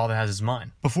 All that the Father has is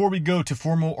mine. Before we go to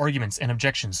formal arguments and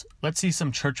objections, let's see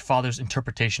some Church Fathers'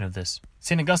 interpretation of this.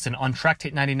 St. Augustine on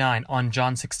Tractate 99 on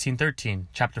John 16:13,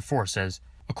 chapter 4 says,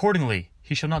 accordingly,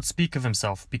 he shall not speak of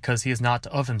himself, because he is not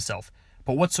of himself.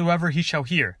 But whatsoever he shall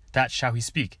hear, that shall he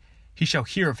speak. He shall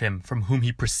hear of him from whom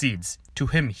he proceeds. To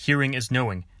him hearing is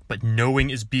knowing, but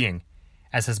knowing is being,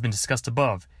 as has been discussed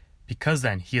above. Because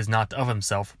then he is not of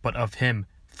himself, but of him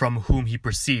from whom he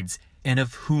proceeds, and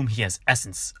of whom he has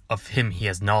essence, of him he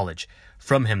has knowledge.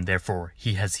 From him, therefore,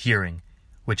 he has hearing,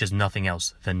 which is nothing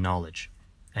else than knowledge.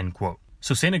 End quote.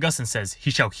 So St. Augustine says, he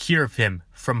shall hear of him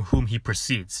from whom he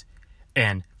proceeds,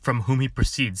 and from whom he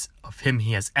proceeds, of him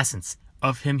he has essence,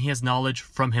 of him he has knowledge,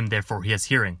 from him, therefore, he has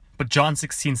hearing. But John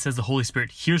 16 says the Holy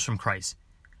Spirit hears from Christ.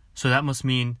 So that must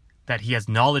mean that he has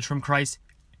knowledge from Christ,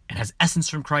 and has essence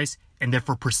from Christ, and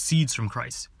therefore proceeds from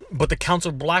Christ. But the Council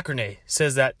of Blackernay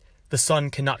says that the Son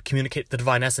cannot communicate the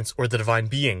divine essence or the divine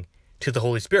being to the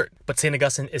Holy Spirit. But St.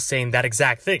 Augustine is saying that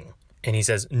exact thing. And he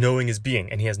says knowing is being,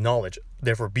 and he has knowledge,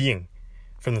 therefore being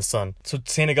from the Son. So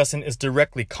St. Augustine is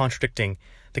directly contradicting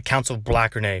the Council of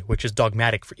Blackernay, which is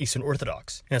dogmatic for Eastern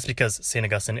Orthodox. And that's because St.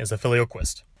 Augustine is a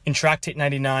filioquist. In Tractate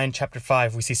 99, chapter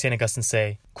 5, we see St. Augustine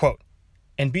say, quote,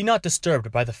 and be not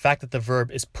disturbed by the fact that the verb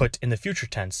is put in the future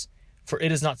tense, for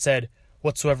it is not said,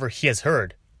 whatsoever he has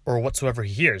heard, or whatsoever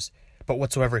he hears, but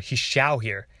whatsoever he shall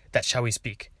hear, that shall he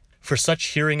speak. For such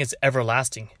hearing is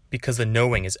everlasting, because the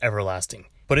knowing is everlasting.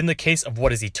 But in the case of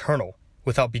what is eternal,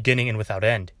 without beginning and without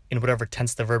end, in whatever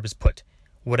tense the verb is put,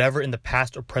 whatever in the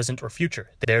past or present or future,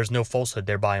 there is no falsehood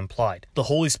thereby implied. The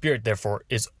Holy Spirit, therefore,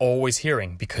 is always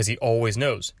hearing, because he always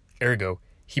knows. Ergo,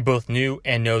 he both knew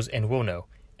and knows and will know.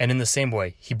 And in the same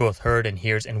way, he both heard and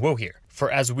hears and will hear.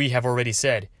 For as we have already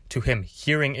said, to him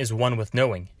hearing is one with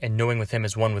knowing, and knowing with him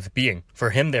is one with being. For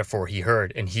him therefore he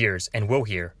heard and hears and will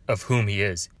hear, of whom he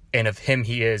is, and of him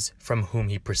he is, from whom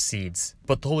he proceeds.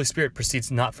 But the Holy Spirit proceeds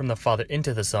not from the Father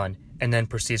into the Son, and then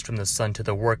proceeds from the Son to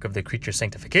the work of the creature's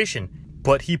sanctification,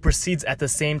 but he proceeds at the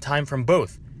same time from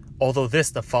both, although this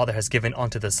the Father has given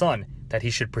unto the Son, that he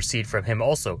should proceed from him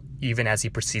also, even as he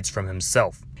proceeds from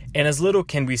himself. And as little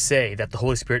can we say that the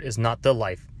Holy Spirit is not the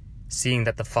life, seeing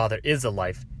that the Father is the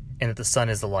life, and that the Son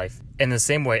is the life. In the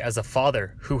same way as the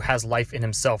Father, who has life in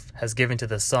himself, has given to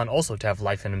the Son also to have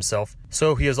life in himself,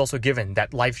 so he has also given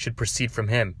that life should proceed from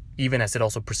him, even as it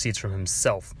also proceeds from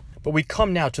himself. But we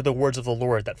come now to the words of the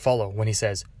Lord that follow when he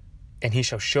says, and he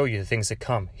shall show you the things to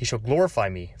come. He shall glorify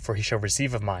me, for he shall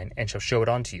receive of mine, and shall show it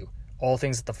unto you. All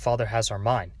things that the Father has are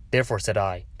mine. Therefore said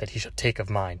I, that he shall take of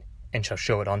mine, and shall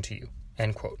show it unto you.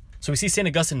 End quote. So we see St.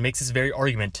 Augustine makes this very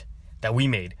argument that we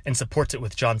made, and supports it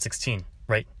with John 16,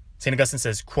 right? St. Augustine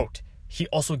says, quote, he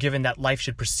also given that life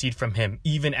should proceed from him,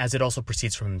 even as it also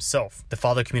proceeds from himself. The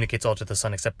Father communicates all to the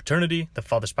Son except paternity, the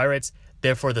Father spirates,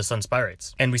 therefore the Son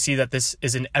spirates. And we see that this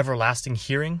is an everlasting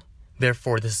hearing,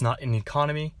 therefore this is not an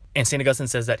economy. And St. Augustine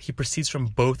says that he proceeds from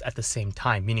both at the same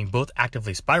time, meaning both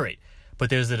actively spirate, but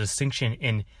there's a distinction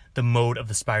in the mode of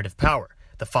the spirative power.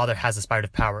 The Father has the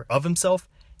spirative power of himself,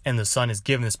 and the Son is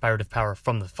given the spirative power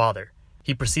from the Father.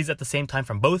 He proceeds at the same time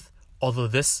from both, although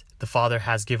this the Father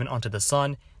has given unto the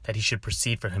Son, that he should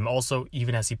proceed from him also,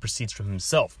 even as he proceeds from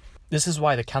himself. This is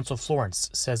why the Council of Florence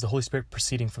says the Holy Spirit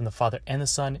proceeding from the Father and the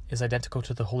Son is identical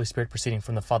to the Holy Spirit proceeding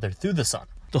from the Father through the Son.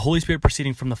 The Holy Spirit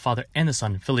proceeding from the Father and the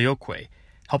Son, Filioque,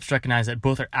 helps recognize that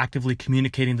both are actively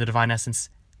communicating the divine essence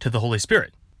to the Holy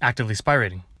Spirit, actively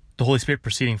spirating. The Holy Spirit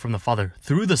proceeding from the Father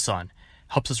through the Son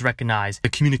helps us recognize the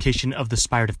communication of the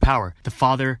spirative power. The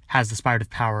Father has the spirative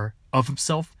power of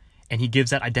himself, and he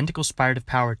gives that identical spirative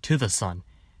power to the Son.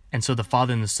 And so the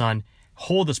Father and the Son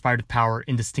hold the spirative power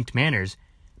in distinct manners,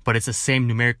 but it's the same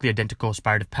numerically identical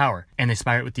spirative power, and they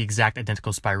spirate with the exact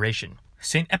identical spiration.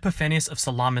 Saint Epiphanius of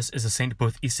Salamis is a saint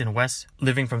both east and west,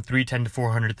 living from 310 to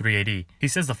 403 AD. He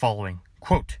says the following,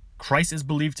 quote, Christ is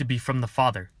believed to be from the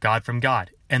Father, God from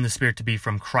God, and the Spirit to be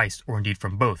from Christ, or indeed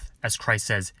from both, as Christ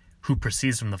says, who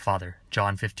proceeds from the Father,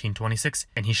 John 15:26,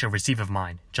 and he shall receive of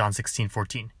mine, John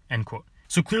 16:14, end quote.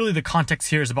 So clearly the context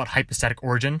here is about hypostatic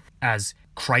origin, as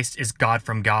Christ is God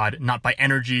from God, not by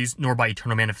energies, nor by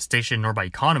eternal manifestation, nor by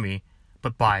economy,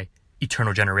 but by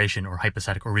eternal generation or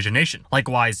hypostatic origination.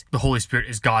 Likewise, the Holy Spirit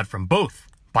is God from both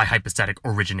by hypostatic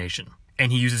origination.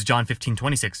 And he uses John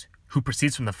 15:26, who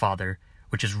proceeds from the Father,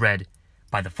 which is read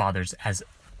by the fathers as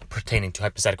pertaining to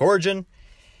hypostatic origin,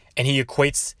 and he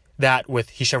equates that with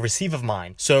he shall receive of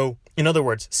mine. So, in other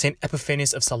words, St.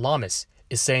 Epiphanius of Salamis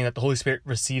is saying that the Holy Spirit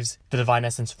receives the divine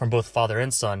essence from both Father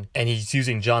and Son, and he's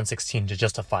using John 16 to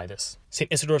justify this.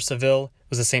 St. Isidore of Seville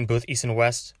was a saint both East and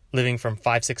West, living from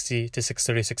 560 to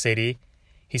 636 AD.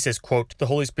 He says, quote, the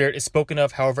Holy Spirit is spoken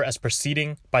of, however, as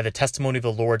proceeding by the testimony of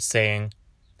the Lord, saying,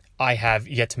 I have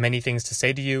yet many things to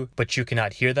say to you, but you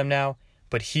cannot hear them now.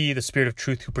 But he, the Spirit of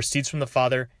truth, who proceeds from the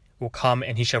Father, will come,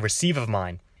 and he shall receive of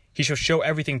mine. He shall show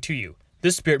everything to you.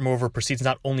 This Spirit, moreover, proceeds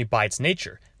not only by its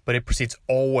nature, but it proceeds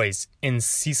always in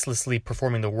ceaselessly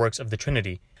performing the works of the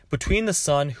Trinity. Between the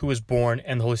Son who is born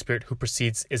and the Holy Spirit who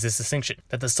proceeds is this distinction,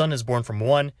 that the Son is born from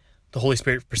one, the Holy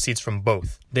Spirit proceeds from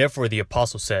both. Therefore the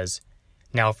Apostle says,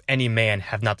 now if any man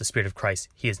have not the Spirit of Christ,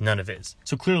 he is none of his.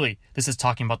 So clearly, this is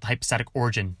talking about the hypostatic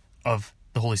origin of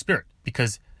the Holy Spirit,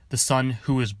 because the Son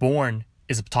who is born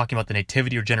is talking about the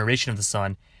nativity or generation of the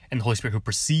Son, and the Holy Spirit who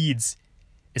proceeds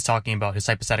is talking about his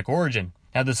hypostatic origin.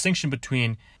 Now, the distinction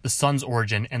between the Son's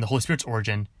origin and the Holy Spirit's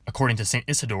origin, according to St.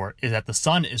 Isidore, is that the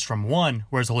Son is from one,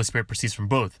 whereas the Holy Spirit proceeds from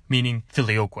both, meaning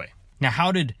Filioque. Now,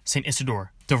 how did St.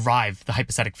 Isidore derive the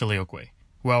hypostatic Filioque?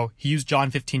 Well, he used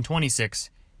John 15:26.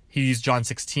 He used John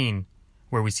 16,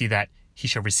 where we see that he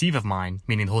shall receive of mine,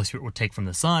 meaning the Holy Spirit will take from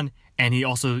the Son, and he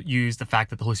also used the fact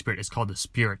that the Holy Spirit is called the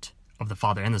Spirit of the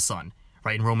Father and the Son.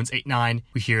 Right, in Romans 8:9,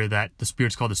 we hear that the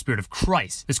Spirit's called the Spirit of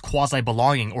Christ. This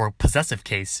quasi-belonging or possessive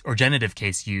case or genitive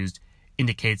case used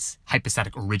indicates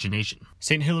hypostatic origination.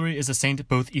 St. Hilary is a saint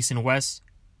both East and West.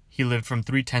 He lived from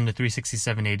 310 to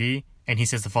 367 AD, and he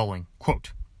says the following,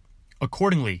 quote,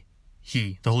 accordingly,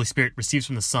 he, the Holy Spirit, receives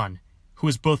from the Son, who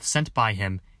is both sent by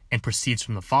him and proceeds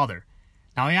from the Father.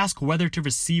 Now I ask whether to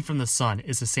receive from the Son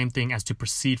is the same thing as to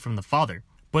proceed from the Father.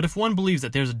 But if one believes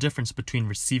that there's a difference between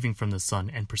receiving from the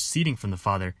Son and proceeding from the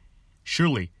Father,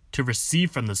 surely to receive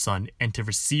from the Son and to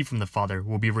receive from the Father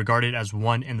will be regarded as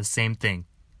one and the same thing.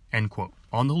 End quote.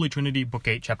 On the Holy Trinity, Book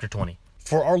 8, Chapter 20.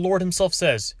 For our Lord himself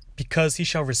says, because he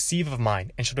shall receive of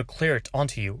mine and shall declare it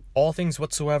unto you, all things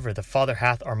whatsoever the Father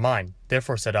hath are mine.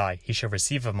 Therefore said I, he shall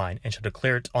receive of mine and shall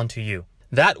declare it unto you.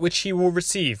 That which he will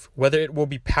receive, whether it will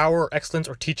be power or excellence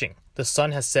or teaching, the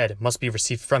Son has said must be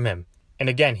received from him. And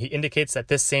again, he indicates that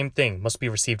this same thing must be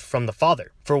received from the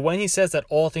Father. For when he says that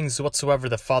all things whatsoever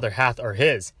the Father hath are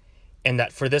his, and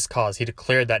that for this cause he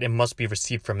declared that it must be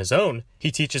received from his own, he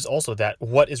teaches also that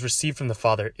what is received from the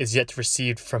Father is yet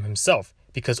received from himself,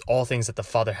 because all things that the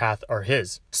Father hath are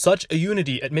his. Such a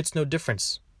unity admits no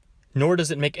difference, nor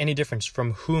does it make any difference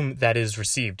from whom that is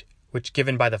received, which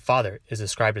given by the Father is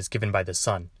described as given by the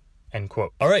Son. End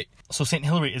quote. All right, so St.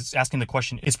 Hilary is asking the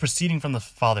question, is proceeding from the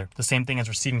Father the same thing as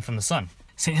receiving from the Son?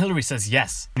 St. Hilary says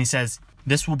yes, and he says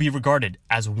this will be regarded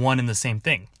as one and the same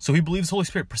thing. So he believes the Holy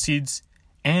Spirit proceeds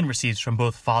and receives from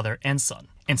both Father and Son.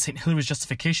 And St. Hilary's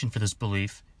justification for this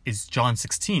belief is John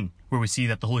 16, where we see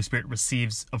that the Holy Spirit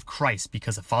receives of Christ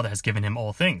because the Father has given him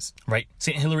all things, right?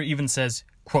 St. Hilary even says,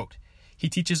 quote, he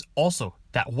teaches also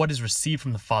that what is received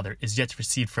from the Father is yet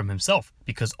received from himself,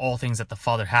 because all things that the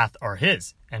Father hath are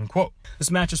his. End quote.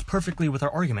 This matches perfectly with our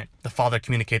argument. The Father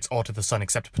communicates all to the Son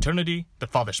except paternity. The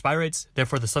Father spirates,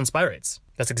 therefore the Son spirates.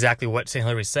 That's exactly what St.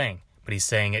 Hilary is saying, but he's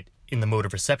saying it in the mode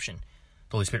of reception.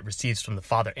 The Holy Spirit receives from the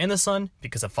Father and the Son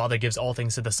because the Father gives all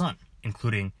things to the Son,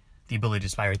 including the ability to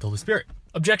spirate the Holy Spirit.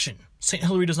 Objection. St.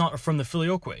 Hilary does not affirm the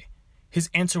Filioque. His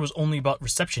answer was only about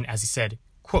reception, as he said,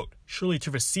 quote, surely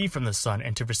to receive from the Son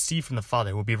and to receive from the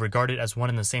Father will be regarded as one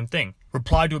and the same thing.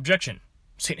 Reply to objection.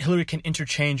 St. Hilary can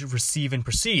interchange receive and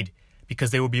proceed,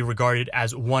 because they will be regarded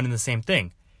as one and the same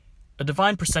thing. A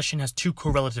divine procession has two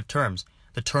correlative terms,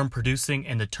 the term producing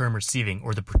and the term receiving,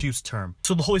 or the produced term.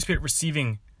 So the Holy Spirit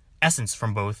receiving essence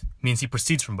from both means he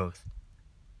proceeds from both.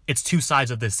 It's two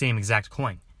sides of the same exact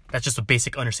coin. That's just a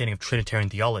basic understanding of Trinitarian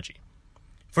theology.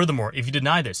 Furthermore, if you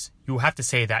deny this, you will have to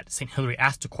say that St. Hilary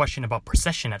asked a question about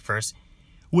procession at first,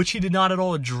 which he did not at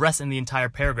all address in the entire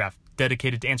paragraph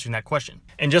dedicated to answering that question.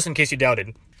 And just in case you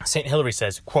doubted, St. Hilary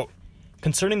says, quote,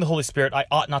 concerning the Holy Spirit, I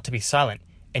ought not to be silent,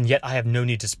 and yet I have no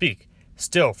need to speak.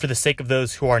 Still, for the sake of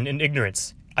those who are in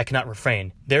ignorance, I cannot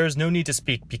refrain. There is no need to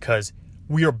speak, because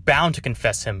we are bound to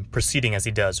confess him, proceeding as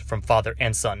he does from Father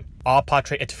and Son. A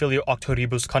Patre et Filio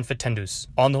auctoribus confitendus.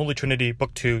 On the Holy Trinity,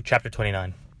 Book 2, Chapter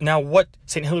 29. Now, what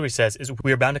St. Hilary says is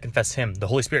we are bound to confess him, the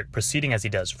Holy Spirit, proceeding as he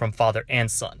does from Father and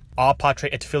Son. A Patre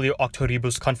et Filio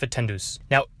auctoribus confitendus.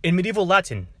 Now, in medieval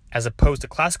Latin, as opposed to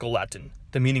classical Latin,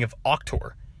 the meaning of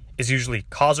auctor is usually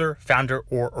causer, founder,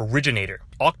 or originator.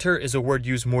 Auctor is a word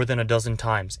used more than a dozen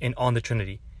times in On the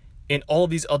Trinity. In all of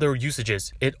these other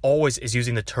usages, it always is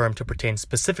using the term to pertain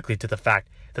specifically to the fact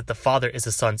that the Father is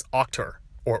the Son's auctor,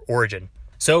 or origin.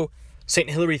 So, St.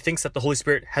 Hilary thinks that the Holy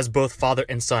Spirit has both Father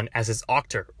and Son as his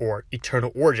auctor, or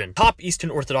eternal origin. Top Eastern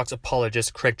Orthodox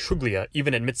apologist Craig Truglia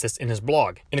even admits this in his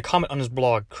blog. In a comment on his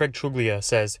blog, Craig Truglia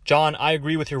says, "John, I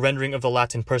agree with your rendering of the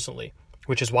Latin personally,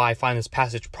 which is why I find this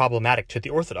passage problematic to the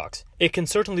Orthodox. It can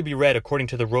certainly be read according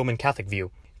to the Roman Catholic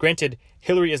view. Granted,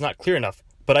 Hilary is not clear enough,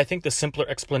 but I think the simpler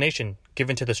explanation,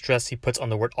 given to the stress he puts on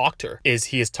the word auctor, is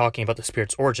he is talking about the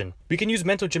Spirit's origin. We can use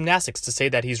mental gymnastics to say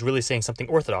that he's really saying something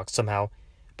Orthodox somehow,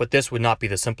 but this would not be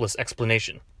the simplest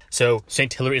explanation." So,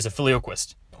 St. Hilary is a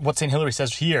filioquist. What St. Hilary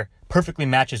says here perfectly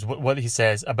matches what he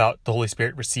says about the Holy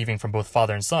Spirit receiving from both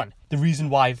Father and Son. The reason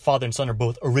why Father and Son are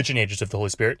both originators of the Holy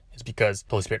Spirit is because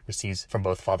the Holy Spirit receives from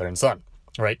both Father and Son,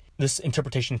 right? This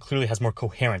interpretation clearly has more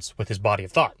coherence with his body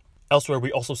of thought. Elsewhere,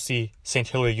 we also see St.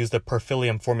 Hilary use the per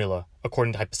filium formula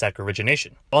according to hypostatic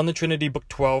origination. On the Trinity, Book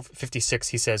 12, 56,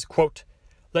 he says, quote,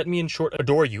 "Let me in short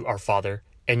adore you, our Father,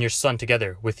 and your Son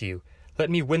together with you. Let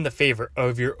me win the favor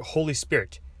of your Holy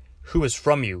Spirit, who is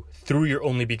from you, through your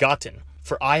only begotten.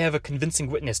 For I have a convincing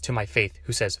witness to my faith,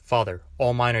 who says, Father,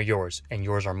 all mine are yours, and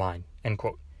yours are mine." End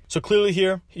quote. So clearly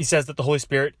here, he says that the Holy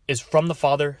Spirit is from the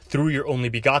Father through your only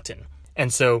begotten.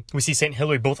 And so we see St.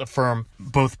 Hilary both affirm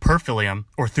both per filium,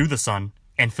 or through the Son,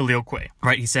 and filioque,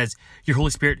 right? He says, your Holy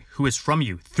Spirit, who is from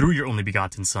you, through your only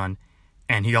begotten Son.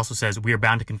 And he also says, we are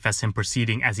bound to confess him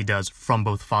proceeding as he does from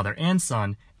both Father and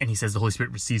Son. And he says the Holy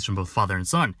Spirit receives from both Father and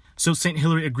Son. So St.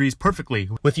 Hilary agrees perfectly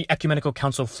with the Ecumenical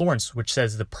Council of Florence, which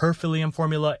says the per filium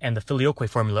formula and the filioque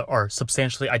formula are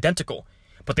substantially identical,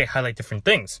 but they highlight different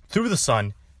things. Through the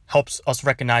Son helps us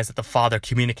recognize that the Father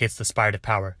communicates the spirative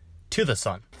power to the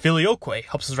Son. Filioque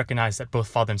helps us recognize that both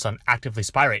Father and Son actively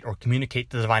spirate or communicate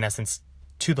the divine essence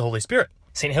to the Holy Spirit.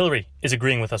 St. Hilary is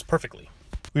agreeing with us perfectly.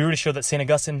 We already showed that St.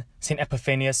 Augustine, St.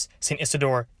 Epiphanius, St.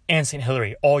 Isidore, and St.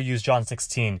 Hilary all use John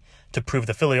 16 to prove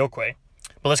the filioque.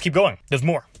 But let's keep going. There's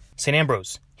more. St.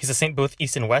 Ambrose. He's a saint both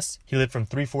east and west. He lived from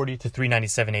 340 to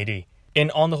 397 AD.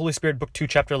 In On the Holy Spirit, Book 2,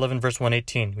 Chapter 11, verse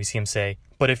 118, we see him say,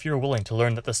 "But if you are willing to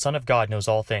learn that the Son of God knows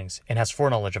all things, and has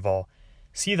foreknowledge of all,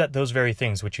 see that those very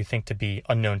things which you think to be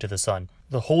unknown to the Son,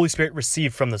 the Holy Spirit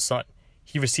received from the Son.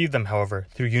 He received them, however,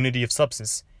 through unity of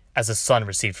substance, as the Son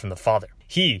received from the Father.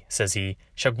 He, says he,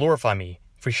 shall glorify me,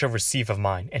 for he shall receive of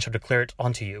mine, and shall declare it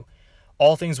unto you.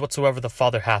 All things whatsoever the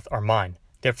Father hath are mine.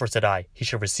 Therefore said I, he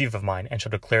shall receive of mine, and shall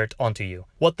declare it unto you."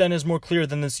 What then is more clear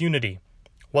than this unity?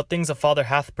 What things the Father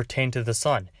hath pertain to the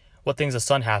Son. What things the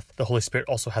Son hath, the Holy Spirit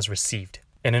also has received.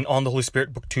 And in On the Holy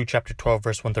Spirit, Book 2, Chapter 12,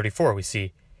 verse 134, we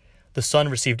see, "The Son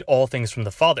received all things from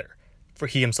the Father, for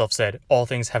he himself said, All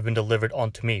things have been delivered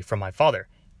unto me from my Father."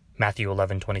 Matthew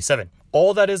 11:27.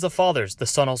 All that is the Father's, the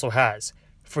Son also has.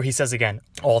 For he says again,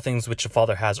 "All things which the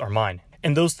Father has are mine."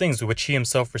 And those things which he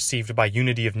himself received by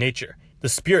unity of nature, the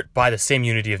Spirit by the same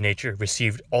unity of nature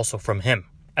received also from him.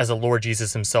 As the Lord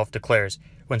Jesus himself declares,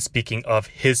 when speaking of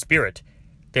his Spirit,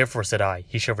 "Therefore said I,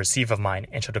 he shall receive of mine,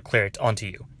 and shall declare it unto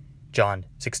you." John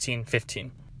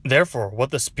 16:15. Therefore,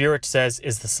 what the Spirit says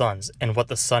is the Son's, and what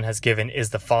the Son has given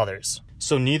is the Father's.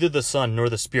 So neither the Son nor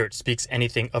the Spirit speaks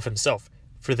anything of himself,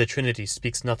 for the Trinity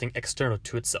speaks nothing external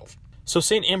to itself. So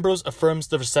St. Ambrose affirms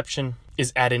the reception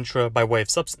is ad intra by way of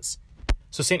substance.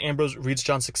 So St. Ambrose reads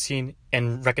John 16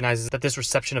 and recognizes that this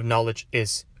reception of knowledge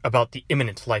is about the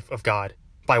immanent life of God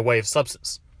by way of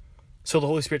substance. So the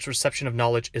Holy Spirit's reception of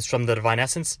knowledge is from the divine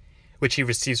essence, which he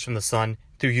receives from the Son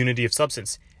through unity of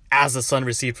substance, as the Son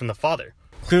received from the Father.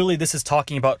 Clearly this is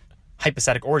talking about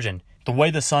hypostatic origin. The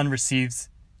way the Son receives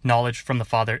knowledge from the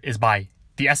Father is by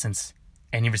the essence,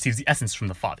 and he receives the essence from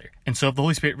the Father. And so if the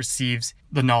Holy Spirit receives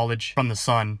the knowledge from the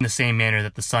Son in the same manner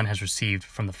that the Son has received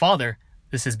from the Father,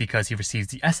 this is because he receives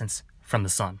the essence from the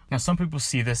Son. Now some people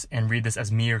see this and read this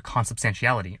as mere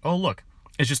consubstantiality. Oh look,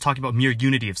 it's just talking about mere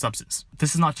unity of substance.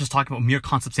 This is not just talking about mere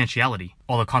consubstantiality,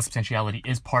 although consubstantiality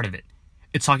is part of it.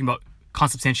 It's talking about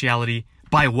consubstantiality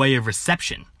by way of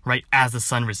reception, right, as the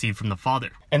Son received from the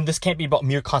Father. And this can't be about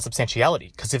mere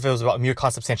consubstantiality, because if it was about mere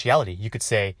consubstantiality, you could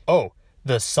say, oh,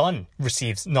 the Son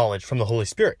receives knowledge from the Holy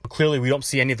Spirit. But clearly we don't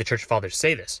see any of the Church Fathers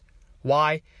say this.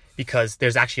 Why? because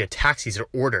there's actually a taxis or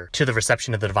order to the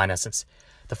reception of the divine essence.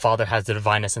 The Father has the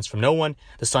divine essence from no one,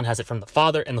 the Son has it from the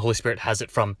Father, and the Holy Spirit has it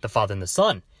from the Father and the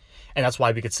Son. And that's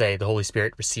why we could say the Holy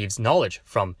Spirit receives knowledge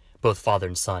from both Father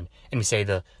and Son, and we say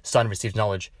the Son receives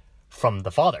knowledge from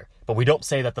the Father. But we don't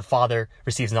say that the Father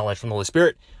receives knowledge from the Holy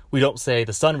Spirit. We don't say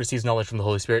the Son receives knowledge from the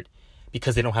Holy Spirit,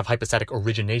 because they don't have hypostatic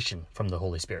origination from the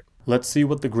Holy Spirit. Let's see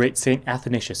what the great Saint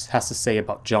Athanasius has to say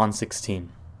about John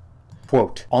 16.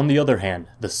 Quote, "On the other hand,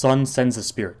 the Son sends the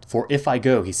Spirit. For if I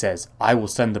go, he says, I will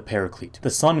send the Paraclete. The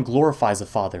Son glorifies the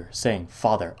Father, saying,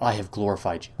 Father, I have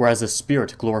glorified you. Whereas the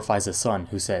Spirit glorifies the Son,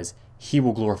 who says, He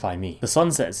will glorify me. The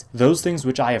Son says, Those things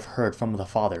which I have heard from the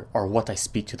Father are what I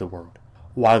speak to the world.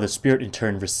 While the Spirit in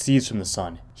turn receives from the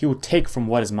Son. He will take from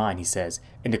what is mine, he says,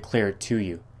 and declare it to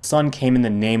you. The Son came in the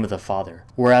name of the Father,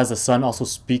 whereas the Son also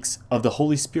speaks of the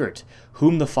Holy Spirit,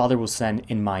 whom the Father will send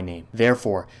in my name.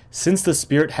 Therefore, since the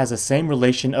Spirit has the same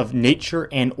relation of nature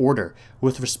and order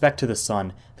with respect to the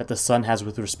Son that the Son has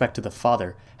with respect to the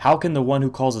Father, how can the one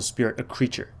who calls the Spirit a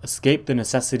creature escape the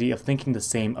necessity of thinking the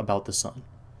same about the Son?"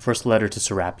 First letter to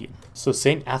Serapion. So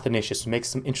St. Athanasius makes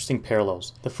some interesting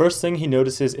parallels. The first thing he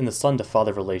notices in the Son to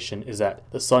Father relation is that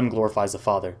the Son glorifies the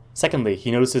Father. Secondly,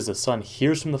 he notices the Son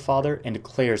hears from the Father and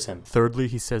declares him. Thirdly,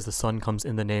 he says the Son comes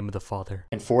in the name of the Father.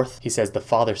 And fourth, he says the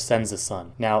Father sends the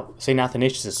Son. Now, St.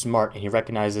 Athanasius is smart and he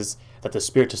recognizes that the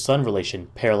Spirit to Son relation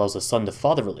parallels the Son to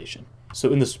Father relation.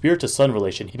 So in the Spirit to Son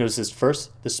relation, he notices first,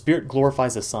 the Spirit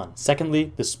glorifies the Son.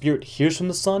 Secondly, the Spirit hears from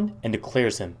the Son and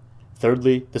declares him.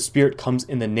 Thirdly, the Spirit comes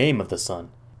in the name of the Son.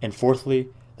 And fourthly,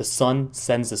 the Son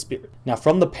sends the Spirit. Now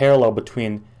from the parallel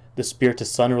between the Spirit to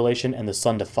Son relation and the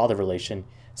Son to Father relation,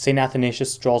 St.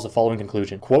 Athanasius draws the following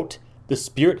conclusion. Quote, "The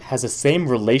Spirit has the same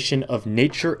relation of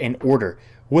nature and order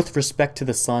with respect to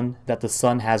the Son that the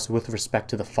Son has with respect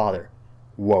to the Father."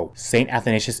 Whoa. St.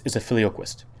 Athanasius is a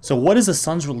filioquist. So what is the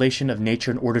Son's relation of nature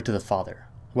and order to the Father?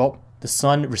 Well, the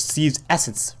Son receives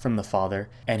essence from the Father,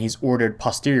 and he's ordered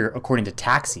posterior according to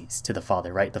taxis to the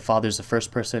Father, right? The Father is the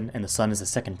first person, and the Son is the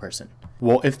second person.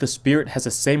 Well, if the Spirit has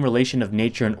the same relation of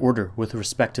nature and order with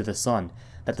respect to the Son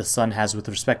that the Son has with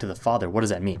respect to the Father, what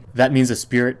does that mean? That means the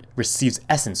Spirit receives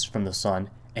essence from the Son,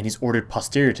 and he's ordered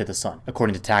posterior to the Son,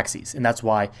 according to taxis. And that's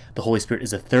why the Holy Spirit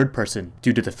is a third person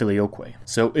due to the Filioque.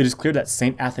 So it is clear that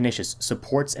St. Athanasius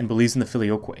supports and believes in the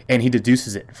Filioque, and he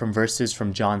deduces it from verses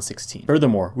from John 16.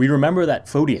 Furthermore, we remember that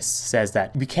Photius says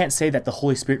that we can't say that the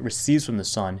Holy Spirit receives from the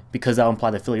Son because that will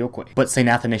imply the Filioque. But St.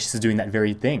 Athanasius is doing that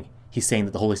very thing. He's saying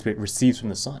that the Holy Spirit receives from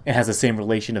the Son and has the same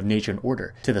relation of nature and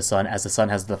order to the Son as the Son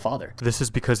has to the Father. This is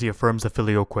because he affirms the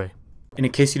Filioque. And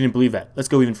in case you didn't believe that, let's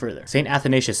go even further. St.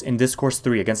 Athanasius in Discourse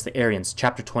 3 against the Arians,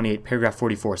 chapter 28, paragraph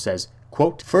 44 says,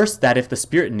 quote, "First, that if the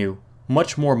Spirit knew,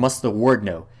 much more must the Word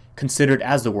know, considered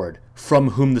as the Word, from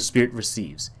whom the Spirit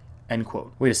receives." End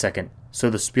quote. Wait a second. So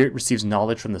the Spirit receives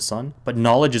knowledge from the Son? But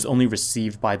knowledge is only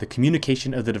received by the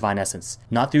communication of the divine essence,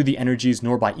 not through the energies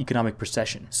nor by economic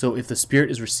procession. So if the Spirit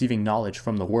is receiving knowledge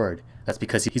from the Word, that's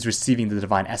because he's receiving the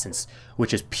divine essence,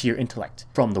 which is pure intellect,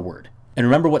 from the Word. And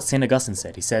remember what St. Augustine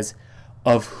said. He says,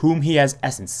 "Of whom he has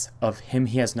essence, of him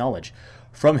he has knowledge.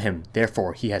 From him,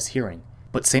 therefore, he has hearing."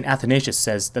 But St. Athanasius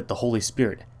says that the Holy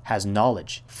Spirit has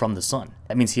knowledge from the Son.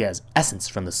 That means he has essence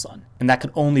from the Son. And that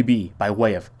could only be by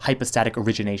way of hypostatic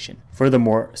origination.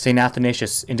 Furthermore, St.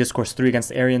 Athanasius in Discourse 3 against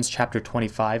the Arians, chapter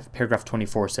 25, paragraph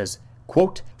 24 says,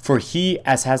 quote, "For he,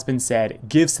 as has been said,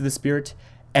 gives to the Spirit,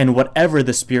 and whatever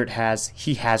the Spirit has,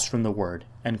 he has from the Word."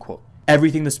 End quote.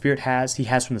 Everything the Spirit has, he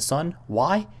has from the Son.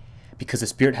 Why? Because the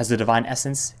Spirit has the divine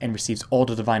essence and receives all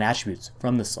the divine attributes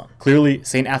from the Son. Clearly,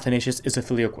 St. Athanasius is a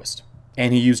filioquist,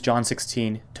 and he used John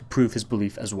 16 to prove his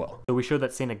belief as well. So we showed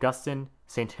that St. Augustine,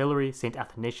 St. Hilary, St.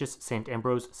 Athanasius, St.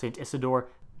 Ambrose, St. Isidore,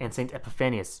 and St.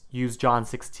 Epiphanius used John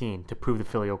 16 to prove the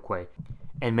Filioque,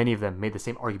 and many of them made the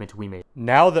same argument we made.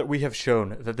 Now that we have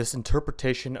shown that this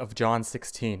interpretation of John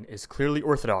 16 is clearly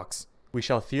orthodox, we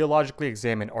shall theologically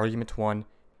examine argument 1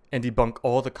 and debunk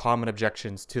all the common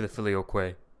objections to the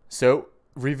Filioque. So,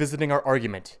 revisiting our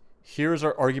argument, here is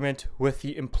our argument with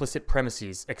the implicit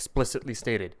premises explicitly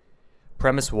stated.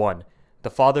 Premise 1. The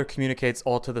Father communicates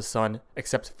all to the Son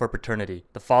except for paternity.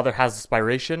 The Father has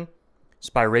spiration.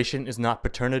 Spiration is not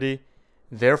paternity.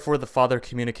 Therefore, the Father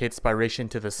communicates spiration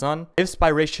to the Son. If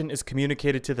spiration is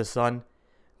communicated to the Son,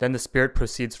 then the Spirit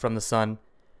proceeds from the Son.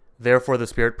 Therefore, the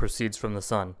Spirit proceeds from the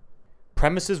Son.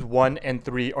 Premises 1 and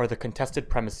 3 are the contested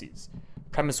premises.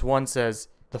 Premise 1 says,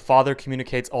 the Father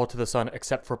communicates all to the Son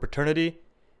except for paternity,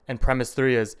 and premise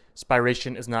 3 is,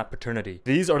 spiration is not paternity.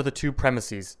 These are the two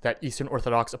premises that Eastern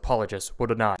Orthodox apologists will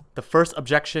deny. The first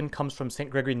objection comes from St.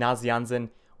 Gregory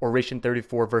Nazianzen, Oration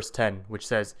 34, verse 10, which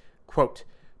says, quote,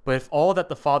 but if all that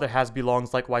the Father has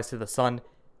belongs likewise to the Son,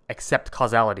 except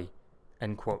causality,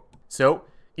 end quote. So,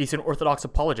 Eastern Orthodox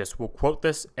apologists will quote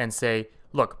this and say,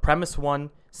 look, premise 1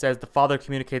 says the Father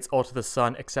communicates all to the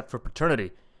Son except for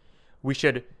paternity. We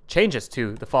should change this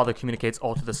to the Father communicates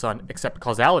all to the Son except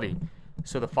causality.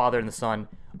 So the Father and the Son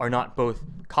are not both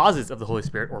causes of the Holy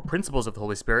Spirit or principles of the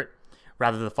Holy Spirit.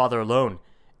 Rather, the Father alone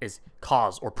is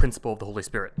cause or principle of the Holy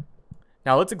Spirit.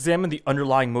 Now let's examine the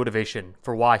underlying motivation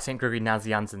for why St. Gregory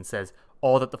Nazianzen says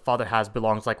all that the Father has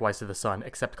belongs likewise to the Son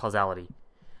except causality.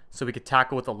 So we could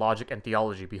tackle with the logic and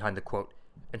theology behind the quote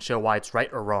and show why it's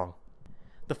right or wrong.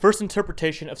 The first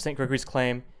interpretation of St. Gregory's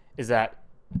claim is that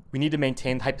we need to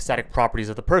maintain the hypostatic properties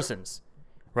of the persons,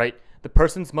 right? The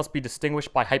persons must be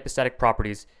distinguished by hypostatic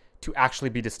properties to actually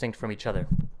be distinct from each other.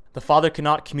 The Father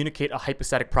cannot communicate a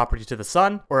hypostatic property to the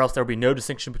Son, or else there will be no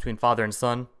distinction between Father and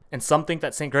Son. And some think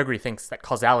that St. Gregory thinks that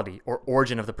causality, or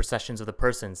origin of the processions of the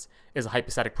persons, is a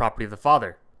hypostatic property of the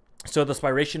Father. So the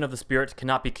spiration of the Spirit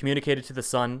cannot be communicated to the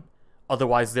Son,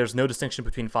 otherwise there's no distinction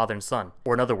between Father and Son.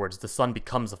 Or in other words, the Son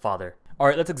becomes the Father.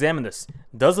 Alright, let's examine this.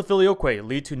 Does the Filioque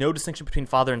lead to no distinction between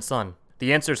Father and Son?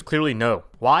 The answer is clearly no.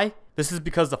 Why? This is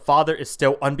because the Father is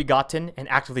still unbegotten and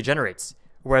actively generates,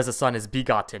 whereas the Son is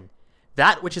begotten.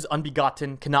 That which is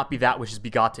unbegotten cannot be that which is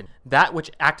begotten. That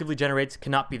which actively generates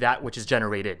cannot be that which is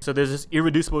generated. So there's this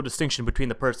irreducible distinction between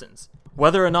the persons.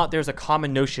 Whether or not there's a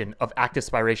common notion of active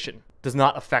spiration does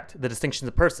not affect the distinctions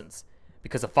of persons,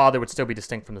 because the Father would still be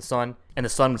distinct from the Son, and the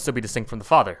Son would still be distinct from the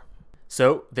Father.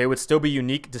 So they would still be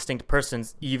unique, distinct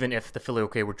persons even if the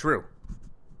Filioque were true.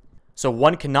 So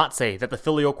one cannot say that the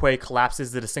Filioque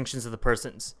collapses the distinctions of the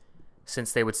persons,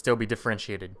 since they would still be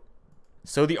differentiated.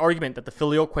 So the argument that the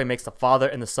Filioque makes the Father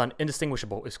and the Son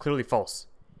indistinguishable is clearly false,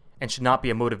 and should not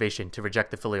be a motivation to reject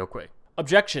the Filioque.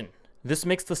 Objection. This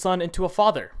makes the Son into a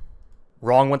Father.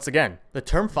 Wrong once again. The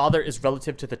term Father is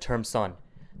relative to the term Son.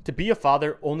 To be a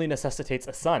Father only necessitates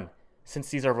a Son, since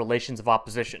these are relations of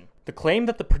opposition. The claim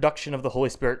that the production of the Holy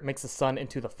Spirit makes the Son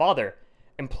into the Father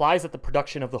implies that the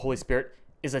production of the Holy Spirit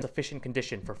is a sufficient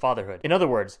condition for fatherhood. In other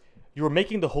words, you are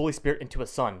making the Holy Spirit into a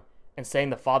Son, and saying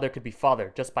the Father could be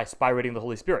Father just by spirating the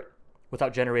Holy Spirit,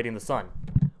 without generating the Son,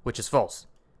 which is false.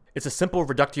 It's a simple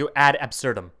reductio ad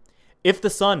absurdum. If the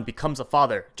Son becomes a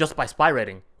Father just by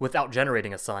spirating, without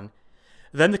generating a Son,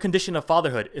 then the condition of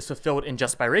fatherhood is fulfilled in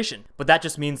just spiration, but that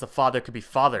just means the Father could be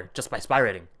Father just by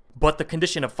spirating. But the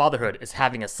condition of fatherhood is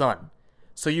having a Son.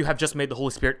 So you have just made the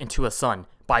Holy Spirit into a Son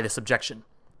by this objection.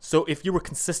 So if you were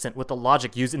consistent with the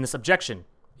logic used in this objection,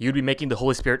 you'd be making the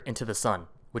Holy Spirit into the Son,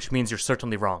 which means you're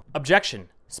certainly wrong. Objection.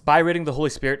 Spirating the Holy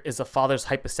Spirit is the Father's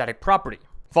hypostatic property.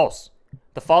 False.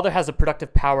 The Father has the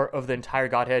productive power of the entire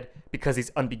Godhead because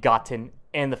he's unbegotten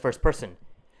and the first person.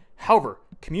 However,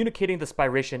 communicating the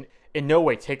spiration in no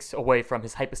way takes away from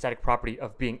his hypostatic property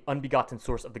of being unbegotten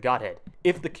source of the Godhead.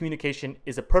 If the communication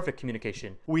is a perfect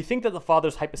communication, we think that the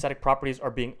Father's hypostatic properties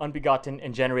are being unbegotten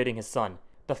and generating his Son.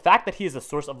 The fact that he is the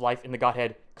source of life in the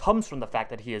Godhead comes from the fact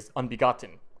that he is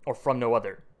unbegotten, or from no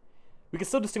other. We can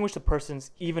still distinguish the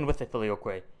persons even with the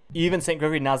Filioque. Even St.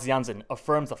 Gregory Nazianzen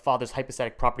affirms the Father's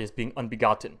hypostatic property as being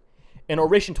unbegotten. In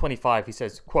Oration 25, he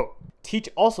says, quote, "Teach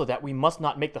also that we must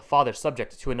not make the Father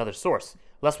subject to another source,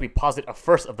 lest we posit a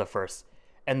first of the first,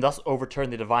 and thus overturn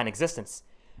the divine existence.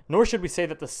 Nor should we say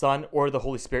that the Son or the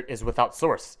Holy Spirit is without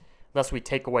source, lest we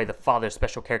take away the Father's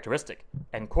special characteristic,"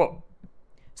 end quote.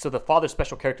 So the Father's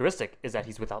special characteristic is that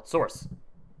he's without source,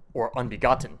 or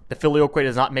unbegotten. The Filioque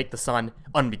does not make the Son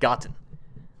unbegotten.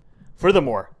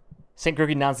 Furthermore, St.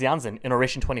 Gregory Nazianzen in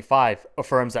Oration 25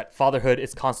 affirms that fatherhood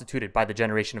is constituted by the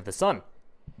generation of the Son.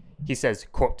 He says,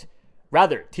 quote,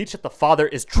 "Rather, teach that the Father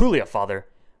is truly a Father,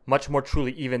 much more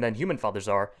truly even than human fathers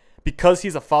are, because he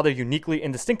is a Father uniquely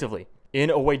and distinctively, in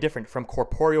a way different from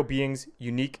corporeal beings,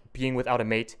 unique, being without a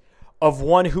mate, of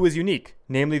one who is unique,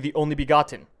 namely the only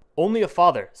begotten. Only a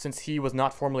Father, since he was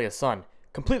not formerly a Son,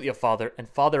 completely a Father, and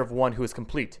Father of one who is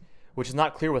complete, which is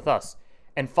not clear with us,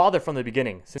 and Father from the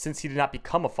beginning, since he did not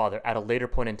become a Father at a later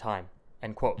point in time,"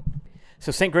 end quote.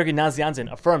 So St. Gregory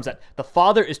Nazianzen affirms that the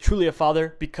Father is truly a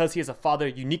Father because he is a Father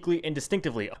uniquely and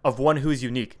distinctively of one who is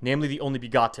unique, namely the only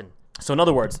begotten. So in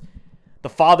other words, the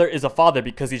Father is a Father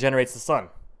because he generates the Son.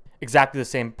 Exactly the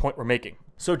same point we're making.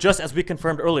 So just as we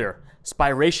confirmed earlier,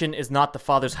 spiration is not the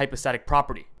Father's hypostatic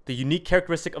property. The unique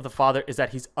characteristic of the Father is that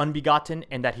he's unbegotten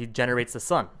and that he generates the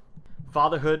Son.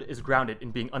 Fatherhood is grounded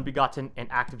in being unbegotten and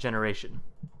active generation.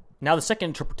 Now the second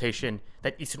interpretation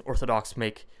that Eastern Orthodox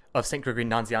make of St. Gregory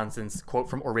Nazianzen's quote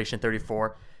from Oration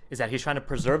 34 is that he's trying to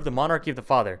preserve the monarchy of the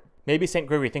Father Maybe St.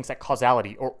 Gregory thinks that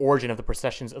causality, or origin of the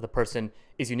processions of the person,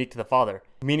 is unique to the Father,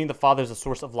 meaning the Father is the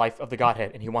source of life of the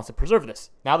Godhead, and he wants to preserve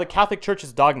this. Now, the Catholic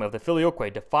Church's dogma of the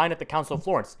Filioque, defined at the Council of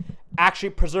Florence,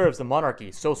 actually preserves the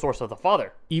monarchy, sole source of the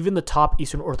Father. Even the top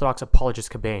Eastern Orthodox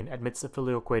apologist Cabane admits the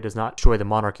Filioque does not destroy the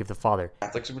monarchy of the Father.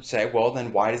 Catholics would say, well,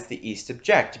 then why does the East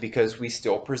object? Because we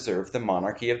still preserve the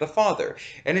monarchy of the Father.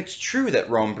 And it's true that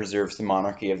Rome preserves the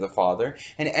monarchy of the Father,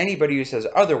 and anybody who says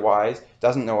otherwise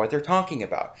doesn't know what they're talking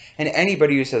about. And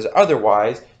anybody who says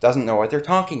otherwise doesn't know what they're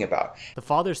talking about. The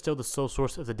Father is still the sole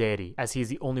source of the deity, as he is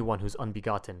the only one who's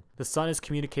unbegotten. The Son has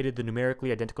communicated the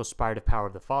numerically identical spirative power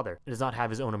of the Father, and does not have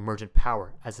his own emergent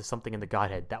power, as if something in the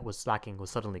Godhead that was lacking was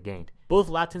suddenly gained. Both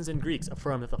Latins and Greeks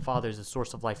affirm that the Father is the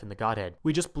source of life in the Godhead.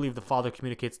 We just believe the Father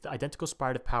communicates the identical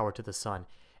spirative power to the Son,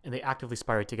 and they actively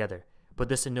spirate together. But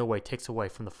this in no way takes away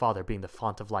from the Father being the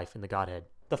font of life in the Godhead.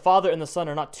 The Father and the Son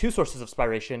are not two sources of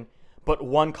spiration, but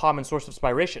one common source of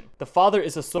spiration. The Father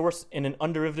is a source in an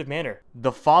underderivative manner.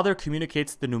 The Father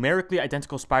communicates the numerically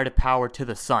identical spirative power to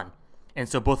the Son, and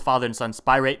so both Father and Son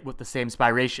spirate with the same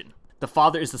spiration. The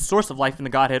Father is the source of life in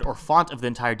the Godhead, or font of the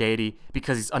entire deity,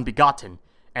 because he's unbegotten,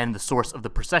 and the source of the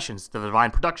processions, the divine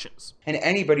productions. And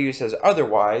anybody who says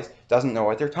otherwise doesn't know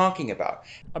what they're talking about.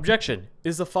 Objection.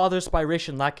 Is the Father's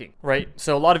spiration lacking? Right?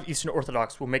 So a lot of Eastern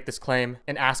Orthodox will make this claim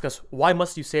and ask us, why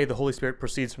must you say the Holy Spirit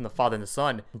proceeds from the Father and the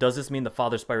Son? Does this mean the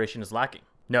Father's spiration is lacking?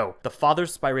 No, the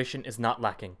Father's spiration is not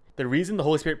lacking. The reason the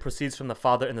Holy Spirit proceeds from the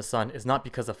Father and the Son is not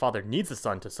because the Father needs the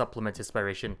Son to supplement his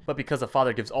spiration, but because the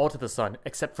Father gives all to the Son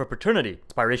except for paternity.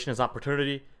 Spiration is not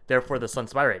paternity, therefore the Son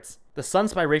spirates. The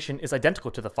Son's spiration is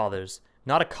identical to the Father's,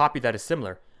 not a copy that is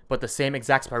similar, but the same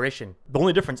exact spiration. The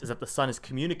only difference is that the Son has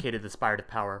communicated the spirative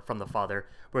power from the Father,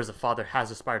 whereas the Father has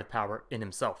the spirative power in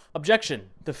himself. Objection.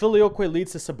 The Filioque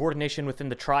leads to subordination within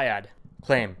the triad.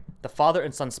 Claim. The Father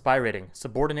and Son spirating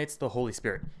subordinates the Holy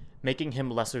Spirit, making him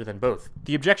lesser than both.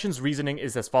 The objection's reasoning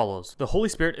is as follows. The Holy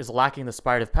Spirit is lacking the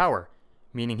spirative power,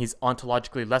 meaning he's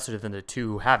ontologically lesser than the two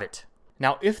who have it.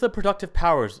 Now, if the productive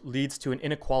powers leads to an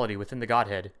inequality within the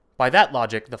Godhead, by that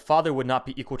logic, the Father would not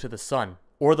be equal to the Son,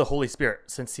 or the Holy Spirit,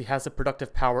 since he has the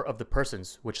productive power of the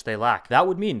persons, which they lack. That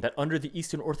would mean that under the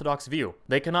Eastern Orthodox view,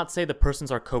 they cannot say the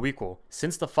persons are co-equal,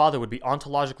 since the Father would be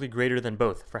ontologically greater than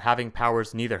both for having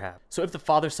powers neither have. So if the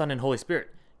Father, Son, and Holy Spirit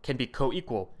can be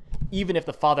co-equal, even if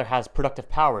the Father has productive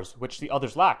powers which the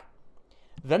others lack,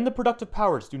 then the productive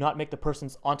powers do not make the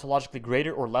persons ontologically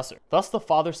greater or lesser. Thus the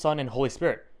Father, Son, and Holy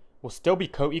Spirit will still be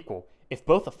co-equal if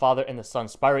both the Father and the Son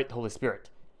spirate the Holy Spirit,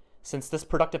 since this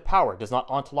productive power does not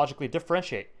ontologically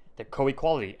differentiate their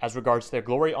co-equality as regards their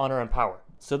glory, honor, and power.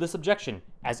 So this objection,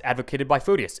 as advocated by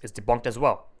Photius, is debunked as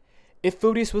well. If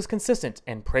Photius was consistent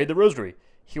and prayed the rosary,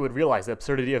 he would realize the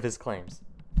absurdity of his claims.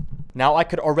 Now I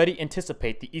could already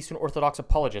anticipate the Eastern Orthodox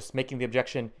apologists making the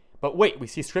objection, but wait, we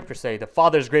see scripture say, the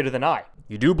Father is greater than I.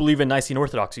 You do believe in Nicene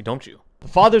Orthodoxy, don't you? The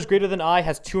Father is greater than I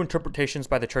has two interpretations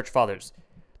by the Church Fathers.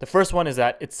 The first one is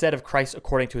that it's said of Christ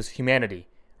according to his humanity,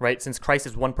 right? Since Christ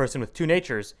is one person with two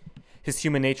natures, his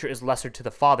human nature is lesser to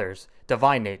the Father's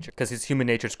divine nature, because his human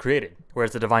nature is created,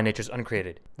 whereas the divine nature is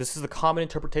uncreated. This is the common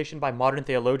interpretation by modern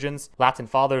theologians, Latin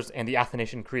Fathers, and the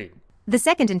Athanasian Creed. The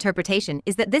second interpretation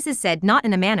is that this is said not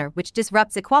in a manner which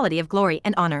disrupts equality of glory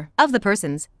and honor of the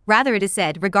persons, rather it is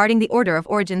said regarding the order of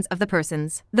origins of the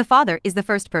persons. The Father is the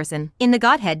first person in the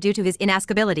Godhead due to his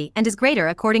inascability and is greater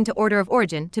according to order of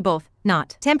origin to both,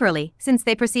 not temporally, since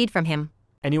they proceed from him.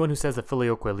 Anyone who says the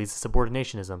Filioque leads to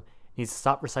subordinationism needs to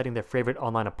stop reciting their favorite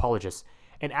online apologists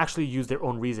and actually use their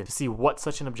own reason to see what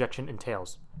such an objection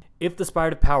entails. If the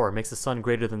spirative power makes the Son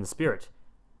greater than the Spirit,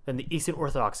 then the Eastern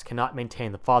Orthodox cannot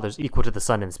maintain the Father's equal to the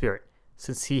Son and Spirit,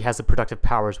 since he has the productive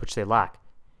powers which they lack.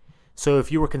 So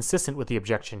if you were consistent with the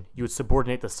objection, you would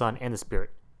subordinate the Son and the Spirit.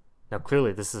 Now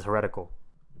clearly this is heretical.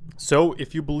 So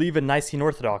if you believe in Nicene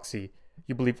Orthodoxy,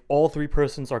 you believe all three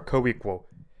persons are co-equal,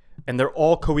 and they're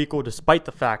all co-equal despite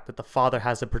the fact that the Father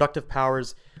has the productive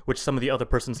powers which some of the other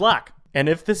persons lack. And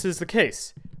if this is the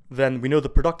case, then we know the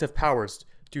productive powers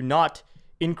do not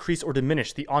increase or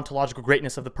diminish the ontological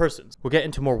greatness of the persons. We'll get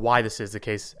into more why this is the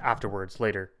case afterwards,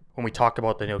 later, when we talk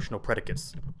about the notional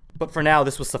predicates. But for now,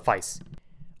 this will suffice.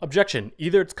 Objection.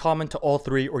 Either it's common to all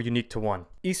three or unique to one.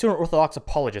 Eastern Orthodox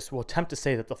apologists will attempt to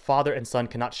say that the Father and Son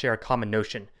cannot share a common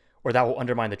notion, or that will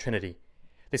undermine the Trinity.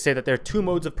 They say that there are two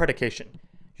modes of predication.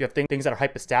 You have things that are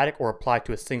hypostatic or apply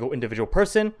to a single individual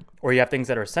person, or you have things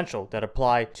that are essential that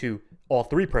apply to all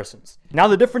three persons. Now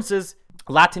the difference is,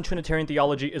 Latin Trinitarian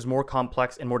theology is more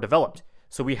complex and more developed,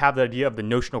 so we have the idea of the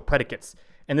notional predicates,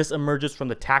 and this emerges from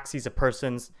the taxis of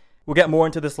persons. We'll get more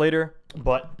into this later,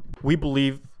 but we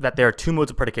believe that there are two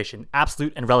modes of predication,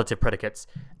 absolute and relative predicates.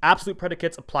 Absolute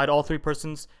predicates apply to all three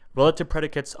persons. Relative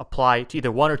predicates apply to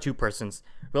either one or two persons.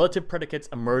 Relative predicates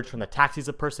emerge from the taxis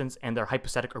of persons and their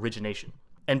hypostatic origination.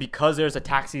 And because there's a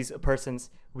taxis of persons,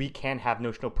 we can have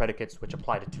notional predicates which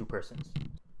apply to two persons.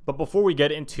 But before we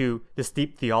get into this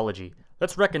deep theology,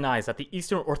 let's recognize that the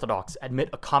Eastern Orthodox admit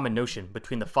a common notion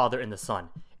between the Father and the Son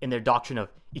in their doctrine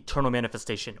of eternal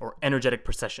manifestation or energetic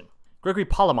procession. Gregory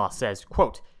Palamite says,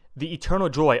 quote, "The eternal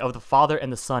joy of the Father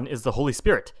and the Son is the Holy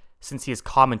Spirit, since he is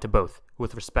common to both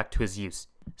with respect to his use."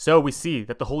 So we see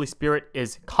that the Holy Spirit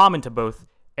is common to both,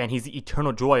 and he's the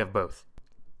eternal joy of both.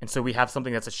 And so we have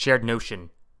something that's a shared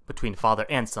notion between Father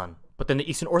and Son. But then the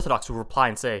Eastern Orthodox will reply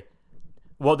and say,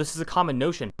 well, this is a common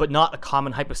notion, but not a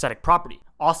common hypostatic property.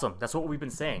 Awesome, that's what we've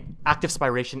been saying. Active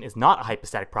spiration is not a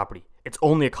hypostatic property. It's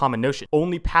only a common notion.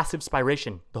 Only passive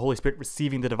spiration, the Holy Spirit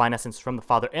receiving the divine essence from the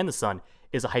Father and the Son,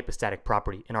 is a hypostatic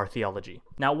property in our theology.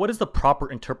 Now, what is the proper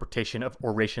interpretation of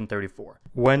Oration 34?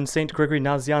 When St. Gregory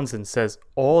Nazianzen says,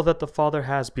 all that the Father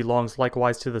has belongs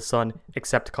likewise to the Son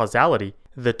except causality,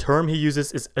 the term he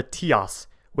uses is etios,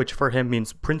 which for him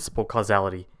means principal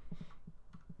causality.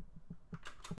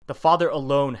 The Father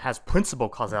alone has principal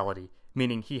causality,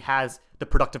 meaning he has the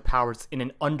productive powers in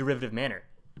an underivative manner,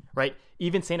 right?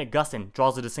 Even St. Augustine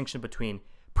draws a distinction between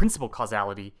principal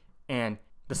causality and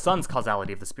the Son's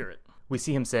causality of the Spirit. We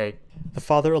see him say, "The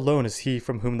Father alone is he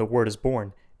from whom the Word is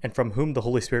born, and from whom the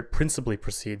Holy Spirit principally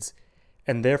proceeds.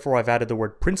 And therefore I've added the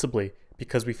word principally,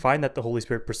 because we find that the Holy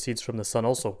Spirit proceeds from the Son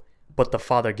also, but the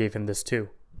Father gave him this too."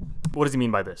 What does he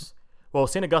mean by this? Well,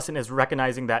 St. Augustine is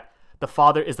recognizing that the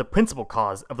Father is the principal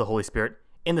cause of the Holy Spirit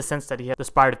in the sense that he has the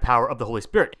spirative power of the Holy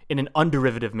Spirit in an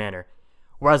underivative manner,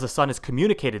 whereas the Son has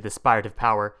communicated this spirative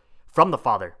power from the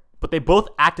Father. But they both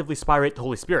actively spirate the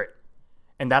Holy Spirit.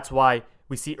 And that's why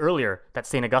we see earlier that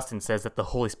St. Augustine says that the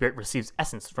Holy Spirit receives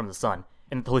essence from the Son,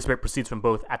 and that the Holy Spirit proceeds from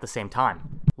both at the same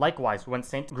time. Likewise, when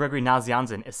St. Gregory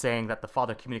Nazianzen is saying that the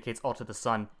Father communicates all to the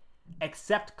Son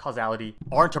except causality,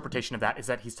 our interpretation of that is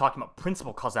that he's talking about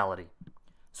principal causality.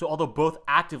 So although both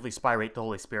actively spirate the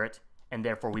Holy Spirit, and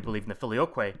therefore we believe in the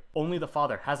Filioque, only the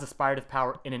Father has the spirative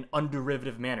power in an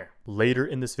underivative manner. Later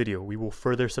in this video, we will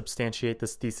further substantiate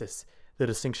this thesis, the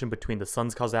distinction between the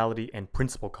Son's causality and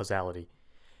principal causality,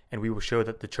 and we will show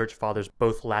that the Church Fathers,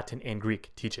 both Latin and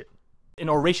Greek, teach it. In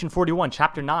Oration 41,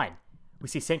 chapter 9, we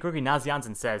see St. Gregory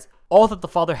Nazianzen says, all that the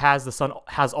Father has, the Son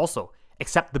has also,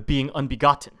 except the being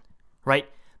unbegotten, right?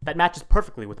 That matches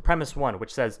perfectly with premise 1,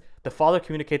 which says, the Father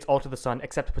communicates all to the Son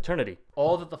except paternity.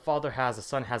 All that the Father has, the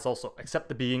Son has also, except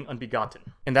the being unbegotten.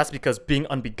 And that's because being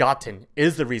unbegotten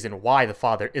is the reason why the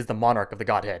Father is the monarch of the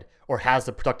Godhead, or has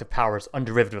the productive powers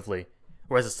underivatively,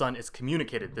 whereas the Son is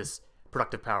communicated this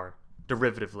productive power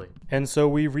derivatively. And so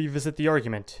we revisit the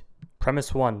argument.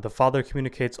 Premise 1, the Father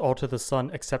communicates all to the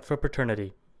Son except for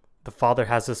paternity. The Father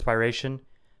has the spiration.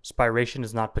 Spiration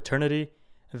is not paternity.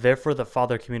 Therefore, the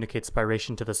Father communicates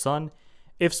spiration to the Son.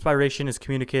 If spiration is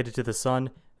communicated to the Son,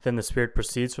 then the Spirit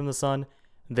proceeds from the Son.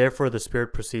 Therefore, the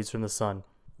Spirit proceeds from the Son.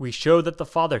 We show that the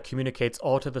Father communicates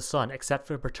all to the Son except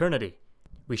for paternity.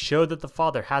 We show that the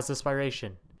Father has the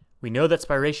spiration. We know that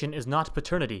spiration is not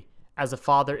paternity, as the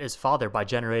Father is Father by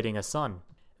generating a Son.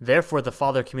 Therefore, the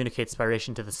Father communicates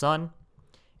spiration to the Son.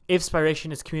 If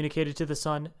spiration is communicated to the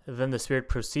Son, then the Spirit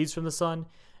proceeds from the Son.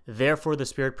 Therefore, the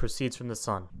Spirit proceeds from the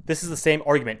Son. This is the same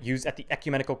argument used at the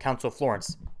Ecumenical Council of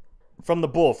Florence. From the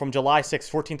bull from July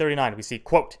 6, 1439, we see,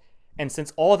 quote, "And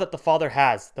since all that the Father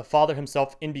has, the Father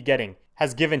himself in begetting,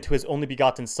 has given to his only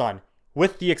begotten Son,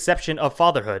 with the exception of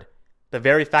fatherhood, the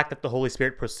very fact that the Holy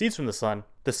Spirit proceeds from the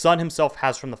Son himself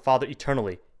has from the Father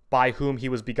eternally, by whom he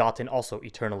was begotten also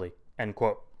eternally." End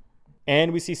quote.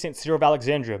 And we see St. Cyril of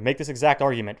Alexandria make this exact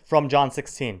argument from John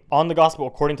 16. On the Gospel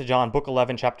according to John, book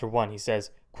 11, chapter 1, he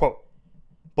says, quote,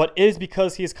 "But it is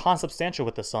because he is consubstantial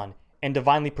with the Son, and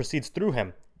divinely proceeds through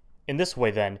him. In this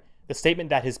way, then, the statement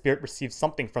that his Spirit receives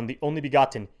something from the only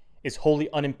begotten is wholly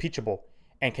unimpeachable,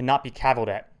 and cannot be cavilled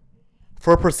at.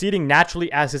 For proceeding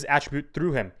naturally as his attribute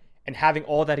through him, and having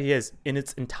all that he is in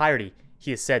its entirety,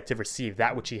 he is said to receive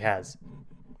that which he has."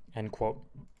 End quote.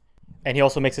 And he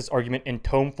also makes this argument in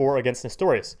Tome 4 against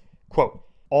Nestorius. Quote,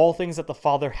 "All things that the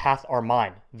Father hath are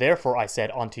mine. Therefore I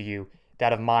said unto you,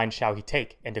 that of mine shall he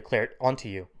take, and declare it unto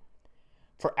you.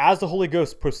 For as the Holy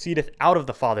Ghost proceedeth out of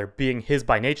the Father, being his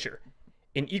by nature,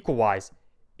 in equal wise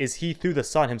is he through the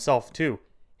Son himself too,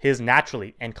 his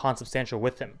naturally and consubstantial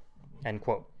with him." End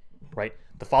quote. Right?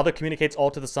 The Father communicates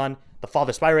all to the Son, the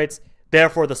Father spirates,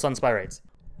 therefore the Son spirates.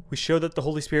 We show that the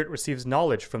Holy Spirit receives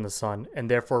knowledge from the Son,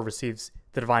 and therefore receives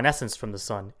the divine essence from the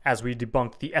Son, as we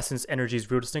debunk the essence energies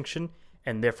real distinction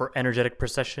and therefore energetic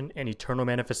procession and eternal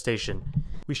manifestation.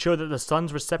 We show that the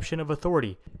Son's reception of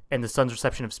authority and the Son's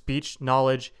reception of speech,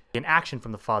 knowledge, and action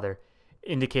from the Father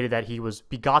indicated that he was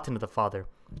begotten of the Father.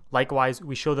 Likewise,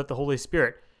 we show that the Holy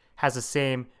Spirit has the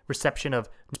same reception of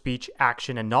speech,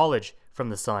 action, and knowledge from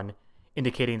the Son,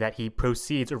 indicating that he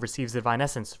proceeds or receives the divine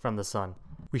essence from the Son.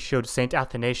 We showed Saint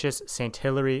Athanasius, Saint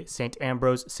Hilary, Saint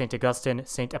Ambrose, Saint Augustine,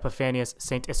 Saint Epiphanius,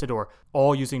 Saint Isidore,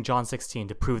 all using John 16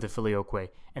 to prove the Filioque,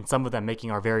 and some of them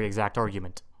making our very exact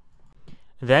argument.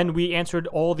 Then we answered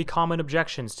all the common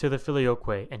objections to the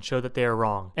Filioque and showed that they are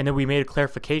wrong. And then we made a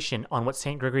clarification on what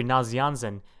Saint Gregory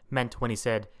Nazianzen meant when he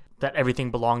said that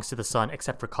everything belongs to the Son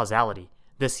except for causality.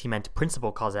 This he meant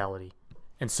principal causality.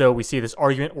 And so we see this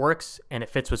argument works, and it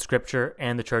fits with Scripture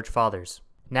and the Church Fathers.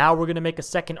 Now we're going to make a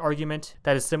second argument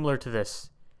that is similar to this,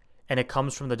 and it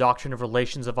comes from the doctrine of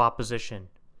relations of opposition.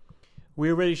 We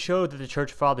already showed that the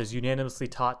Church Fathers unanimously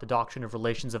taught the doctrine of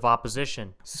relations of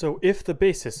opposition. So if the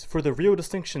basis for the real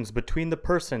distinctions between the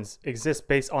persons exists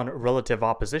based on relative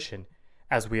opposition,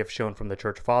 as we have shown from the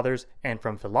Church Fathers and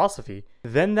from philosophy,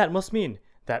 then that must mean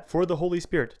that for the Holy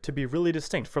Spirit to be really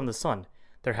distinct from the Son,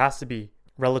 there has to be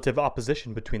relative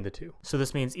opposition between the two. So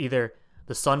this means either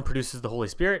the Son produces the Holy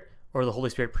Spirit or the Holy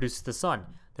Spirit produces the Son.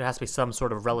 There has to be some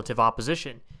sort of relative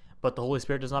opposition. But the Holy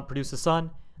Spirit does not produce the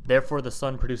Son, therefore the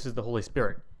Son produces the Holy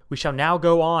Spirit. We shall now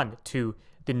go on to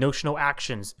the notional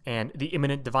actions and the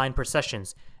immanent divine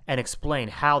processions and explain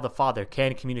how the Father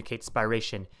can communicate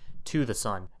spiration to the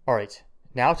Son. Alright,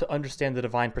 now to understand the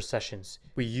divine processions,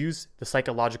 we use the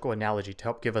psychological analogy to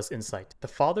help give us insight. The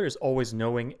Father is always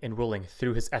knowing and willing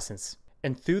through his essence,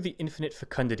 and through the infinite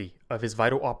fecundity of his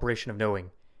vital operation of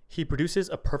knowing, he produces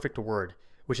a perfect word,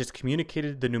 which has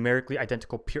communicated the numerically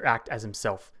identical pure act as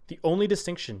himself. The only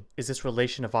distinction is this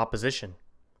relation of opposition.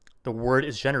 The word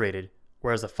is generated,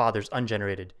 whereas the Father is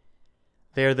ungenerated.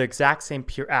 They are the exact same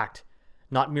pure act,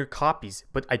 not mere copies,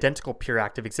 but identical pure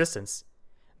act of existence.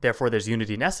 Therefore there's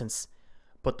unity in essence,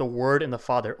 but the Word and the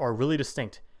Father are really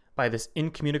distinct by this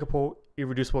incommunicable,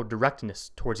 irreducible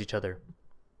directness towards each other,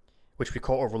 which we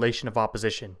call a relation of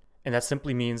opposition. And that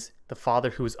simply means the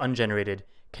Father who is ungenerated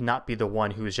cannot be the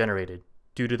one who is generated,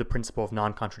 due to the principle of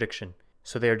non-contradiction.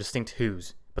 So they are distinct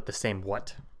who's, but the same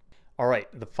what. Alright,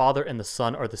 the Father and the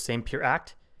Son are the same pure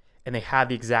act, and they have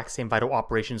the exact same vital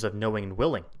operations of knowing and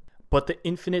willing. But the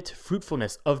infinite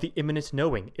fruitfulness of the immanent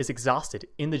knowing is exhausted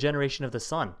in the generation of the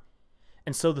Son,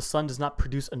 and so the Son does not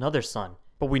produce another Son.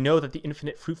 But we know that the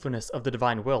infinite fruitfulness of the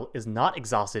divine will is not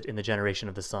exhausted in the generation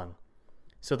of the Son.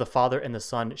 So the Father and the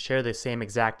Son share the same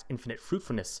exact infinite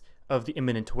fruitfulness of the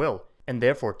immanent will, and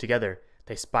therefore together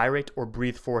they spirate or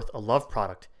breathe forth a love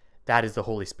product. That is the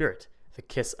Holy Spirit, the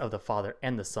kiss of the Father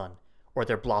and the Son, or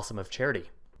their blossom of charity.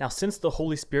 Now since the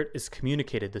Holy Spirit is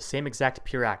communicated the same exact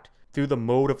pure act through the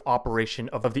mode of operation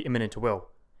of the immanent will,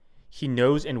 he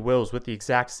knows and wills with the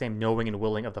exact same knowing and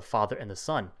willing of the Father and the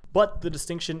Son. But the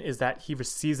distinction is that he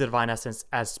receives the divine essence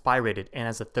as spirated and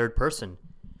as a third person.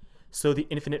 So the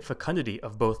infinite fecundity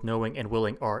of both knowing and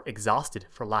willing are exhausted,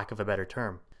 for lack of a better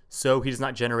term. So he does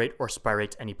not generate or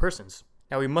spirate any persons.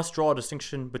 Now we must draw a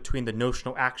distinction between the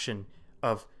notional action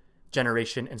of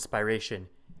generation and spiration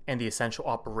and the essential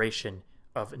operation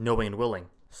of knowing and willing.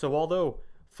 So although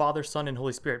Father, Son, and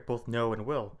Holy Spirit both know and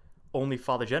will, only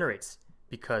Father generates,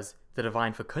 because the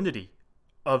divine fecundity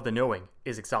of the knowing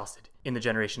is exhausted in the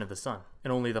generation of the Son.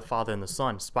 And only the Father and the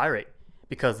Son spirate,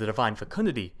 because the divine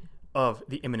fecundity of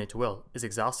the immanent will is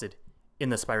exhausted in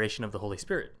the spiration of the Holy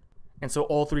Spirit. And so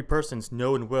all three persons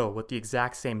know and will with the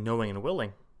exact same knowing and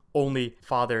willing. Only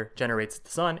Father generates the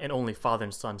Son, and only Father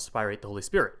and Son spirate the Holy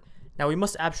Spirit. Now we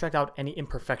must abstract out any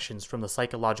imperfections from the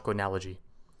psychological analogy.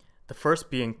 The first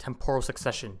being temporal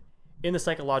succession. In the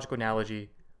psychological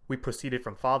analogy, we proceeded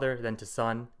from Father, then to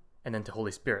Son, and then to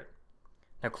Holy Spirit.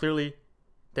 Now clearly,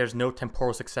 there's no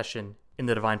temporal succession in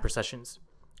the divine processions,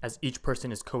 as each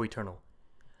person is co-eternal.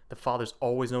 The Father's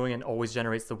always knowing and always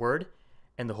generates the Word,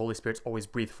 and the Holy Spirit's always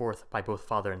breathed forth by both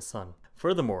Father and Son.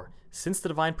 Furthermore, since the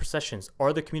divine processions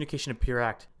are the communication of pure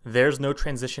act, there's no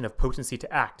transition of potency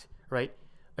to act, right?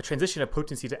 A transition of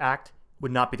potency to act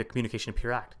would not be the communication of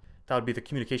pure act. That would be the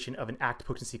communication of an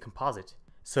act-potency composite.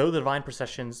 So the divine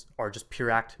processions are just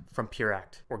pure act from pure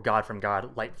act, or God from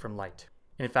God, light from light.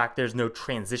 And in fact, there's no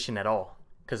transition at all,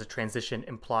 because a transition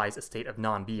implies a state of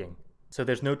non-being. So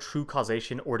there's no true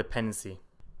causation or dependency.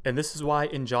 And this is why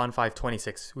in John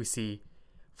 5:26 we see,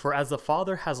 "For as the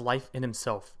Father has life in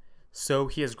himself, so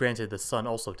he has granted the Son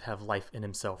also to have life in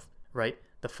himself." Right?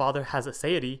 The Father has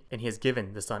aseity, and he has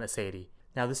given the Son aseity.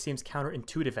 Now this seems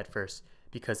counterintuitive at first,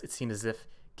 because it seems as if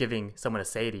giving someone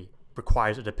aseity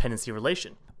requires a dependency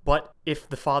relation. But if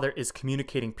the Father is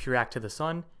communicating pure act to the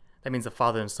Son, that means the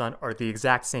Father and Son are the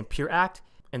exact same pure act,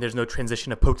 and there's no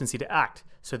transition of potency to act,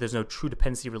 so there's no true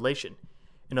dependency relation.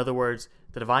 In other words,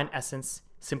 the divine essence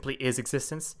simply is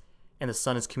existence, and the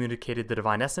Son has communicated the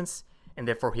divine essence, and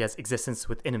therefore he has existence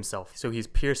within himself. So he's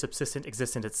pure subsistent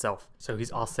existence itself. So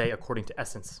he's ase according to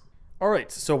essence.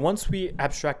 Alright, so once we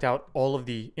abstract out all of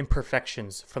the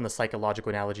imperfections from the psychological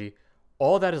analogy,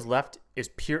 all that is left is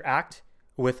pure act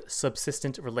with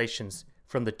subsistent relations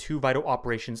from the two vital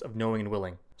operations of knowing and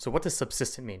willing. So what does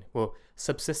subsistent mean? Well,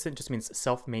 subsistent just means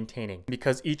self-maintaining.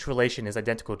 Because each relation is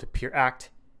identical to pure act,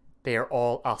 they are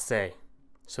all ase,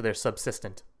 so they're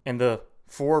subsistent. And the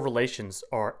four relations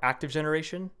are active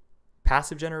generation,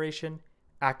 passive generation,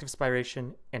 active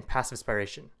spiration, and passive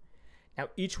spiration. Now,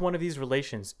 each one of these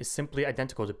relations is simply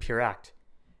identical to pure act,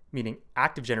 meaning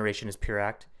active generation is pure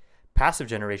act, passive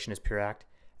generation is pure act,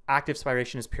 active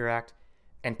spiration is pure act,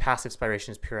 and passive spiration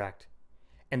is pure act.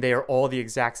 And they are all the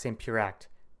exact same pure act,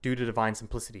 due to divine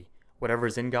simplicity. Whatever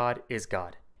is in God is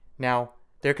God. Now,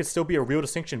 there could still be a real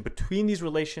distinction between these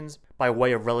relations by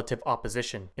way of relative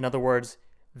opposition. In other words,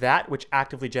 that which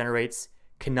actively generates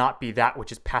cannot be that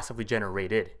which is passively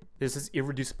generated. There's this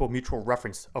irreducible mutual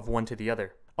reference of one to the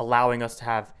other, allowing us to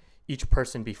have each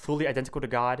person be fully identical to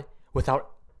God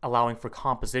without allowing for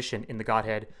composition in the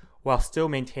Godhead, while still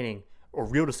maintaining a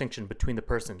real distinction between the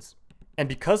persons. And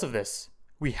because of this,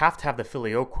 we have to have the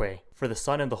Filioque. For the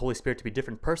Son and the Holy Spirit to be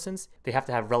different persons, they have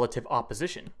to have relative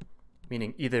opposition,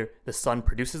 meaning either the Son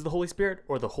produces the Holy Spirit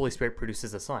or the Holy Spirit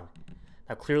produces the Son.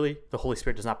 Now clearly, the Holy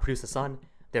Spirit does not produce the Son,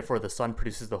 therefore the Son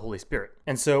produces the Holy Spirit.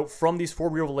 And so from these four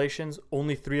real relations,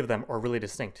 only three of them are really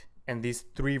distinct. And these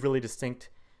three really distinct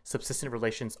subsistent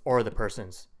relations are the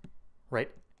persons,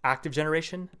 right? Active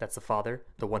generation, that's the Father,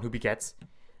 the one who begets.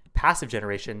 Passive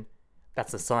generation,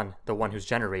 that's the Son, the one who's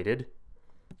generated.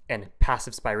 And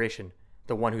passive spiration,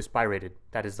 the one who's spirated,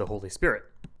 that is the Holy Spirit.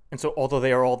 And so although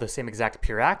they are all the same exact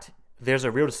pure act, there's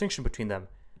a real distinction between them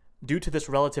due to this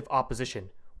relative opposition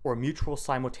or mutual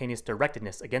simultaneous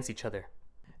directedness against each other.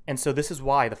 And so this is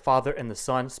why the Father and the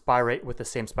Son spirate with the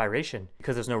same spiration,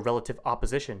 because there's no relative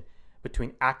opposition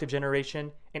between active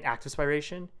generation and active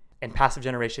spiration, and passive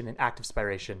generation and active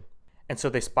spiration. And so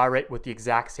they spirate with the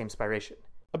exact same spiration.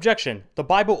 Objection. The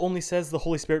Bible only says the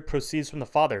Holy Spirit proceeds from the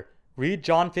Father. Read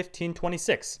John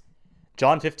 15:26.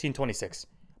 John 15:26.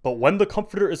 But when the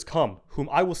Comforter is come, whom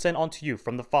I will send unto you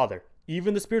from the Father,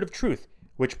 even the Spirit of truth,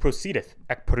 which proceedeth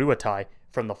ek paruatai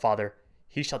from the Father,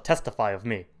 he shall testify of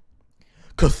me.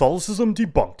 Catholicism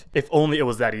debunked. If only it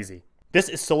was that easy. This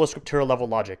is sola scriptura level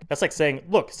logic. That's like saying,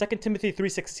 look, 2 Timothy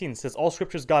 3:16 says all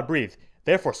scripture is God-breathed,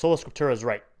 therefore sola scriptura is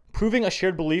right. Proving a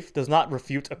shared belief does not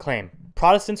refute a claim.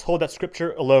 Protestants hold that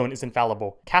scripture alone is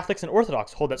infallible. Catholics and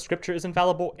Orthodox hold that scripture is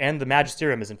infallible and the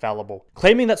magisterium is infallible.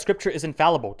 Claiming that scripture is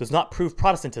infallible does not prove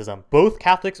Protestantism. Both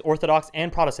Catholics, Orthodox,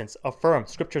 and Protestants affirm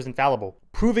scripture is infallible.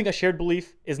 Proving a shared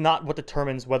belief is not what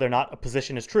determines whether or not a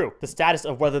position is true. The status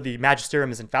of whether the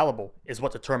magisterium is infallible is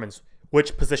what determines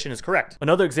which position is correct.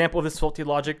 Another example of this faulty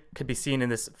logic could be seen in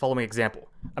this following example.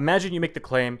 Imagine you make the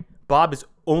claim, Bob is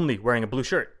only wearing a blue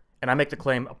shirt. And I make the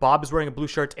claim, Bob is wearing a blue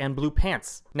shirt and blue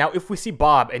pants. Now, if we see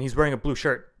Bob and he's wearing a blue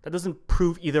shirt, that doesn't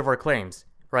prove either of our claims,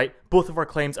 right? Both of our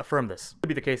claims affirm this. It could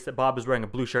be the case that Bob is wearing a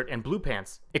blue shirt and blue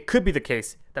pants. It could be the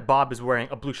case that Bob is wearing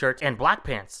a blue shirt and black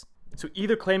pants. So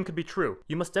either claim could be true.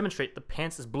 You must demonstrate the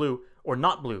pants is blue or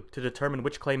not blue to determine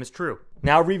which claim is true.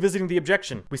 Now, revisiting the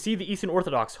objection, we see the Eastern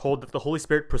Orthodox hold that the Holy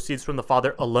Spirit proceeds from the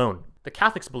Father alone. The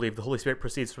Catholics believe the Holy Spirit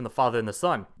proceeds from the Father and the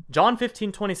Son. John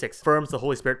 15:26 affirms the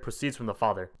Holy Spirit proceeds from the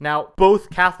Father. Now, both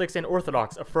Catholics and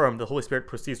Orthodox affirm the Holy Spirit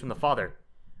proceeds from the Father.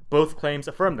 Both claims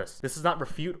affirm this. This does not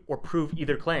refute or prove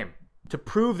either claim. To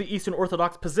prove the Eastern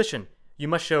Orthodox position, you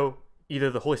must show either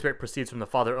the Holy Spirit proceeds from the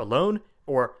Father alone,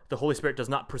 or the Holy Spirit does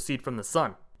not proceed from the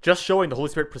Son. Just showing the Holy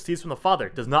Spirit proceeds from the Father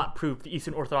does not prove the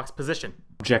Eastern Orthodox position.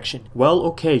 Objection. Well,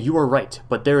 okay, you are right,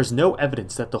 but there is no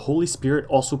evidence that the Holy Spirit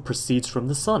also proceeds from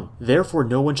the Son. Therefore,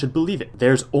 no one should believe it.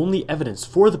 There's only evidence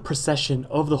for the procession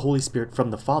of the Holy Spirit from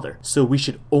the Father, so we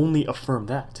should only affirm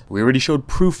that. We already showed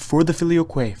proof for the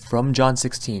Filioque from John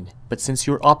 16, but since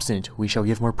you're obstinate, we shall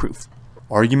give more proof.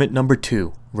 Argument number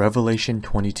 2, Revelation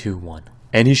 22:1.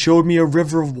 And he showed me a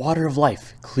river of water of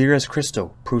life, clear as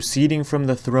crystal, proceeding from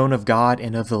the throne of God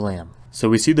and of the Lamb. So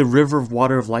we see the river of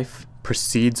water of life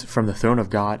proceeds from the throne of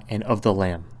God and of the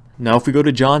Lamb. Now if we go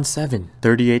to John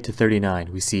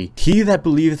 7:38-39, we see, He that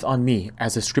believeth on me,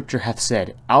 as the scripture hath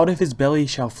said, out of his belly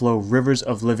shall flow rivers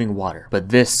of living water. But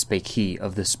this spake he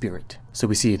of the Spirit. So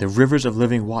we see the rivers of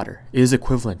living water is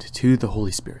equivalent to the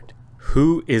Holy Spirit.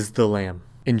 Who is the Lamb?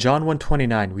 In John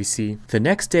 1:29 we see, "The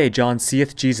next day John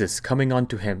seeth Jesus coming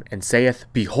unto him, and saith,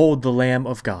 Behold the Lamb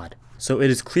of God." So it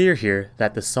is clear here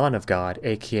that the Son of God,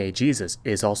 aka Jesus,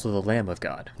 is also the Lamb of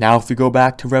God. Now if we go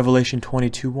back to Revelation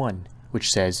 22:1, which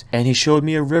says, "And he showed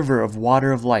me a river of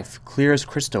water of life, clear as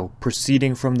crystal,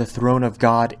 proceeding from the throne of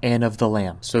God and of the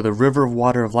Lamb." So the river of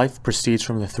water of life proceeds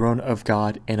from the throne of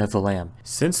God and of the Lamb.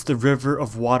 Since the river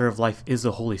of water of life is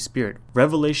the Holy Spirit,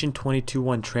 Revelation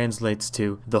 22:1 translates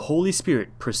to the Holy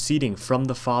Spirit proceeding from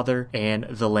the Father and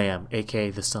the Lamb, aka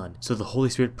the Son. So the Holy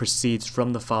Spirit proceeds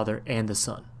from the Father and the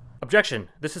Son. Objection.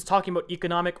 This is talking about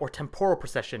economic or temporal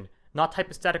procession, not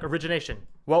hypostatic origination.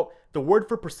 Well, the word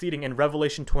for proceeding in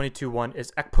Revelation 22:1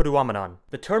 is ekpouamenon.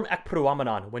 The term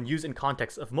ekpouamenon, when used in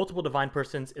context of multiple divine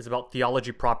persons, is about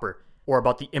theology proper, or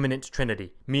about the immanent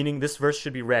Trinity, meaning this verse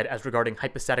should be read as regarding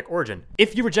hypostatic origin.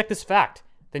 If you reject this fact,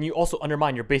 then you also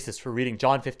undermine your basis for reading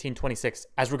John 15:26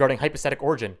 as regarding hypostatic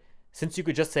origin, since you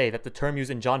could just say that the term used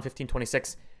in John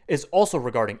 15:26 is also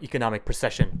regarding economic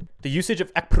procession. The usage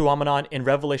of ekpouamenon in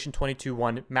Revelation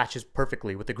 22:1 matches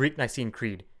perfectly with the Greek Nicene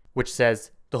Creed, which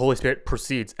says the Holy Spirit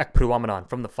proceeds ekpouamenon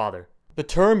from the Father. The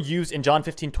term used in John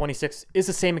 15:26 is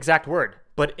the same exact word,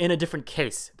 but in a different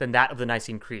case than that of the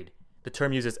Nicene Creed. The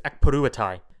term uses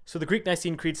ekpouetai. So the Greek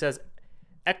Nicene Creed says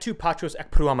ektou patros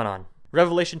ekpouamenon.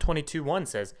 Revelation 22:1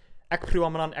 says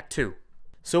ekpouamenon ektou.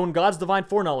 So in God's divine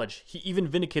foreknowledge, he even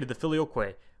vindicated the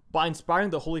Filioque by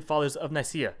inspiring the Holy Fathers of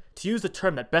Nicaea to use the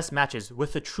term that best matches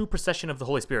with the true procession of the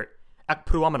Holy Spirit,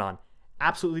 ekpouamenon,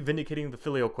 absolutely vindicating the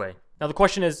Filioque. Now the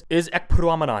question is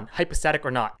ekpouamenon hypostatic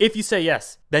or not? If you say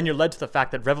yes, then you're led to the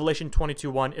fact that Revelation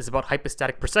 22:1 is about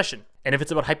hypostatic procession. And if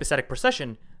it's about hypostatic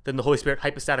procession, then the Holy Spirit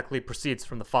hypostatically proceeds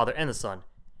from the Father and the Son,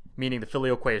 meaning the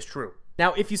Filioque is true.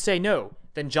 Now if you say no,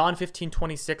 then John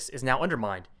 15:26 is now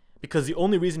undermined, because the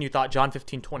only reason you thought John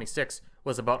 15:26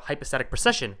 was about hypostatic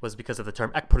procession was because of the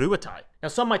term ekpouetai. Now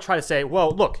some might try to say, well,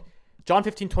 look, John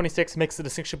 15:26 makes the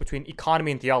distinction between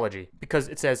economy and theology, because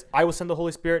it says, I will send the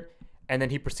Holy Spirit, and then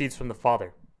he proceeds from the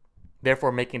Father,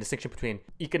 therefore making a distinction between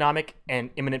economic and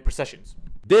immanent processions.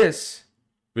 This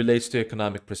relates to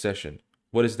economic procession.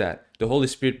 What is that? The Holy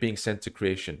Spirit being sent to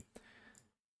creation.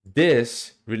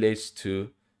 This relates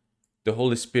to the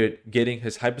Holy Spirit getting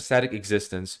his hypostatic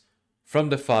existence from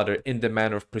the Father in the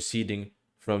manner of proceeding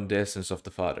from the essence of the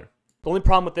Father. The only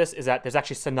problem with this is that there's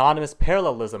actually synonymous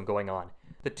parallelism going on.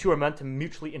 The two are meant to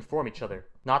mutually inform each other,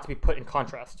 not to be put in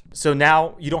contrast. So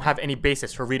now you don't have any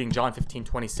basis for reading John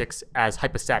 15:26 as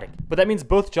hypostatic. But that means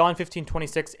both John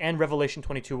 15:26 and Revelation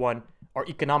 22:1 are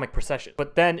economic processions.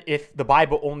 But then if the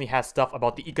Bible only has stuff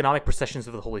about the economic processions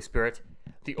of the Holy Spirit,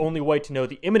 the only way to know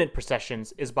the immanent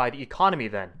processions is by the economy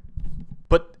then.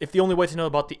 But if the only way to know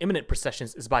about the immanent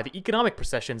processions is by the economic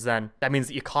processions, then that means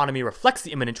the economy reflects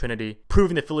the immanent Trinity,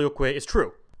 proving the Filioque is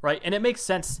true, right? And it makes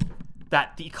sense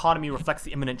that the economy reflects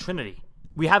the immanent Trinity.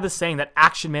 We have this saying that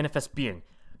action manifests being.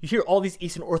 You hear all these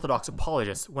Eastern Orthodox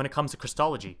apologists, when it comes to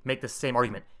Christology, make this same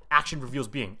argument. Action reveals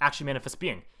being, action manifests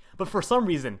being. But for some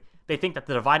reason, they think that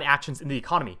the divine actions in the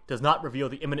economy does not reveal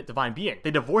the immanent divine being.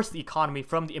 They divorce the economy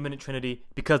from the immanent Trinity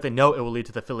because they know it will lead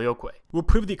to the Filioque. We'll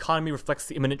prove the economy reflects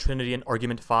the immanent Trinity in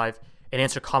Argument 5 and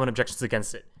answer common objections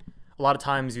against it. A lot of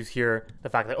times you hear the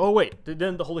fact that, oh wait,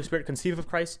 didn't the Holy Spirit conceive of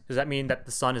Christ? Does that mean that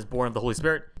the Son is born of the Holy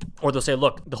Spirit? Or they'll say,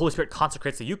 look, the Holy Spirit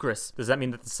consecrates the Eucharist. Does that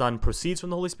mean that the Son proceeds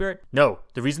from the Holy Spirit? No.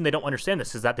 The reason they don't understand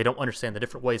this is that they don't understand the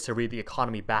different ways to read the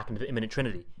economy back into the immanent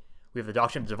Trinity. We have the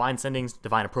doctrine of divine sendings,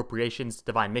 divine appropriations,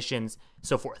 divine missions,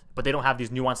 so forth. But they don't have these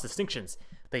nuanced distinctions.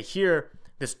 They hear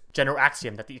this general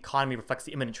axiom that the economy reflects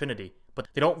the immanent Trinity, but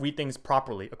they don't read things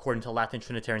properly according to Latin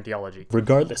Trinitarian theology.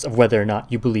 Regardless of whether or not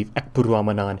you believe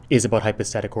ekpouamenon is about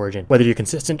hypostatic origin, whether you're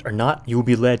consistent or not, you will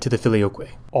be led to the Filioque.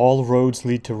 All roads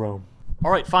lead to Rome.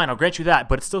 Alright, fine, I'll grant you that,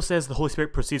 but it still says the Holy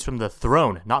Spirit proceeds from the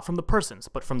throne, not from the persons,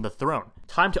 but from the throne.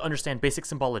 Time to understand basic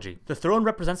symbology. The throne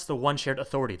represents the one shared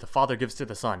authority the Father gives to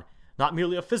the Son, not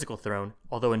merely a physical throne,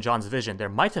 although in John's vision there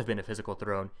might have been a physical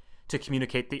throne, to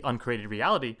communicate the uncreated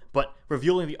reality, but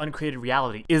revealing the uncreated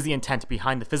reality is the intent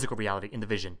behind the physical reality in the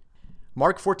vision.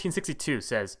 Mark 14:62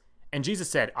 says, And Jesus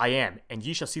said, I am, and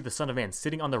ye shall see the Son of Man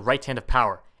sitting on the right hand of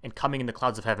power, and coming in the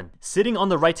clouds of heaven. Sitting on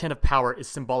the right hand of power is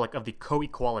symbolic of the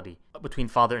co-equality between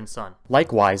Father and Son.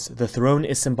 Likewise, the throne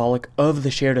is symbolic of the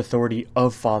shared authority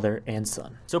of Father and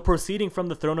Son. So proceeding from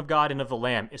the throne of God and of the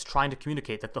Lamb is trying to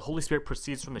communicate that the Holy Spirit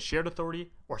proceeds from the shared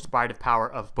authority or spirative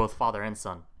power of both Father and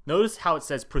Son. Notice how it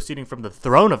says proceeding from the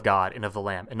throne of God and of the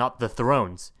Lamb, and not the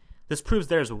thrones. This proves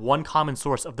there is one common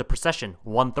source of the procession,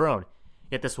 one throne,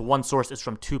 yet this one source is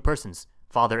from two persons,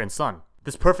 Father and Son.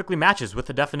 This perfectly matches with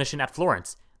the definition at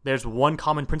Florence, There's one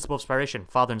common principle of spiration,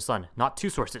 Father and Son, not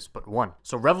two sources, but one.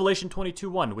 So Revelation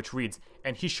 22:1, which reads,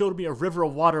 "And he showed me a river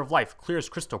of water of life, clear as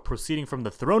crystal, proceeding from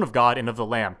the throne of God and of the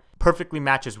Lamb," perfectly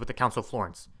matches with the Council of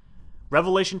Florence.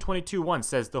 Revelation 22:1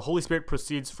 says the Holy Spirit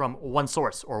proceeds from one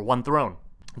source, or one throne.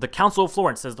 The Council of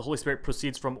Florence says the Holy Spirit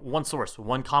proceeds from one source,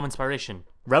 one common spiration.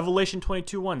 Revelation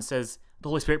 22:1 says the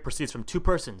Holy Spirit proceeds from two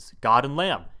persons, God and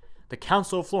Lamb. The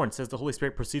Council of Florence says the Holy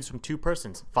Spirit proceeds from two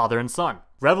persons, Father and Son.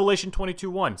 Revelation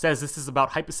 22:1 says this is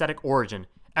about hypostatic origin,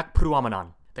 ek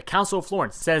pruamenon. The Council of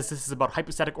Florence says this is about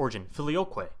hypostatic origin,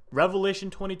 Filioque. Revelation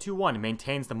 22:1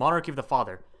 maintains the monarchy of the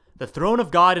Father, the throne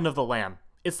of God and of the Lamb.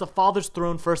 It's the Father's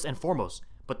throne first and foremost,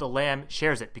 but the Lamb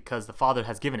shares it because the Father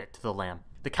has given it to the Lamb.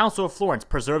 The Council of Florence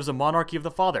preserves the monarchy of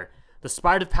the Father. The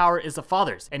spirit of power is the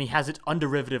Father's, and he has it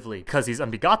underderivatively because he's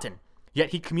unbegotten.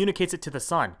 Yet he communicates it to the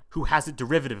Son, who has it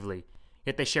derivatively.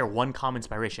 Yet they share one common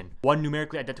spiration, one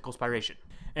numerically identical spiration.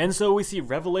 And so we see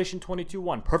Revelation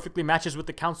 22:1 perfectly matches with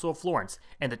the Council of Florence,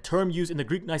 and the term used in the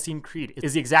Greek Nicene Creed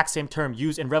is the exact same term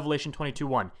used in Revelation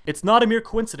 22:1. It's not a mere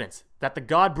coincidence that the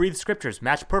God-breathed scriptures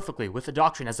match perfectly with the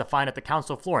doctrine as defined at the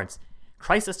Council of Florence.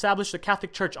 Christ established the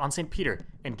Catholic Church on St. Peter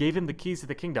and gave him the keys to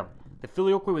the kingdom. The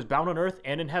Filioque was bound on earth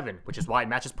and in heaven, which is why it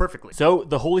matches perfectly. So,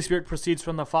 the Holy Spirit proceeds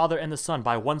from the Father and the Son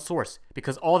by one source,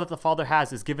 because all that the Father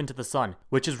has is given to the Son,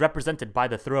 which is represented by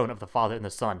the throne of the Father and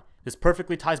the Son. This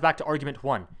perfectly ties back to argument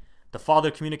 1. The Father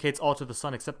communicates all to the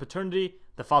Son except paternity,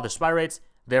 the Father spirates,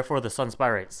 therefore the Son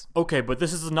spirates. Okay, but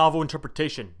this is a novel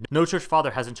interpretation. No church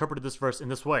father has interpreted this verse in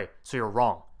this way, so you're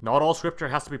wrong. Not all scripture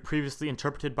has to be previously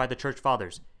interpreted by the church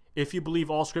fathers. If you believe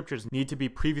all scriptures need to be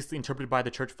previously interpreted by the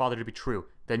church father to be true,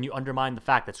 then you undermine the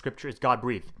fact that scripture is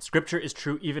God-breathed. Scripture is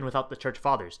true even without the church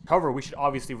fathers. However, we should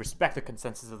obviously respect the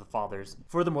consensus of the fathers.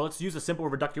 Furthermore, let's use a simple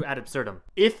reductio ad absurdum.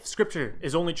 If scripture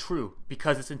is only true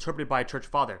because it's interpreted by a church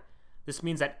father, this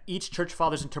means that each church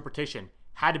father's interpretation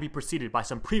had to be preceded by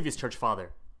some previous church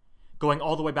father, going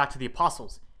all the way back to the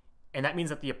apostles. And that means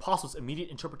that the apostles'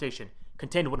 immediate interpretation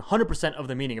contained 100% of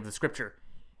the meaning of the scripture,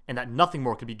 and that nothing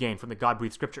more could be gained from the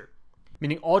God-breathed scripture,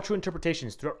 meaning all true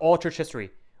interpretations throughout all church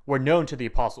history were known to the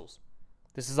apostles.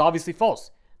 This is obviously false.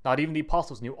 Not even the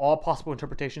apostles knew all possible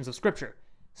interpretations of scripture,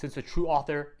 since the true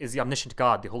author is the omniscient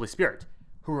God, the Holy Spirit,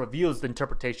 who reveals the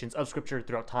interpretations of scripture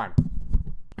throughout time.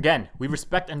 Again, we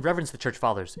respect and reverence the church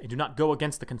fathers and do not go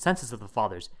against the consensus of the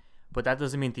fathers, but that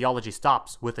doesn't mean theology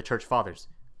stops with the church fathers.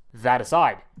 That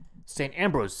aside, St.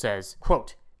 Ambrose says,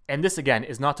 quote, "And this again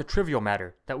is not a trivial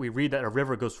matter, that we read that a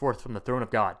river goes forth from the throne of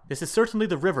God. This is certainly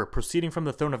the river proceeding from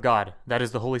the throne of God, that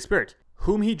is the Holy Spirit,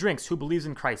 whom he drinks who believes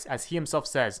in Christ, as he himself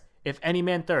says, 'If any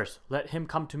man thirst, let him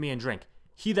come to me and drink.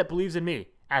 He that believes in me,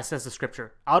 as says the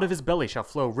scripture, out of his belly shall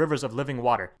flow rivers of living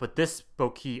water. But this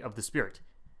spoke he of the Spirit.'"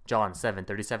 John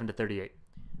 7:37-38.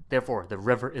 Therefore, the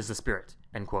river is the Spirit.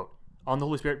 End quote. On the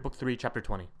Holy Spirit, Book 3, Chapter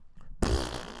 20.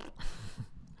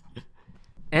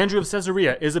 Andrew of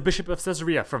Caesarea is a bishop of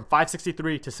Caesarea from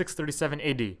 563 to 637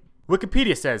 AD.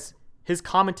 Wikipedia says his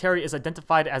commentary is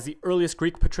identified as the earliest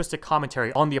Greek patristic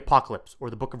commentary on the Apocalypse, or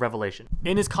the Book of Revelation.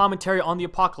 In his commentary on the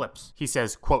Apocalypse, he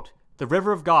says, quote, "The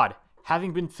river of God,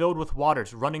 having been filled with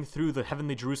waters running through the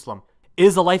heavenly Jerusalem,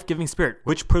 is a life-giving spirit,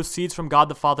 which proceeds from God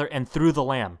the Father and through the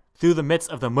Lamb, through the midst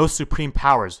of the most supreme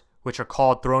powers, which are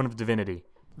called throne of divinity."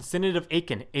 The Synod of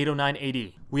Aachen, 809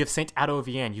 AD, we have St. Atto of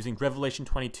Vienne using Revelation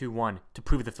 22:1 to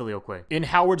prove the Filioque. In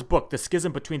Howard's book, The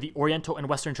Schism Between the Oriental and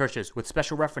Western Churches, with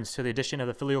special reference to the addition of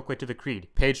the Filioque to the Creed,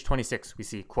 page 26, we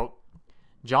see, quote,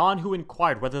 "John, who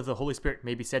inquired whether the Holy Spirit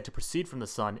may be said to proceed from the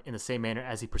Son in the same manner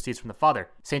as he proceeds from the Father.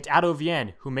 St. Atto of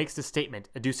Vienne, who makes this statement,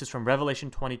 adduces from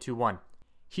Revelation 22:1.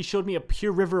 He showed me a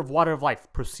pure river of water of life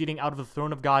proceeding out of the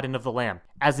throne of God and of the Lamb,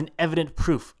 as an evident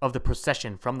proof of the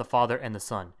procession from the Father and the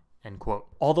Son." End quote.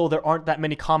 Although there aren't that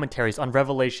many commentaries on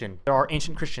Revelation, there are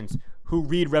ancient Christians who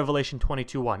read Revelation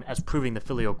 22:1 as proving the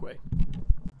Filioque.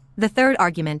 The third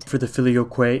argument. For the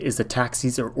Filioque is the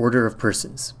taxis or order of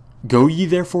persons. "Go ye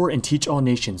therefore and teach all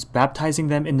nations, baptizing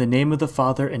them in the name of the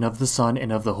Father and of the Son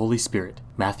and of the Holy Spirit."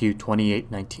 Matthew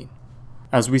 28:19.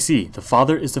 As we see, the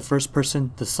Father is the first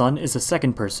person, the Son is the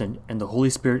second person, and the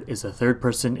Holy Spirit is the third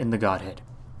person in the Godhead.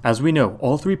 As we know,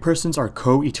 all three persons are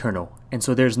co-eternal, and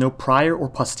so there is no prior or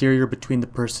posterior between the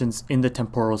persons in the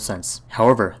temporal sense.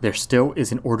 However, there still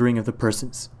is an ordering of the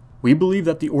persons. We believe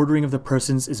that the ordering of the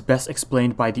persons is best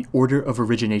explained by the order of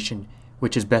origination,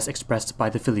 which is best expressed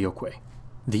by the Filioque.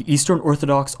 The Eastern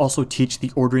Orthodox also teach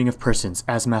the ordering of persons,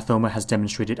 as Mathoma has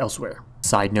demonstrated elsewhere.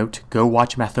 Side note, go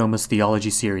watch Mathoma's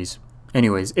Theology series.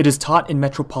 Anyways, it is taught in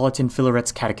Metropolitan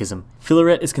Philaret's Catechism.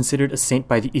 Philaret is considered a saint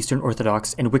by the Eastern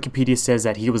Orthodox, and Wikipedia says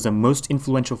that he was the most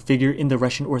influential figure in the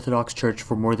Russian Orthodox Church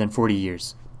for more than 40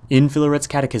 years. In Filaret's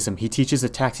Catechism, he teaches the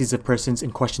taxis of persons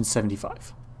in question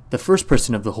 75. The first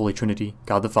person of the Holy Trinity,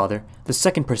 God the Father, the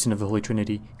second person of the Holy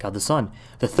Trinity, God the Son,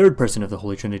 the third person of the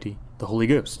Holy Trinity, the Holy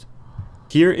Ghost.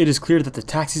 Here it is clear that the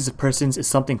taxis of persons is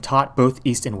something taught both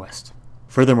East and West.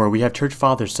 Furthermore, we have church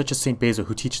fathers such as St. Basil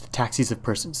who teach the taxis of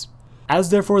persons. As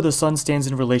therefore the Son stands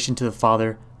in relation to the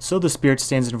Father, so the Spirit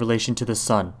stands in relation to the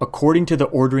Son, according to the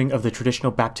ordering of the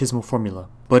traditional baptismal formula.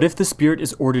 But if the Spirit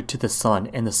is ordered to the Son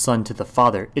and the Son to the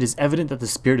Father, it is evident that the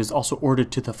Spirit is also ordered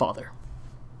to the Father.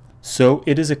 So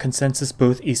it is a consensus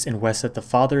both East and West that the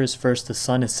Father is first, the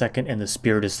Son is second, and the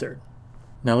Spirit is third.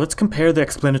 Now let's compare the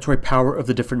explanatory power of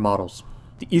the different models.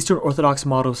 The Eastern Orthodox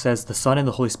model says the Son and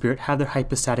the Holy Spirit have their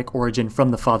hypostatic origin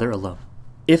from the Father alone.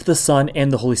 If the Son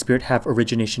and the Holy Spirit have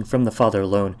origination from the Father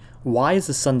alone, why is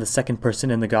the Son the second person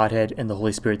in the Godhead and the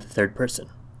Holy Spirit the third person?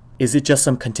 Is it just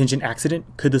some contingent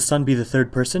accident? Could the Son be the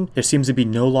third person? There seems to be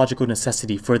no logical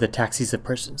necessity for the taxis of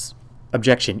persons.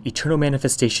 Objection. Eternal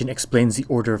manifestation explains the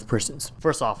order of persons.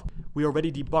 First off, we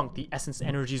already debunked the essence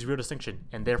energies real distinction,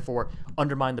 and therefore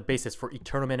undermine the basis for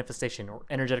eternal manifestation or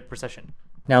energetic procession.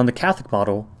 Now in the Catholic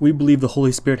model, we believe the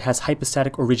Holy Spirit has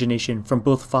hypostatic origination from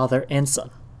both Father and Son.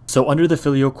 So under the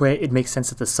Filioque, it makes sense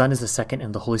that the Son is the second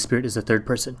and the Holy Spirit is the third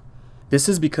person. This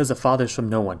is because the Father is from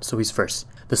no one, so he's first.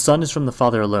 The Son is from the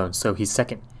Father alone, so he's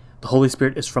second. The Holy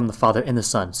Spirit is from the Father and the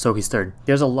Son, so he's third.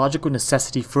 There's a logical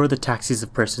necessity for the taxis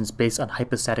of persons based on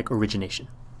hypostatic origination.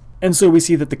 And so we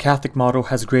see that the Catholic model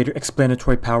has greater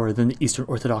explanatory power than the Eastern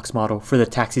Orthodox model for the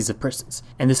taxis of persons,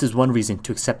 and this is one reason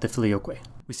to accept the Filioque.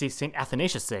 We see St.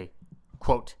 Athanasius say,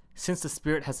 quote, "Since the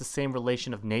Spirit has the same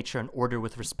relation of nature and order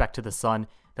with respect to the Son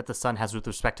that the Son has with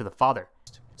respect to the Father."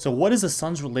 So what is the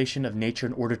Son's relation of nature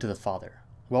and order to the Father?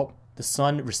 Well, the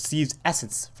Son receives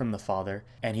essence from the Father,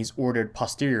 and he's ordered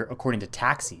posterior according to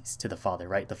taxis to the Father,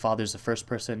 right? The Father is the first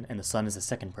person, and the Son is the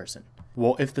second person.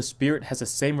 Well, if the Spirit has the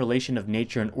same relation of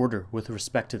nature and order with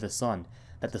respect to the Son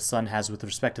that the Son has with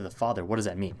respect to the Father, what does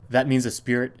that mean? That means the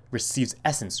Spirit receives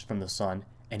essence from the Son,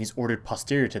 and he's ordered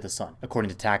posterior to the Son, according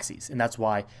to taxis, and that's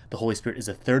why the Holy Spirit is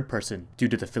a third person due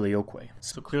to the Filioque.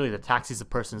 So clearly the taxis of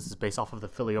persons is based off of the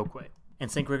Filioque.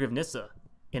 And St. Gregory of Nyssa,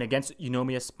 in Against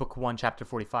Eunomius, Book 1, Chapter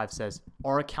 45 says,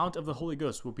 "Our account of the Holy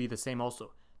Ghost will be the same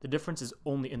also. The difference is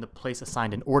only in the place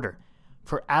assigned in order.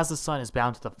 For as the Son is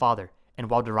bound to the Father, and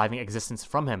while deriving existence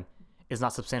from him, is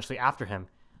not substantially after him,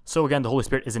 so again the Holy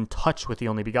Spirit is in touch with the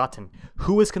only begotten,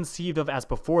 who is conceived of as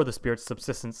before the Spirit's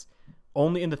subsistence,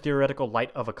 only in the theoretical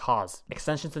light of a cause.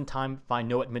 Extensions in time find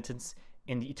no admittance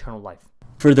in the eternal life."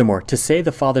 Furthermore, to say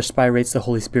the Father spirates the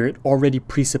Holy Spirit already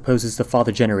presupposes the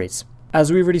Father generates. As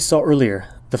we already saw earlier,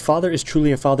 the Father is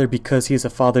truly a Father because he is a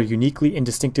Father uniquely and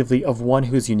distinctively of one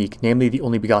who is unique, namely the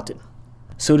only begotten.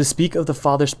 So to speak of the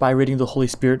Father spirating the Holy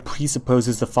Spirit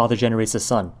presupposes the Father generates the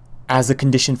Son, as the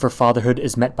condition for fatherhood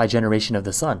is met by generation of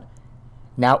the Son.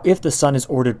 Now if the Son is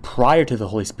ordered prior to the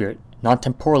Holy Spirit, not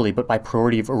temporally but by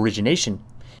priority of origination,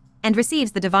 and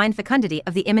receives the divine fecundity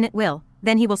of the immanent will,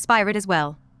 then he will spirate as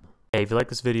well. Hey, if you like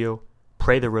this video,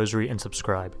 pray the rosary and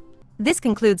subscribe. This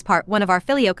concludes part 1 of our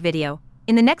Filioque video.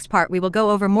 In the next part we will go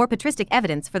over more patristic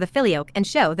evidence for the Filioque and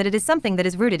show that it is something that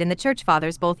is rooted in the Church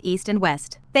Fathers both East and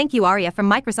West. Thank you Aria from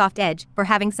Microsoft Edge for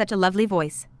having such a lovely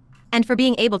voice. And for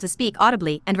being able to speak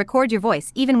audibly and record your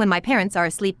voice even when my parents are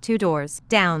asleep 2 doors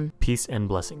down. Peace and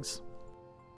blessings.